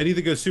Dreamcast. I'd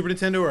either go Super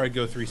Nintendo or I'd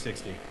go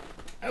 360.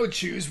 I would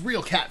choose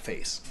Real Cat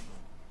Face.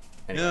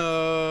 Anyway.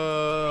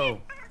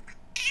 No!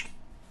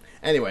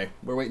 Anyway,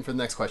 we're waiting for the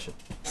next question.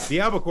 The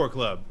Albacore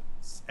Club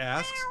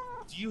asks,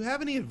 do you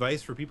have any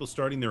advice for people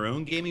starting their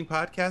own gaming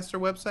podcasts or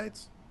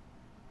websites?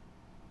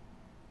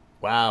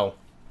 Wow.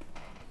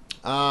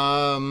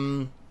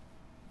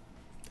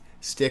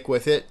 Stick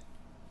with it.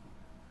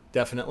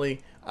 Definitely.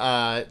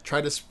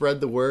 Try to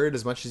spread the word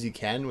as much as you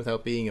can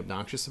without being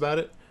obnoxious about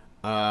it.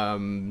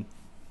 Yeah,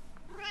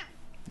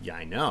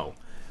 I know.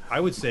 I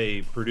would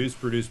say produce.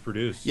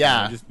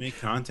 Yeah. Just make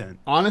content.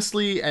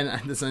 Honestly, and I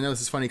know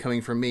this is funny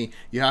coming from me,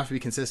 you have to be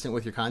consistent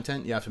with your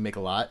content. You have to make a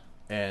lot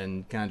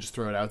and kind of just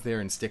throw it out there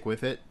and stick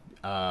with it.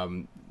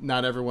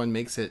 Not everyone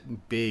makes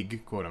it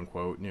big, quote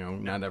unquote. You know,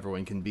 not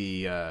everyone can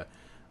be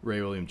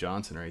Ray William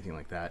Johnson or anything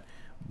like that,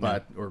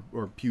 but or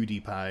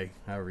PewDiePie,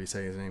 however you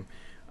say his name.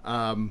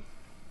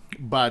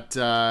 But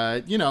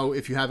you know,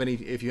 if you have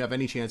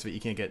any chance that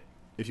you can't get,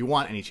 if you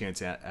want any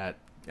chance at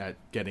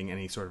getting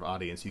any sort of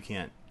audience, you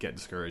can't get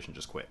discouraged and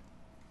just quit.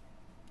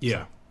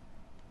 Yeah.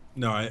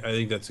 No, I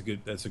think that's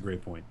a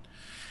great point.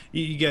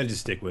 You got to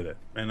just stick with it.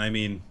 And I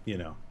mean, you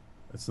know,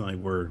 it's not like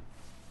we're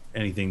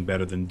anything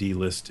better than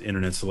D-list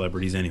internet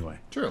celebrities anyway.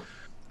 True.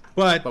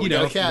 But you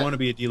know, if you want to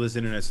be a D-list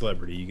internet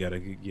celebrity, you gotta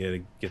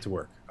get to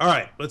work. All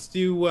right, let's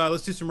do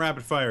some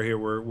rapid fire here.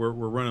 We're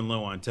running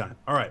low on time.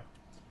 All right,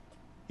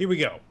 here we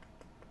go.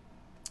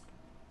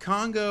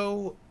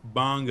 Congo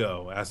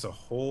Bongo asks a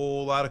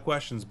whole lot of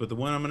questions, but the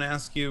one I'm going to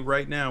ask you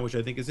right now, which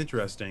I think is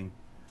interesting: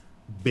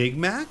 Big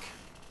Mac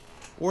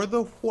or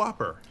the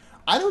Whopper?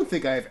 I don't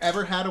think I've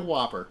ever had a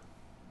Whopper.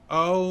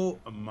 Oh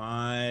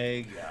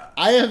my god!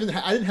 I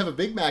didn't have a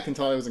Big Mac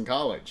until I was in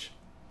college.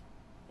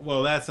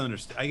 Well, I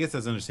guess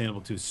that's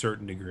understandable to a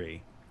certain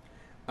degree.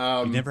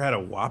 You never had a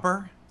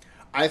Whopper?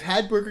 I've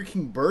had Burger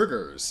King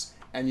burgers,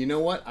 and you know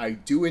what? I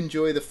do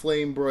enjoy the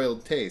flame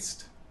broiled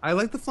taste. I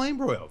like the flame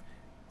broiled.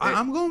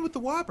 I'm going with the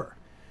Whopper.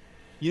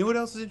 You know what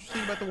else is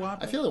interesting about the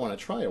Whopper? I feel I want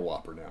to try a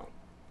Whopper now.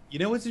 You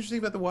know what's interesting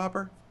about the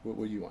Whopper? What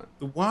do you want?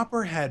 The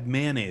Whopper had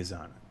mayonnaise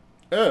on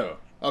it. Oh,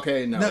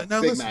 okay. No,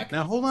 Now Big listen. Mac.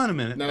 Now hold on a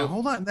minute. No. Now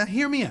hold on. Now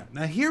hear me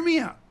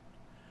out.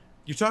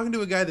 You're talking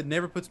to a guy that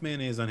never puts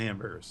mayonnaise on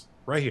hamburgers.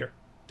 Right here.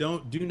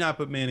 Do not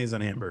put mayonnaise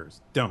on hamburgers.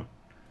 Don't.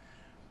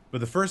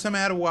 But the first time I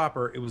had a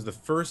Whopper, it was the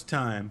first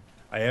time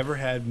I ever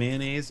had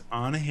mayonnaise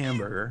on a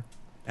hamburger,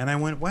 and I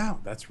went, "Wow,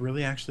 that's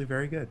really actually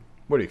very good."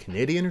 What are you,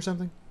 Canadian or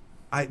something?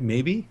 I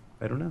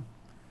don't know.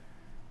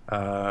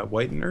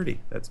 White and Nerdy.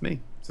 That's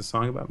me. It's a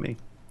song about me.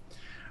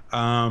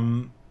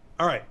 All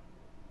right.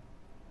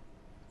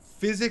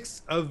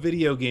 Physics of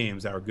video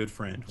games, our good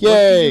friend. Yay!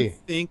 What do you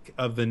think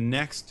of the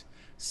next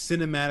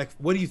cinematic?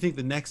 What do you think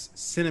the next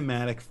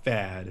cinematic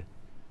fad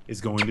is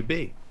going to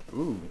be?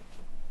 Ooh.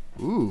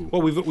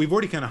 Well, we've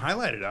already kind of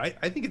highlighted it.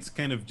 I think it's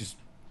kind of just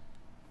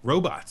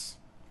robots.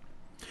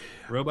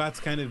 Robots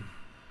kind of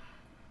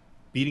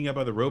beating up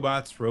other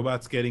robots.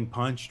 Robots getting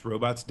punched.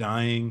 Robots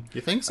dying.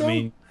 You think so? I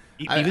mean,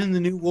 even in the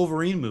new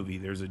Wolverine movie,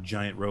 there's a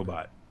giant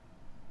robot.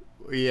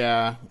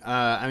 Yeah.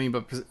 I mean,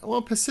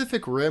 but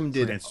Pacific Rim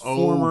did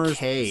Transformers,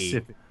 okay.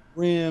 Pacific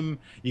Rim.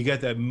 You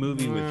got that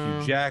movie with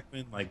Hugh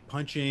Jackman, like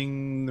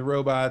punching the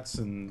robots,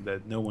 and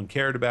that no one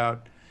cared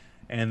about.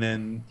 And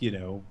then, you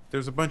know,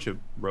 there's a bunch of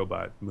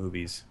robot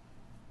movies.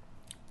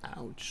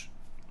 Ouch.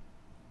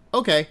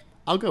 Okay,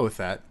 I'll go with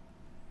that.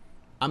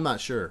 I'm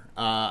not sure.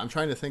 I'm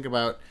trying to think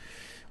about...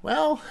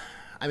 Well,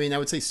 I mean, I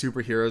would say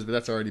superheroes, but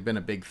that's already been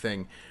a big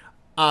thing.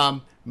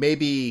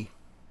 Maybe...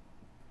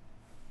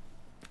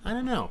 I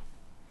don't know.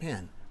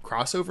 Man,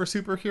 crossover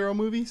superhero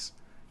movies?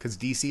 Because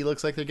DC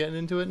looks like they're getting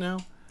into it now.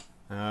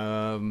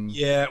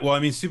 Yeah, well, I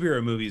mean,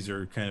 superhero movies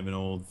are kind of an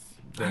old...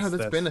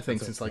 That's been a thing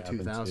since like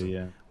 2000. Too,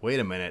 yeah. Wait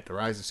a minute. The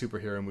rise of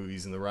superhero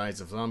movies and the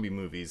rise of zombie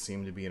movies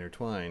seem to be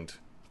intertwined.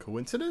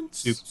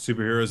 Coincidence?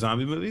 Superhero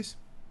zombie movies?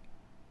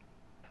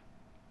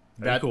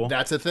 cool.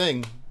 That's a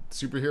thing.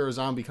 Superhero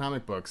zombie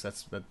comic books.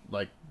 That's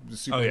like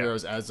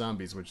superheroes as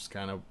zombies, which is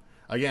kind of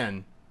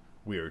again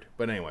weird.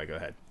 But anyway, go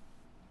ahead.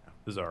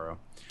 Bizarro.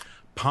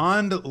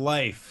 Pond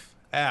Life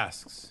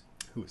asks,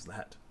 Who is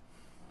that?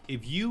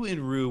 if you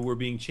and Rue were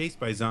being chased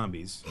by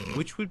zombies,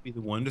 which would be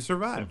the one to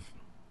survive?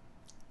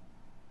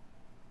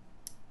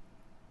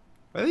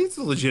 I think it's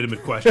a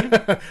legitimate question.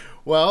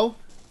 Well,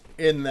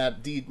 in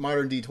that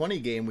modern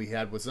D20 game we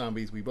had with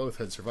zombies, we both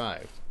had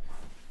survived.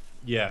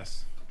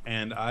 Yes.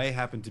 And I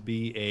happen to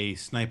be a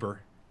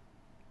sniper.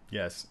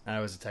 Yes, I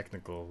was a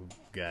technical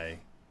guy,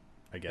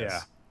 I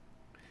guess.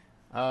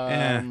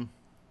 Yeah.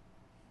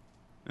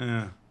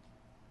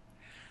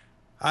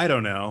 I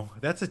don't know.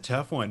 That's a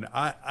tough one.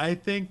 I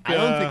think I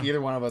don't think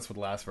either one of us would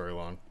last very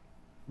long.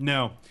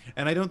 no,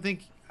 and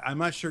I'm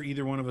not sure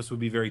either one of us would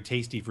be very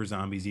tasty for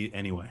zombies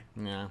anyway.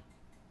 Yeah.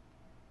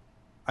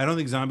 I don't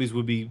think zombies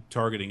would be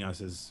targeting us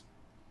as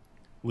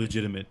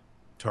legitimate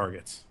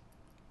targets.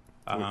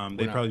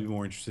 They'd probably be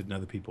more interested in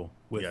other people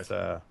with Yes.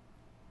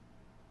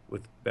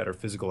 With better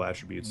physical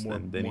attributes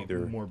than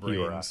either more he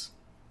or brains.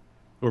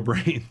 or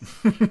brains,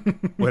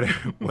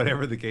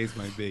 whatever the case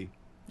might be.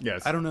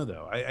 Yes. I don't know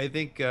though. I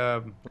think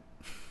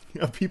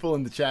People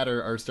in the chat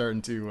are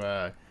starting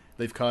to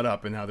they've caught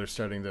up and now they're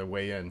starting to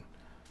weigh in.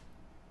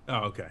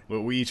 oh okay.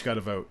 Well, we each got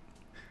a vote.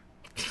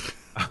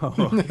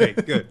 Oh, okay,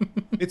 good.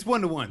 It's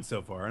 1-1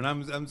 so far, and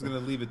I'm just gonna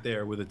leave it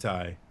there with a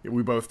tie.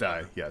 We both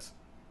die. Yes.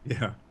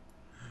 Yeah,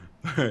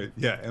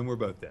 yeah, and we're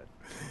both dead.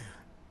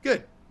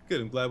 Good.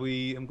 I'm glad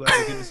we can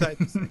decide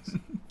these things.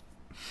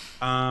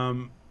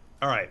 All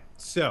right.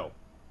 So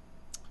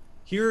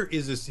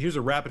here's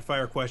a rapid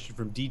fire question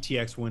from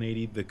DTX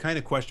 180. The kind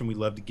of question we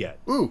love to get.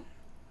 Ooh.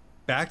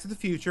 Back to the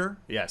Future,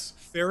 Yes.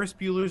 Ferris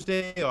Bueller's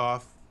Day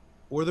Off,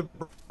 or The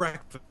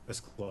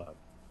Breakfast Club.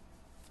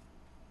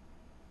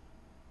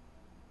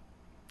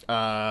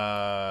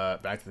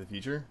 Back to the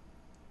Future.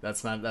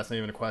 That's not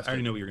even a I question.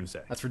 already know what you're gonna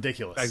say. That's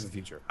ridiculous. Back to the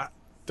Future.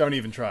 Don't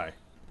even try.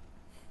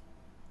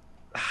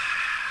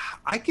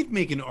 I could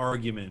make an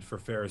argument for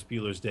Ferris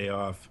Bueller's Day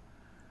Off,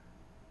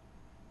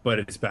 but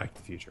it's Back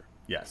to the Future.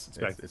 Yes,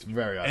 Back to it's the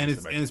very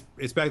obvious. and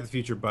it's Back to the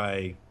Future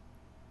by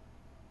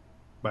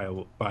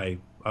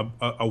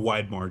a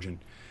wide margin.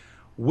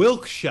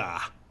 Wilkshire,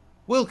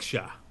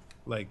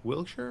 like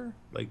Wilkshire,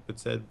 like but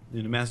said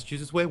in a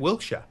Massachusetts way,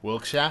 Wilkshire.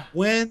 Wilkshire.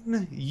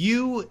 When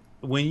you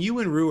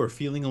and Rue are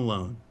feeling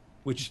alone,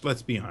 which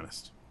let's be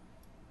honest,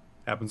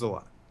 happens a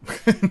lot.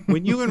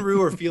 When you and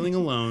Rue are feeling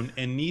alone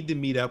and need to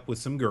meet up with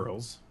some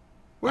girls,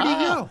 where do you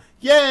go?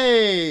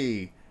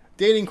 Yay!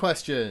 Dating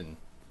question.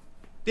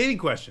 Dating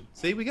question.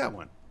 See, we got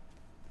one.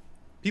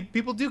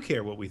 People do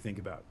care what we think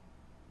about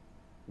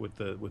with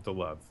the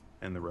love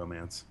and the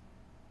romance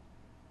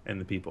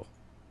and the people.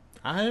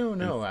 I don't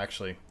know,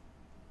 actually.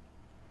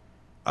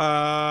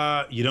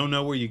 You don't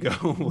know where you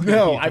go.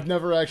 No, I've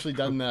never actually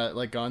done that.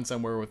 Like gone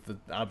somewhere with the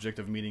object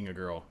of meeting a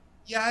girl.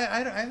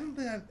 Yeah, I don't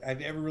think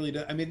I've ever really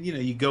done. I mean,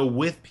 you go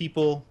with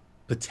people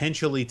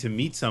potentially to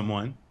meet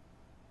someone.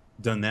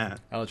 Done that.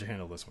 I'll let you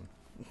handle this one.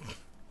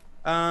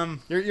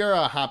 You're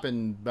a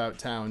hopping about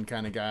town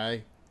kind of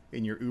guy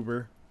in your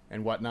Uber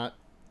and whatnot.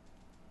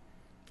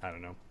 I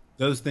don't know.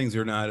 Those things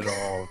are not at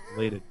all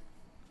related.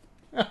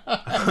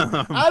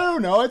 I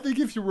don't know. I think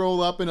if you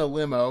roll up in a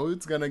limo,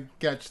 it's gonna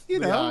catch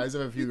the eyes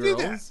of a few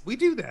girls. We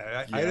do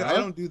that. I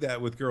don't do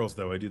that with girls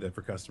though. I do that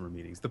for customer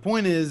meetings. The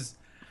point is,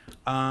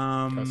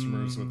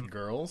 Customers with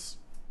girls.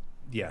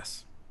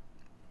 yes,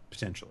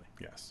 potentially.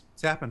 Yes.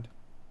 It's happened.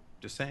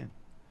 Just saying.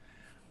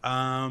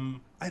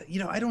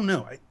 I don't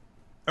know.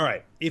 All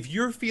right. If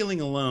you're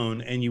feeling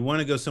alone and you want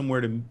to go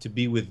somewhere to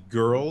be with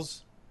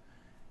girls,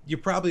 you're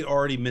probably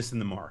already missing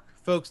the mark.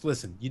 Folks,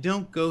 listen, you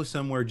don't go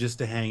somewhere just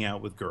to hang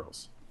out with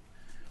girls.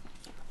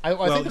 I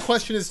think the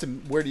question is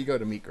where do you go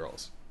to meet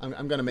girls? I'm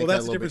going to make that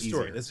a little bit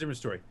easier. That's a different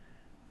story.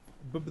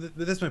 But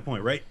that's my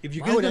point, right? If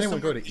you're Why going would to anyone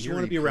go to you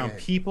want to be Erie, around PA?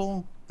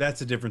 people,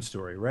 that's a different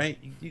story, right?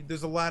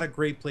 There's a lot of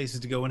great places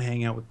to go and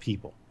hang out with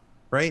people,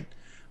 right?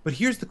 But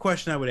here's the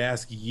question I would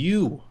ask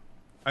you.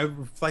 I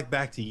reflect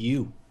back to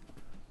you.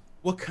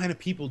 What kind of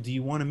people do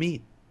you want to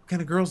meet? What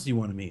kind of girls do you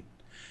want to meet?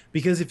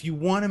 Because if you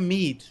want to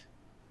meet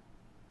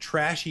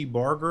trashy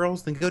bar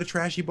girls, then go to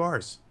trashy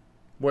bars.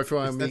 What if you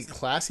want to That's- meet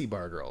classy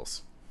bar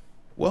girls?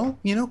 Well,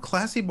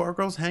 classy bar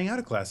girls hang out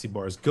at classy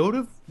bars. Go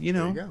to, There you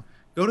go.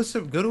 go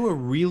to a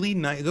really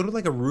nice, go to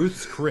like a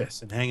Ruth's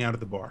Chris and hang out at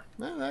the bar.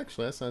 No,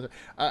 actually, that's not.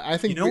 I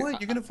think You know what?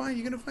 You're gonna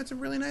find some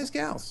really nice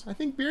gals. I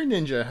think Beer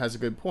Ninja has a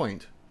good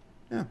point.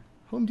 Yeah.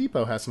 Home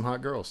Depot has some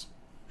hot girls.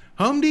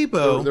 Home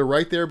Depot. They're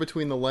right there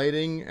between the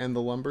lighting and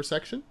the lumber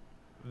section.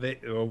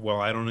 Well,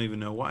 I don't even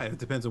know why. It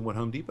depends on what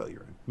Home Depot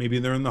you're in. Maybe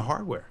they're in the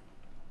hardware.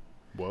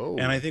 Whoa.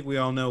 And I think we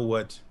all know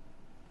what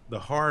the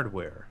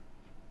hardware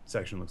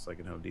section looks like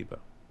at Home Depot.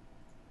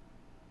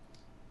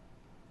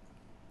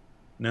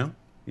 No?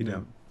 You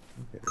don't?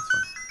 Okay, that's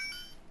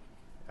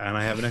fine. And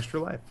I have an extra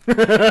life.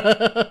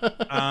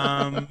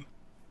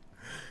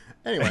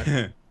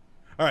 Anyway.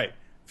 All right.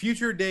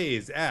 Future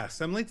Days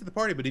asks, I'm late to the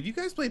party, but have you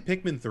guys played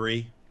Pikmin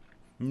 3?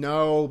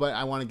 No, but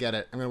I want to get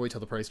it. I'm gonna wait till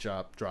the price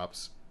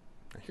drops.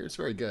 I hear it's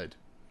very good.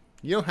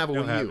 You don't have a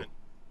No, Wii U. haven't.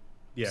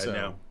 Yeah, So-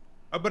 no.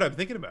 But I'm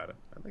thinking about it.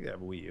 I think I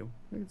have a Wii U.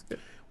 I think it's good.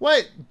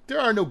 What? There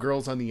are no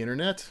girls on the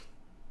internet.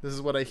 This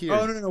is what I hear.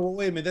 Oh no. Well,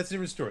 wait a minute. That's a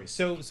different story.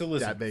 So listen,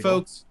 That bagel.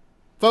 folks.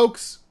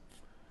 Folks,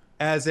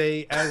 As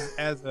an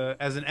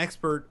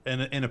expert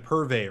and a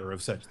purveyor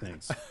of such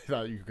things, I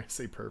thought you were going to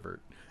say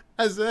pervert.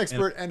 As an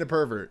expert and a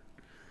pervert.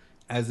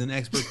 as an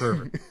expert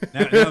pervert.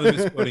 Now the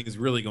misquoting is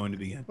really going to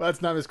begin. Well,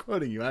 that's not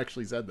misquoting. You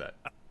actually said that.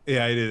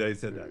 Yeah, I did. I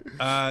said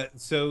that.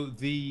 So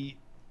the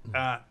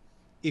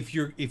if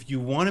you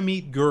want to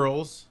meet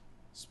girls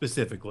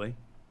specifically,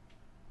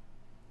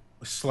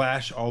 /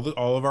 all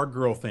of our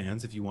girl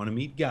fans, if you want to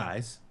meet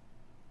guys,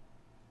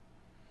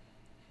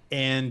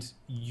 and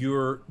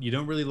you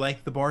don't really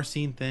like the bar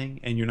scene thing,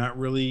 and you can't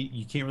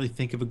really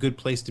think of a good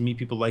place to meet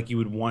people like you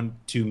would want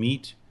to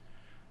meet,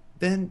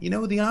 then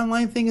the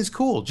online thing is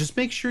cool. Just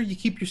make sure you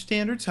keep your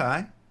standards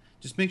high.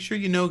 Just make sure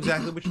you know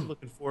exactly what you're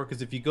looking for,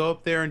 because if you go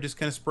up there and just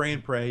kind of spray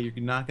and pray, you're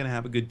not going to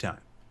have a good time.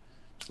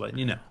 Just letting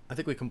you know. I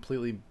think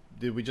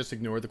did we just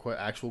ignore the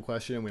actual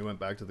question and we went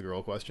back to the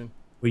girl question?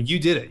 Well, you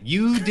did it.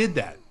 You did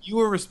that. You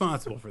were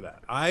responsible for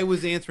that. I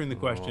was answering the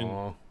question.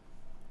 Aw.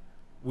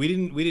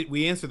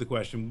 We answered the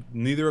question.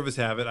 Neither of us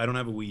have it. I don't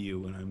have a Wii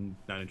U, and I'm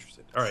not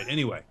interested. All right.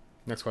 Anyway,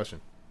 Next question.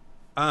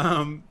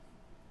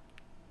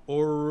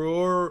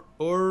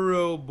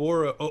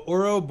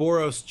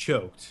 Ouroboros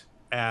Choked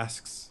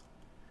asks,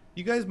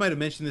 you guys might have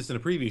mentioned this in a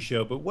previous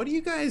show, but what do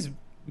you guys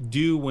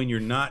do when you're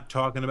not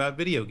talking about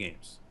video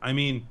games? I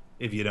mean,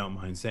 if you don't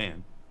mind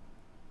saying.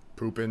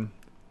 Pooping,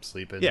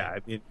 sleeping. Yeah, I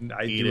mean,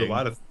 I do a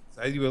lot of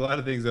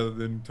things other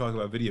than talk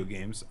about video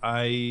games.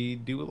 I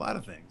do a lot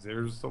of things.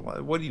 There's a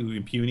lot. What are you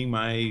impugning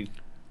my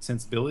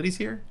sensibilities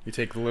here? You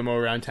take the limo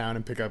around town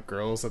and pick up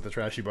girls at the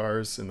trashy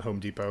bars in the Home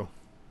Depot.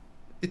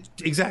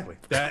 Exactly.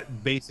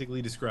 That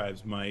basically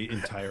describes my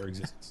entire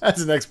existence.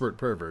 That's an expert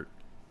pervert.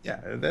 Yeah,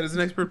 that is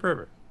an expert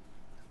pervert.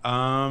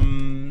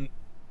 I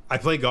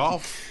play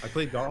golf. I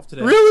played golf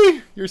today.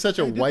 Really? You're such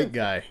a I did white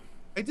that. guy.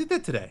 I did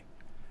that today.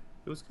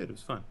 It was good. It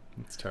was fun.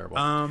 It's terrible.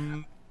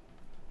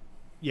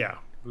 Yeah.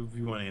 If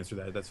you want to answer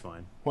that, that's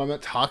fine. Well, I'm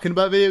not talking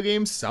about video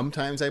games.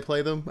 Sometimes I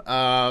play them.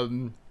 Yeah,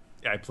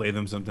 I play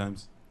them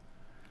sometimes.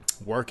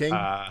 Working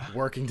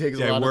takes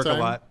Yeah, a lot I work of time.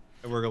 a lot.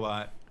 I work a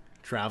lot.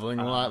 Traveling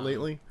a lot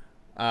lately.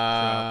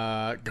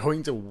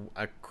 Going to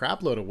a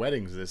crap load of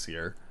weddings this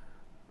year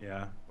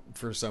Yeah.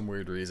 for some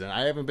weird reason.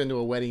 I haven't been to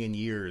a wedding in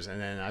years, and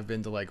then I've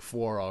been to like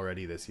 4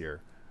 already this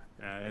year.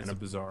 It's a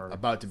bizarre.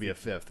 About to be a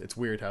 5th. It's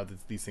weird how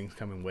these things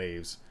come in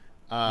waves.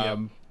 Yep.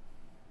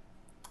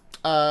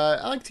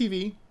 I like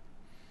TV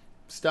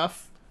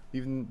stuff.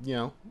 Even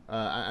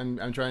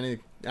I'm trying to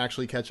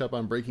actually catch up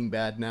on Breaking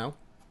Bad now.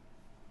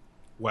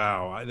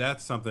 Wow,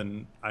 that's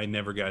something I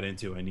never got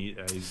into.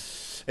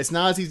 It's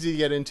not as easy to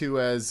get into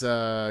as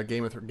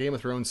Game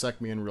of Thrones sucked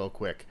me in real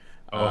quick.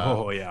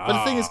 Yeah. But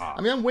the thing is, I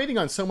mean, I'm waiting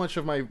on so much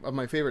of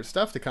my favorite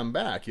stuff to come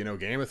back.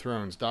 Game of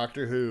Thrones,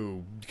 Doctor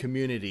Who,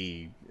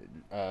 Community,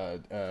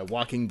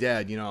 Walking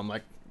Dead. I'm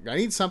like, I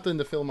need something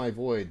to fill my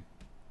void.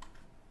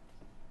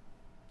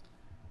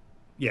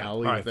 Yeah. I'll All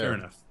leave it right. there. Fair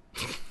enough.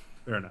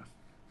 Fair enough.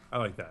 I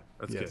like that.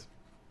 That's Yes.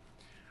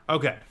 good.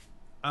 Okay.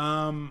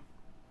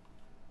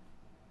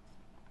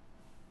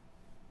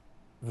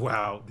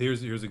 Wow.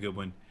 Here's a good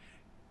one.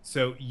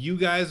 So you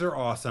guys are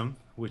awesome,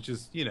 which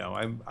is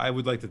I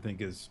would like to think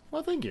is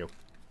Well, thank you.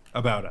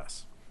 about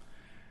us.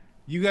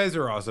 You guys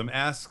are awesome.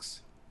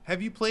 Asks,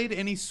 have you played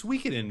any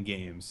Suikoden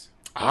games?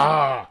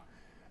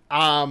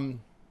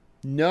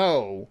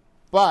 No,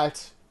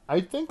 but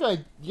I think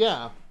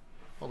yeah.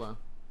 Hold on.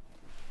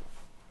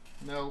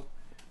 No,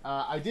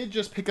 I did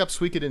just pick up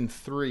Suikoden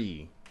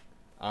 3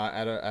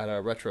 at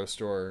a retro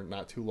store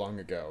not too long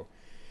ago.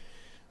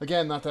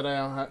 Again, not that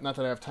I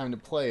have time to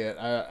play it.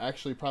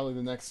 Actually, probably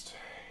the next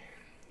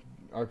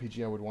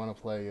RPG I would want to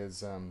play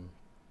is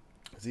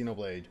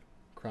Xenoblade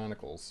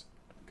Chronicles,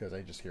 because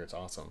I just hear it's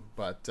awesome.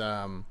 But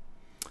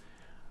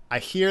I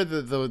hear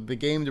the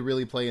game to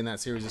really play in that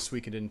series is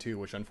Suikoden 2,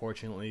 which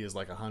unfortunately is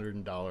like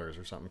 $100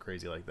 or something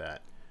crazy like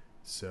that.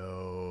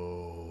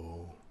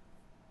 So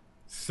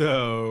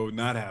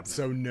Not happening.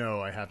 So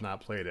no, I have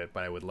not played it,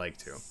 but I would like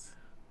to.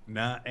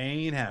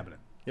 Ain't happening.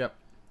 Yep.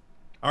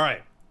 All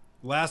right.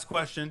 Last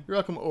question. You're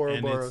welcome,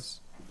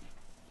 Ouroboros.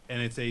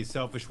 And it's a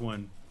selfish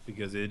one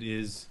because it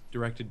is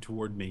directed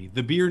toward me.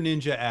 The Beer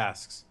Ninja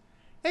asks,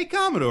 "Hey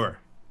Commodore."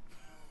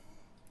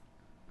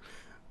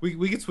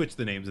 We could switch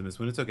the names in this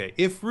one. It's okay.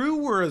 If Rue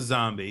were a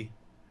zombie,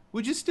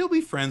 would you still be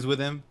friends with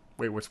him?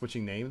 Wait, we're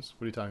switching names?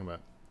 What are you talking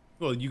about?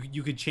 Well,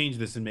 you could change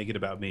this and make it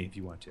about me if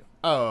you want to.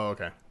 Oh,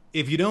 okay.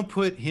 If you don't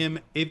put him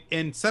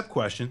sub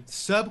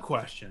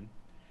question,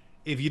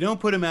 if you don't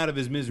put him out of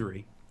his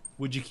misery,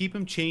 would you keep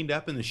him chained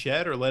up in the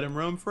shed or let him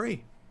roam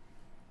free?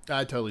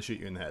 I'd totally shoot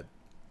you in the head.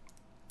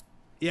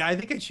 Yeah, I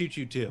think I'd shoot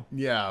you too.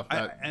 Yeah.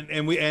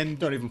 And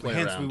don't even play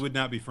hence around. we would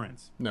not be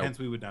friends. No. Hence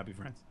we would not be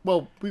friends.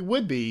 Well, we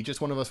would be.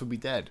 Just one of us would be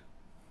dead.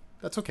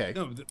 That's okay.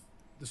 No,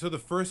 so the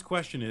first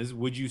question is,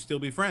 would you still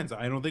be friends?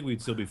 I don't think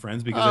we'd still be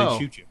friends because I'd Oh.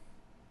 shoot you.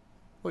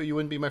 Well, you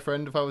wouldn't be my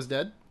friend if I was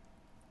dead?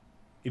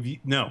 If you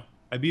no,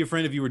 I'd be a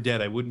friend if you were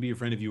dead. I wouldn't be a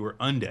friend if you were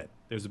undead.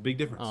 There's a big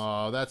difference.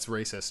 Oh, that's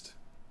racist.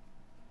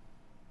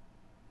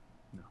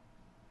 No,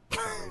 not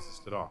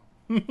racist at all.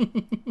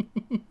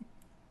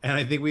 And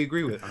I think we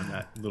agree with on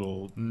that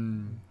little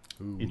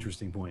Ooh.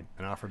 interesting point.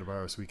 An offer to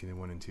borrow Suikoden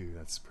 1 and 2.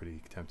 That's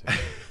pretty tempting.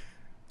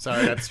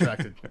 Sorry, I got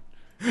distracted.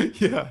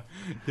 Yeah,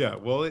 yeah.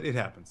 Well, it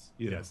happens.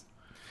 Yes.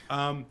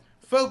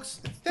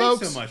 Folks, thanks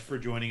Folks. so much for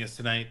joining us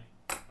tonight.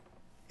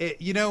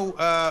 We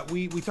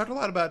talked a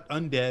lot about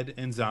undead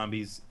and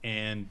zombies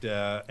and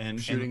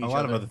Shooting a each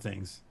lot of other. other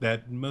things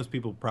that most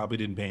people probably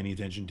didn't pay any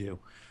attention to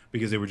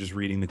because they were just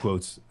reading the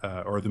quotes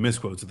or the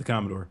misquotes of the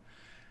Commodore.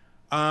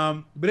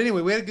 But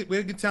anyway, we had a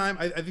good time.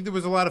 I think there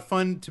was a lot of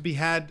fun to be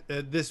had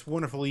this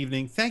wonderful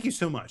evening. Thank you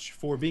so much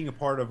for being a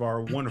part of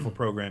our wonderful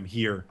program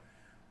here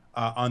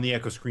on the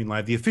Echo Screen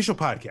Live, the official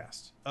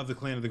podcast of the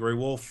Clan of the Grey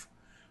Wolf.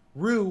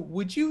 Rue,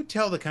 would you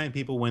tell the kind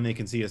people when they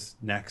can see us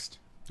next?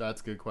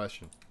 That's a good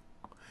question.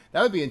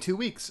 That would be in 2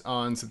 weeks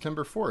on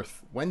September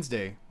 4th,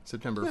 Wednesday,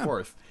 September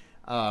 4th.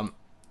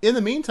 In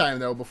the meantime,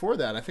 though, before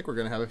that, I think we're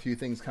going to have a few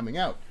things coming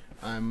out.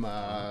 I'm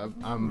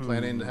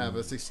planning to have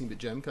a 16-bit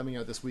gem coming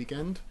out this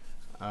weekend,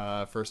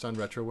 first on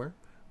Retroware,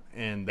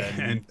 and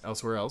then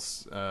elsewhere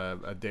else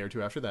a day or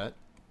two after that,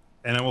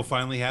 And I will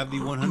finally have the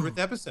 100th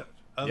episode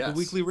of the Yes.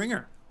 Weekly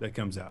Ringer that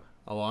comes out.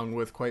 along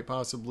with quite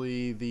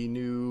possibly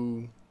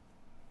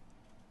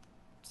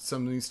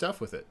some new stuff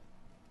with it.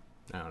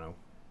 I don't know.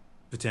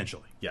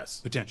 Potentially.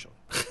 Yes. Potentially.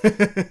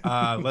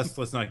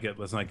 Let's not get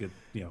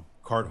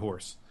cart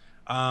horse.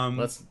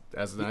 Let's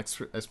as an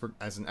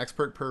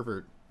expert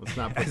pervert. Let's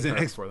not put As the an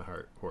cart ex- before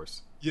the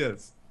horse.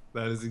 Yes,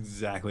 that is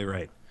exactly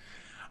right.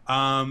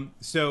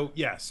 So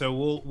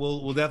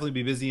we'll definitely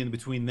be busy in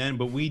between then,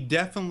 but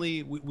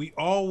we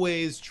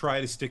always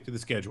try to stick to the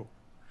schedule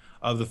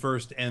of the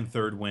first and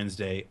third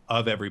Wednesday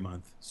of every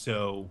month.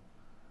 So,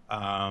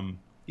 in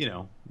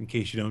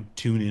case you don't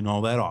tune in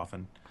all that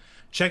often,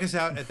 check us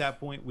out at that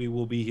point. We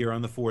will be here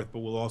on the 4th, but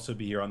we'll also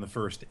be here on the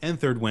first and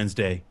third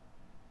Wednesday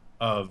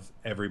of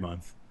every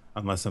month,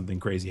 unless something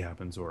crazy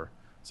happens or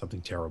something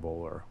terrible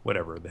or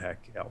whatever the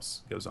heck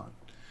else goes on.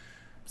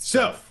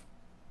 So,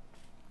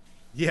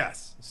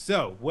 yes.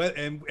 So, what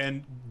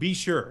and be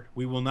sure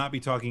we will not be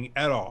talking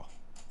at all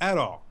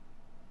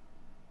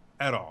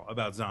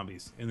about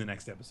zombies in the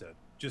next episode,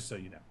 just so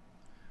you know.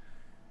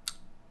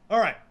 All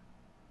right.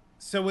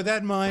 So with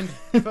that in mind,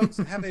 folks,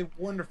 have a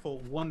wonderful,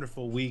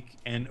 wonderful week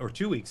or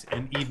 2 weeks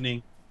and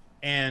evening.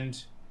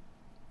 And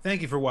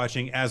thank you for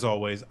watching, as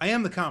always. I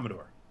am the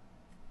Commodore.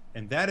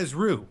 And that is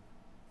Rue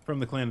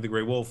from the Clan of the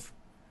Grey Wolf.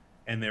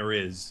 And there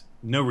is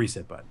no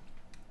reset button.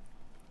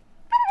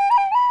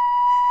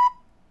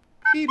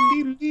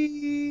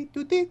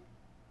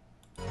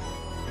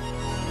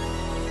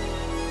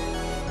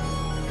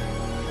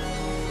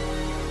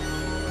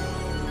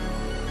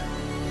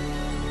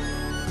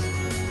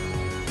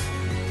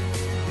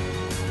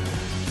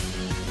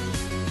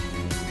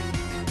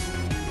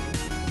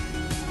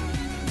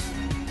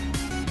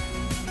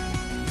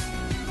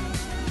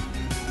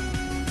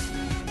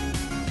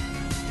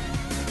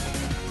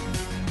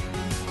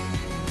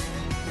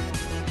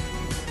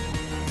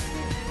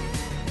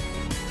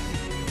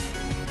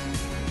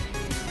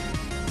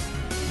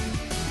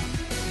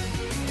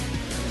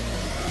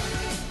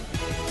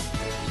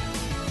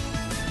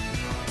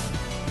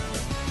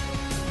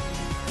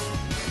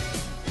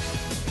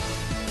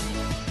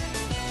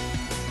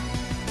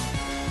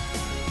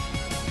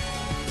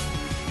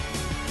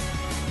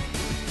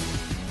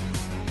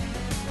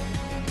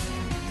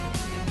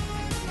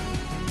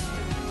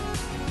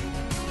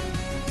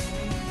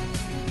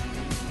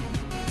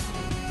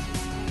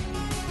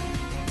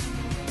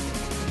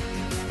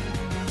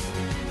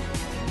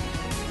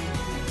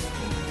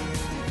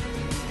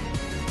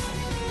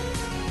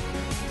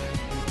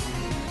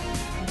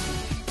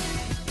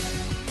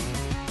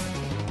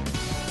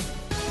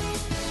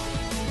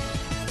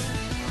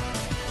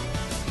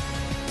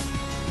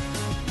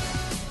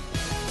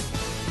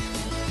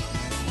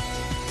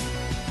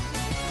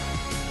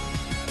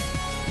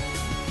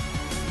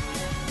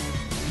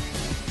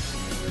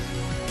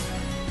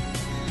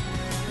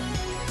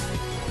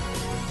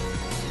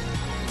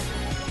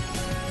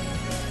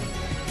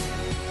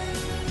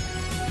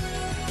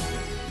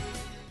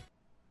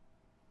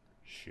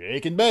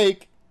 Shake and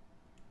bake.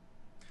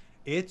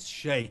 It's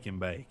Shake and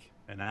Bake,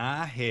 and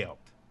I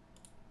helped.